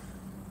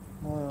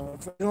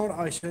 Ignore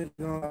Aisha.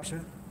 Ignore Aisha.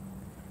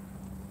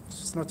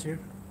 She's not here.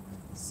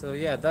 So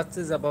yeah, that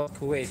is about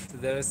Kuwait.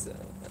 There's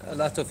a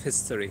lot of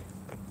history.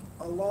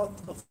 A lot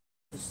of.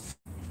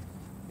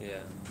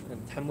 Yeah,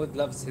 and Hamoud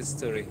loves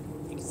history.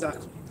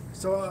 Exactly.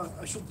 So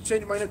I should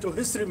change my name to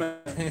History Man.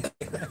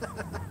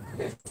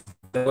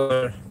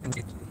 Or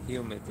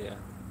humid, yeah.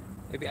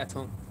 Maybe at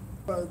home.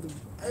 But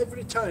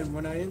every time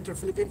when I enter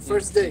Philippines,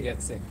 first You day,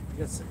 get sick. I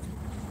get sick.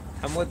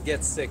 Hamoud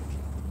gets sick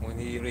when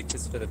he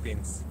reaches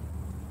Philippines.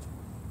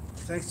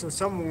 Thanks to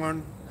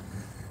someone.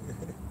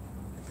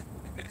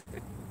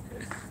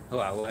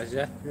 Wow,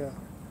 Waja, Yeah.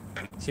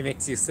 she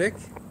makes you sick?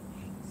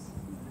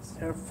 It's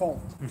her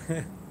fault.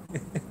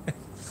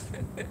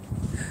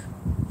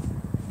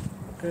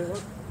 Okay.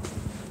 What?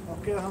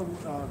 Okay.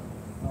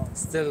 No.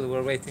 Still,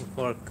 we're waiting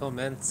for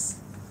comments.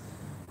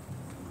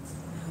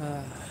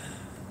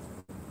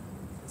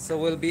 So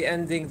we'll be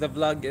ending the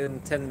vlog in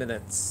 10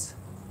 minutes.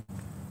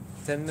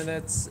 10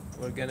 minutes,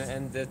 we're gonna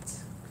end it.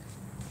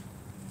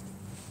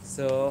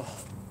 So,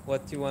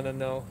 what do you wanna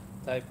know?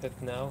 Type it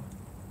now.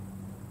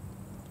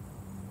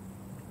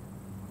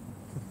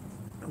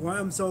 Why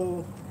I'm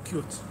so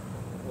cute?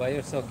 Why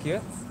you're so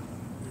cute? Yeah.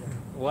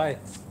 Why?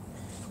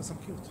 Because I'm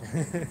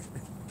cute.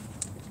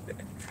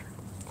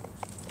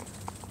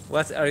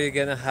 What are you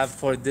gonna have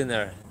for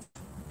dinner?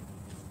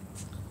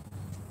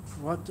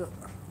 What?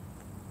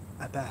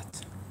 A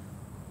bat.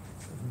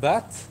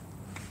 Bat?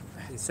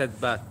 You said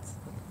bat.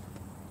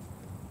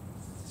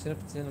 شنو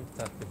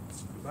بتاكل?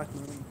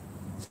 Batman.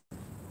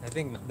 I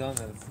think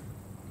McDonald's.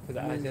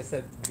 Because I just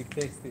said Big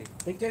Tasty.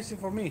 Big tasty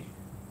for me.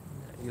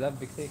 You love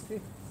Big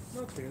Tasty?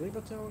 Not really,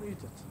 but I will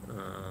eat it.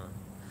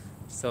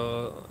 So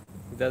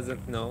he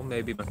doesn't know.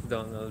 Maybe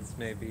McDonald's,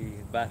 maybe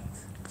bat.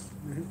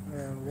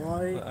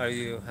 Why Are you are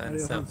you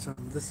handsome? handsome?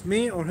 This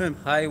me or him?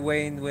 Hi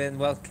Wayne,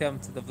 welcome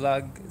to the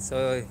vlog. So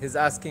he's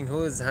asking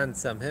who is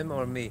handsome, him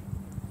or me?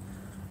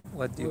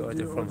 What do you What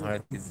do order you from order?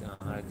 Hardee's?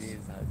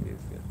 Hardee's,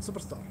 good.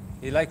 Superstar.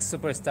 He likes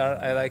Superstar.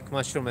 I like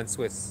mushroom and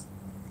Swiss.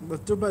 But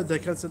too bad they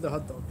cancelled the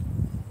hot dog.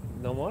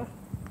 No more?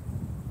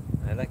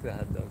 I like the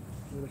hot dog.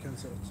 They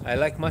cancelled it. I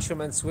like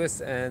mushroom and Swiss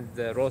and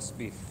roast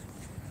beef.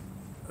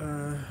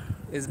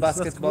 Is Is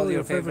basketball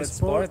your favorite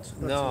sport?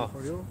 That's No, all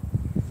for you.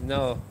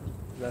 no,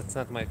 that's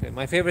not my favorite.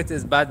 My favorite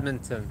is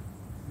badminton.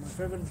 My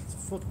favorite is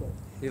football.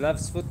 He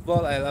loves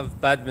football. I love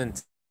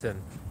badminton.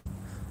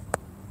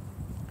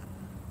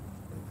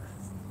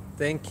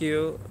 Thank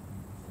you.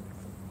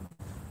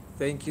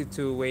 Thank you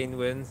to Wayne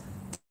Win.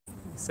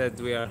 He said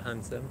we are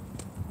handsome.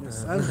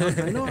 Yes,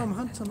 I know I'm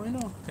handsome. I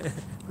know.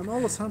 I'm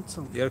always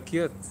handsome. You're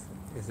cute.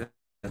 Is it?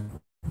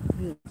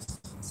 Yes.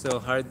 So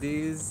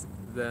Hardee's.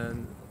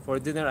 Then for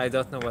dinner, I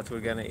don't know what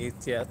we're gonna eat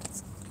yet.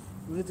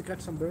 We need to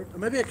catch some bird. Or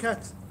maybe a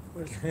cat.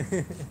 Well,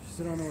 she's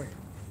run away.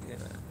 Yeah,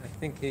 I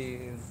think he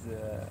is.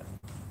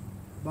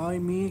 Buy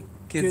me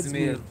Kids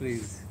meal,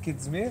 please.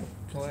 Kids meal?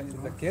 What, meal.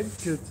 the kid?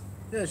 Kid.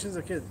 Yeah, she's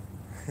a kid.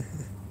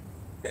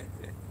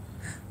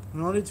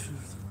 No need.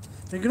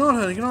 Ignore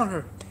her. Ignore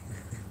her.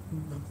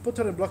 Put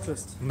her in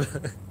blacklist.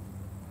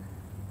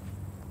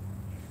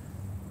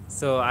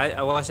 So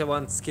I watch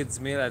one kids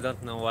meal. I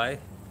don't know why.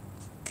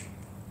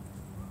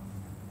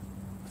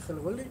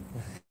 خلولي.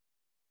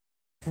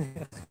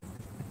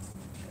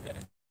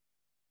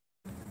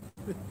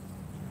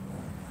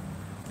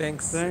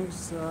 Thanks.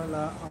 Thanks.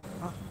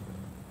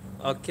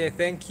 Okay,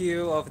 thank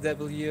you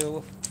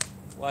OFW.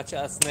 Watch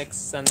us next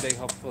Sunday,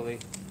 hopefully.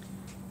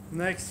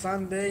 Next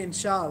Sunday,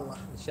 inshallah.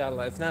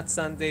 Inshallah. If not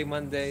Sunday,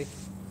 Monday.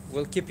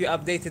 We'll keep you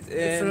updated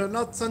If in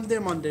not Sunday,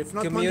 Monday. If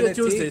not Monday, community.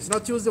 Tuesday. It's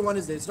not Tuesday,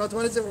 Wednesday. It's not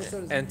Wednesday,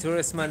 Thursday. and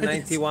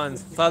Touristman91.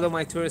 Follow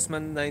my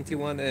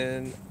Touristman91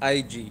 in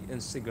IG,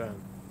 Instagram.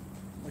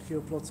 Okay,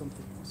 upload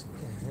something.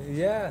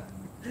 Yeah.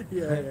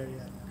 Yeah.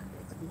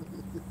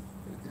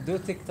 Do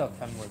TikTok,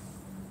 Hamud.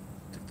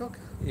 TikTok?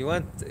 You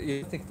want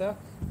TikTok?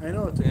 I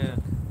know TikTok.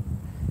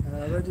 Yeah.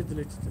 I already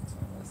deleted it.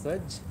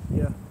 Switch.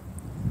 Yeah.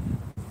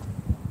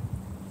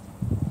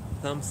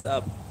 Thumbs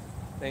up.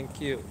 Thank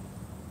you.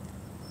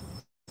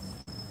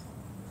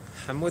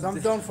 Hamud. I'm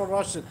down for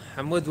Russian.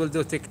 Hamud will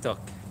do TikTok.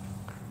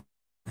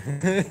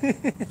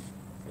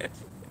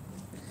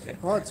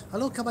 What?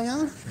 Hello,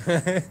 Kabayan?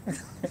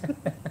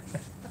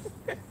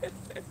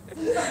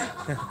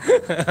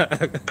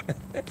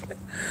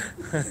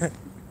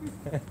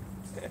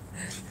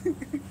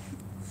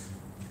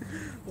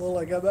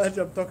 والله قاعد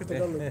I'm talking to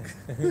Tagalog.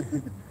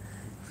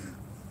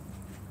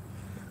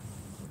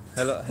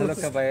 Hello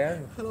Kabayan.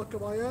 Hello,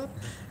 Kabayan.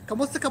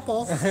 Kamusta ka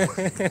po?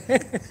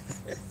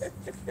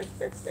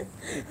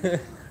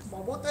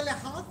 Mabuti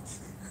lahat?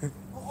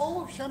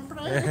 Oo,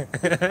 syempre.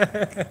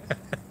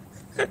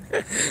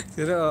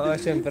 Sino? Oo,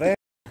 syempre.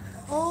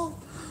 Oo.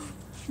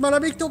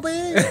 Malamig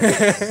tubig.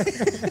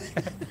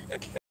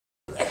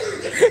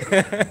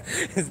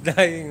 He's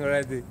dying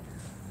already.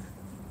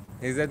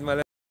 He said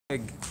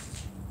malamig.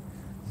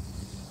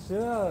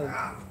 Sino?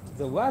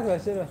 The what?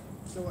 Sino?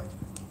 So what?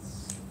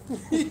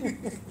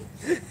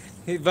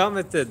 He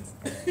vomited.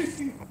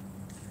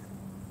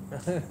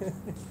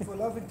 For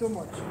laughing too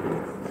much.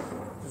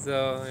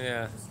 So,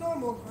 yeah. It's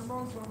normal. My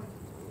mom's vomit.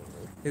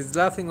 He's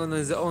laughing on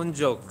his own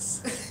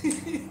jokes.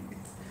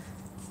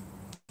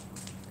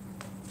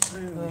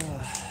 Anyway.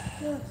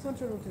 Yeah, it's not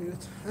sure what to do.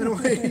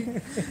 Anyway.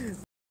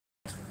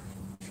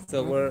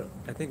 So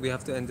I think we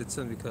have to end it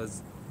soon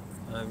because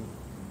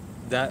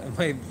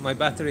my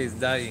battery is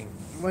dying.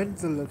 Wait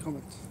till the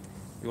comment.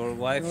 Your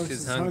wife, No,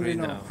 she's she's hungry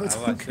now. I I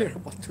don't watch care her.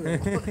 about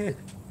her.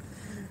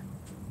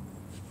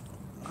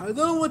 I don't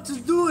know what to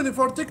do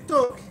for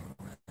TikTok.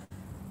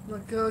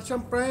 Like,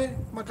 syempre,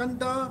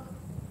 maganda,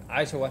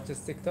 Aisha watches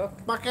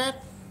TikTok. bakit?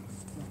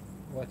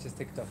 Watches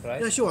TikTok,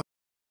 right? Yeah, sure.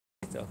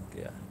 TikTok,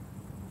 yeah.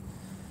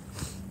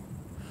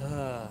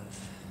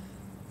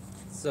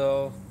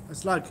 So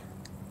It's lag.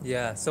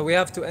 yeah, so we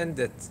have to end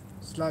it.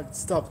 It's lag.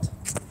 Stopped.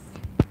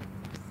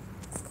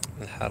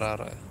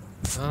 الحرارة.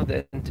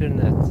 The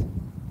internet.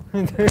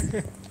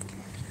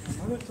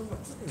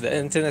 The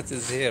internet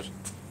is here.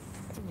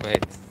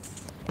 Wait.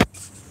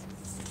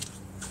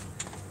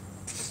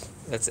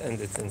 Let's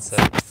end it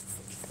inside.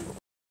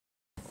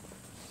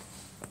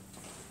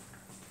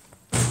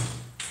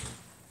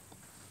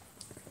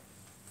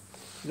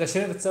 لا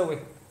شنو بتسوي؟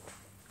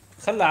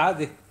 خلها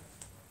عادي.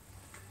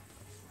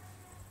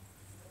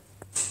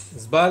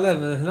 زبالة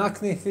من هناك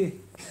فيه.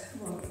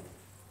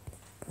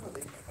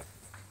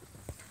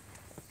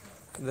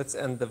 Let's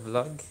end the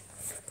vlog.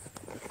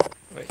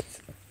 Wait.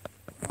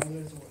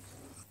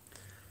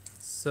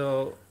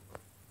 So,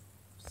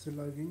 Still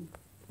lagging.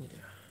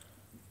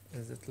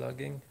 is it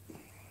logging?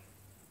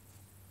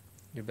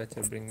 You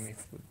better bring me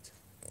food.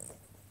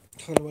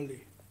 خلولي.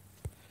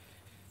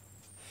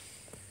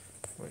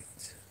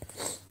 Wait.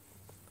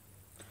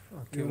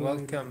 Okay, You're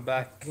welcome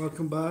back.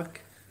 Welcome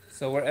back.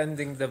 So we're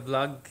ending the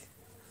vlog.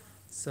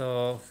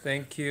 So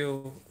thank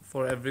you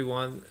for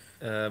everyone.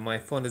 My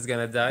phone is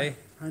gonna die.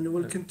 And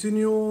we'll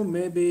continue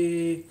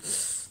maybe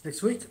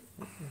next week.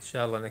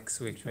 Inshallah next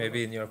week.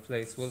 Maybe in your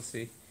place. We'll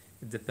see.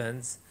 It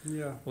depends.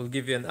 Yeah. We'll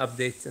give you an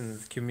update in the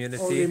Only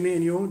community. me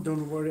and you.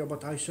 Don't worry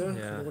about Aisha.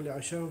 Yeah. Only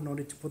Aisha. No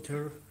need to put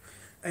her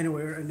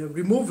anywhere and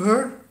remove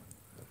her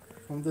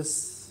from this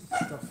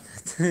stuff.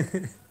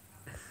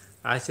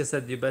 Aisha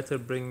said you better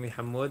bring me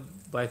Hamoud.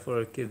 Buy for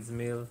her kids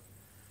meal.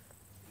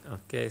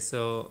 Okay,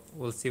 so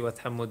we'll see what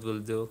Hamoud will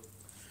do.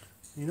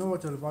 You know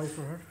what I'll buy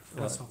for her?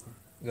 Grasshopper.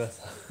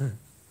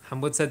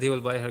 Hamoud said he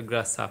will buy her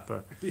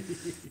grasshopper.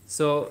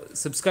 So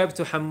subscribe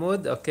to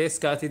Hamoud, okay,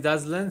 Scotty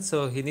Dazzlin.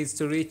 So he needs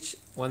to reach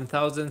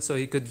 1,000 so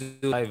he could do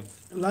live.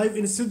 Live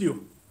in studio.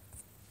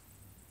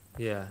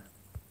 Yeah.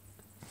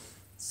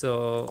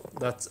 So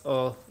that's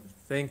all.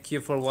 Thank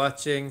you for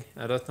watching.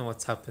 I don't know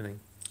what's happening.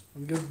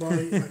 And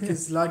goodbye. Like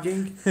it's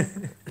lagging.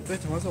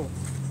 Wait, what's up?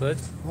 Good?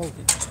 Hold.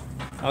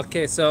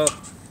 Okay, so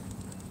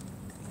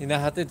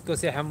hinahatid ko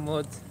si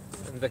Hamoud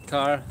in the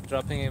car,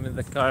 dropping him in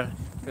the car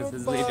because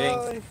he's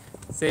leaving.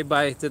 Say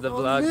bye to the I'll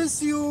vlog.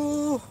 miss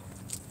you.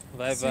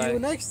 Bye See you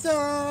bye. next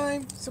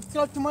time.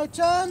 Subscribe to my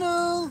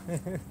channel.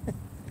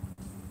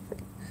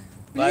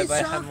 Bye Please,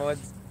 bye, Shah. Hamoud.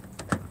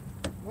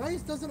 Why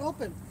it doesn't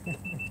open?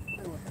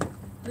 Anyway,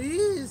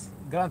 please.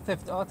 Grand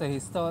Theft Auto, he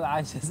stole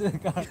Aisha's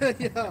car.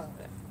 Yeah.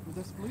 With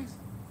this,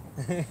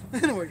 please.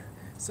 Anyway,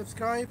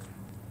 subscribe.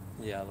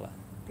 Yalla.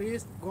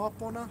 Please go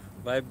up on.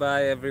 Bye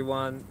bye,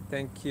 everyone.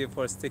 Thank you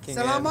for sticking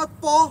in. Salamat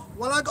po.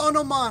 Walang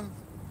ano man.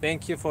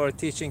 Thank you for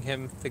teaching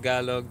him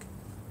Tagalog.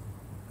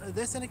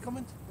 There's any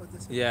comment? What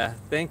this? Yeah,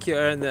 thank you,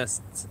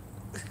 Ernest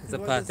What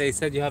Zapata. is- He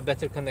said you have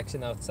better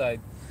connection outside.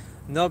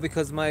 No,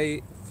 because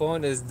my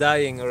phone is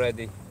dying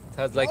already. It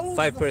has like Always-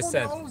 5%.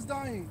 The phone always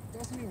dying.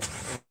 That's new.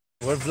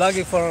 We're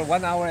vlogging for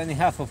 1 hour and a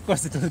half. Of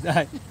course it will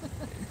die.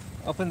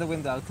 Open the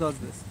window. I'll close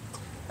this.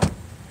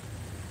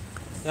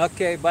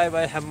 Okay, bye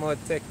bye, Hamoud.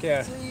 Take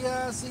care. See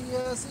ya. See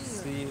ya. See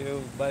ya. See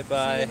you. Bye See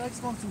bye. you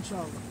next month,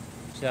 inshallah.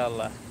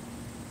 Inshallah.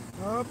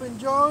 Hope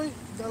enjoy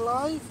the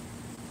life.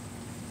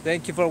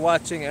 Thank you for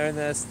watching,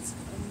 Ernest.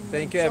 And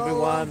Thank you, inshallah,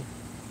 everyone.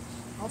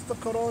 After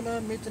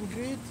Corona, meet and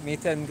greet.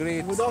 Meet and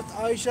greet. Without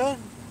Aisha,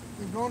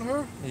 you gone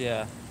her.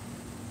 Yeah.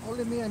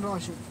 Only me and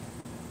Rashid.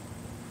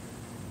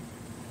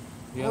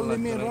 Yalla, Only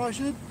me and great.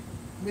 Rashid.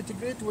 Meet and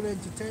greet will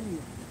entertain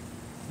you.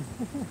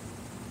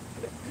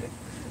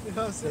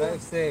 Yeah, see ya.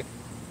 Drive safe.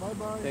 Bye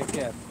bye. Take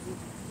care.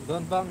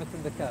 Don't vomit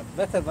in the car.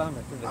 Better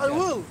vomit in the I car.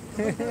 will.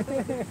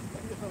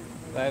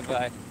 Bye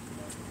bye.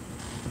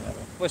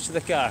 Push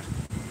the car.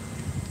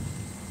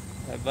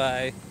 Bye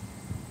bye.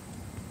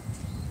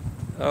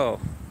 Oh.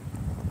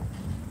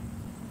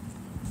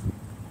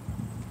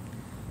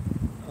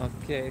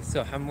 Okay,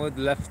 so Hamoud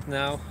left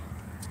now.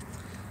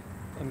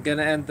 I'm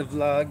gonna end the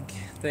vlog.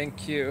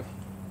 Thank you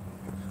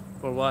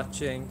for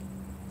watching.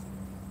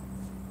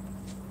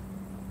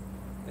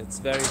 It's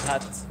very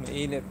hot.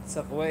 mainit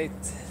sa Kuwait.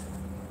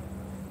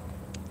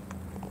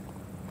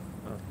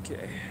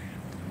 Okay.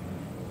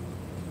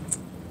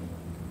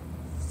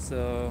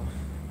 So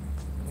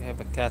we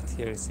have a cat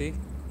here, see?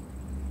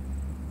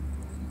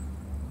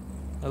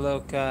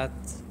 Hello, cat.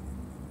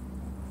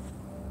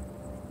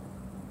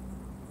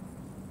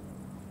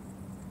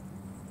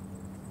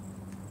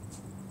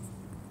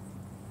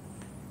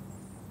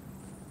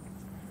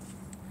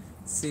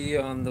 See you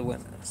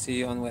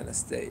on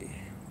Wednesday.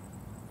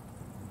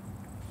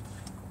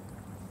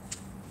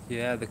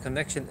 Yeah, the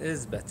connection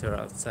is better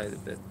outside a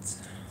bit.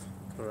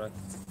 Correct.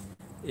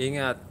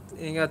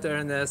 Ingat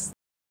Ernest.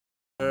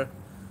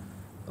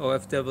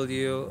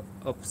 OFW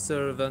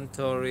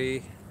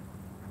Observatory.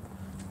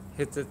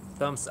 Hit the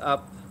thumbs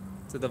up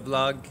to the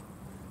vlog.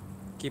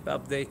 Keep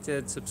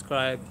updated,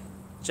 subscribe.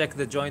 Check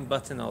the join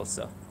button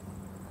also.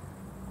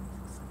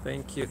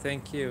 Thank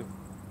you.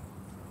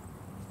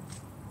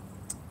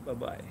 Bye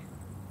bye.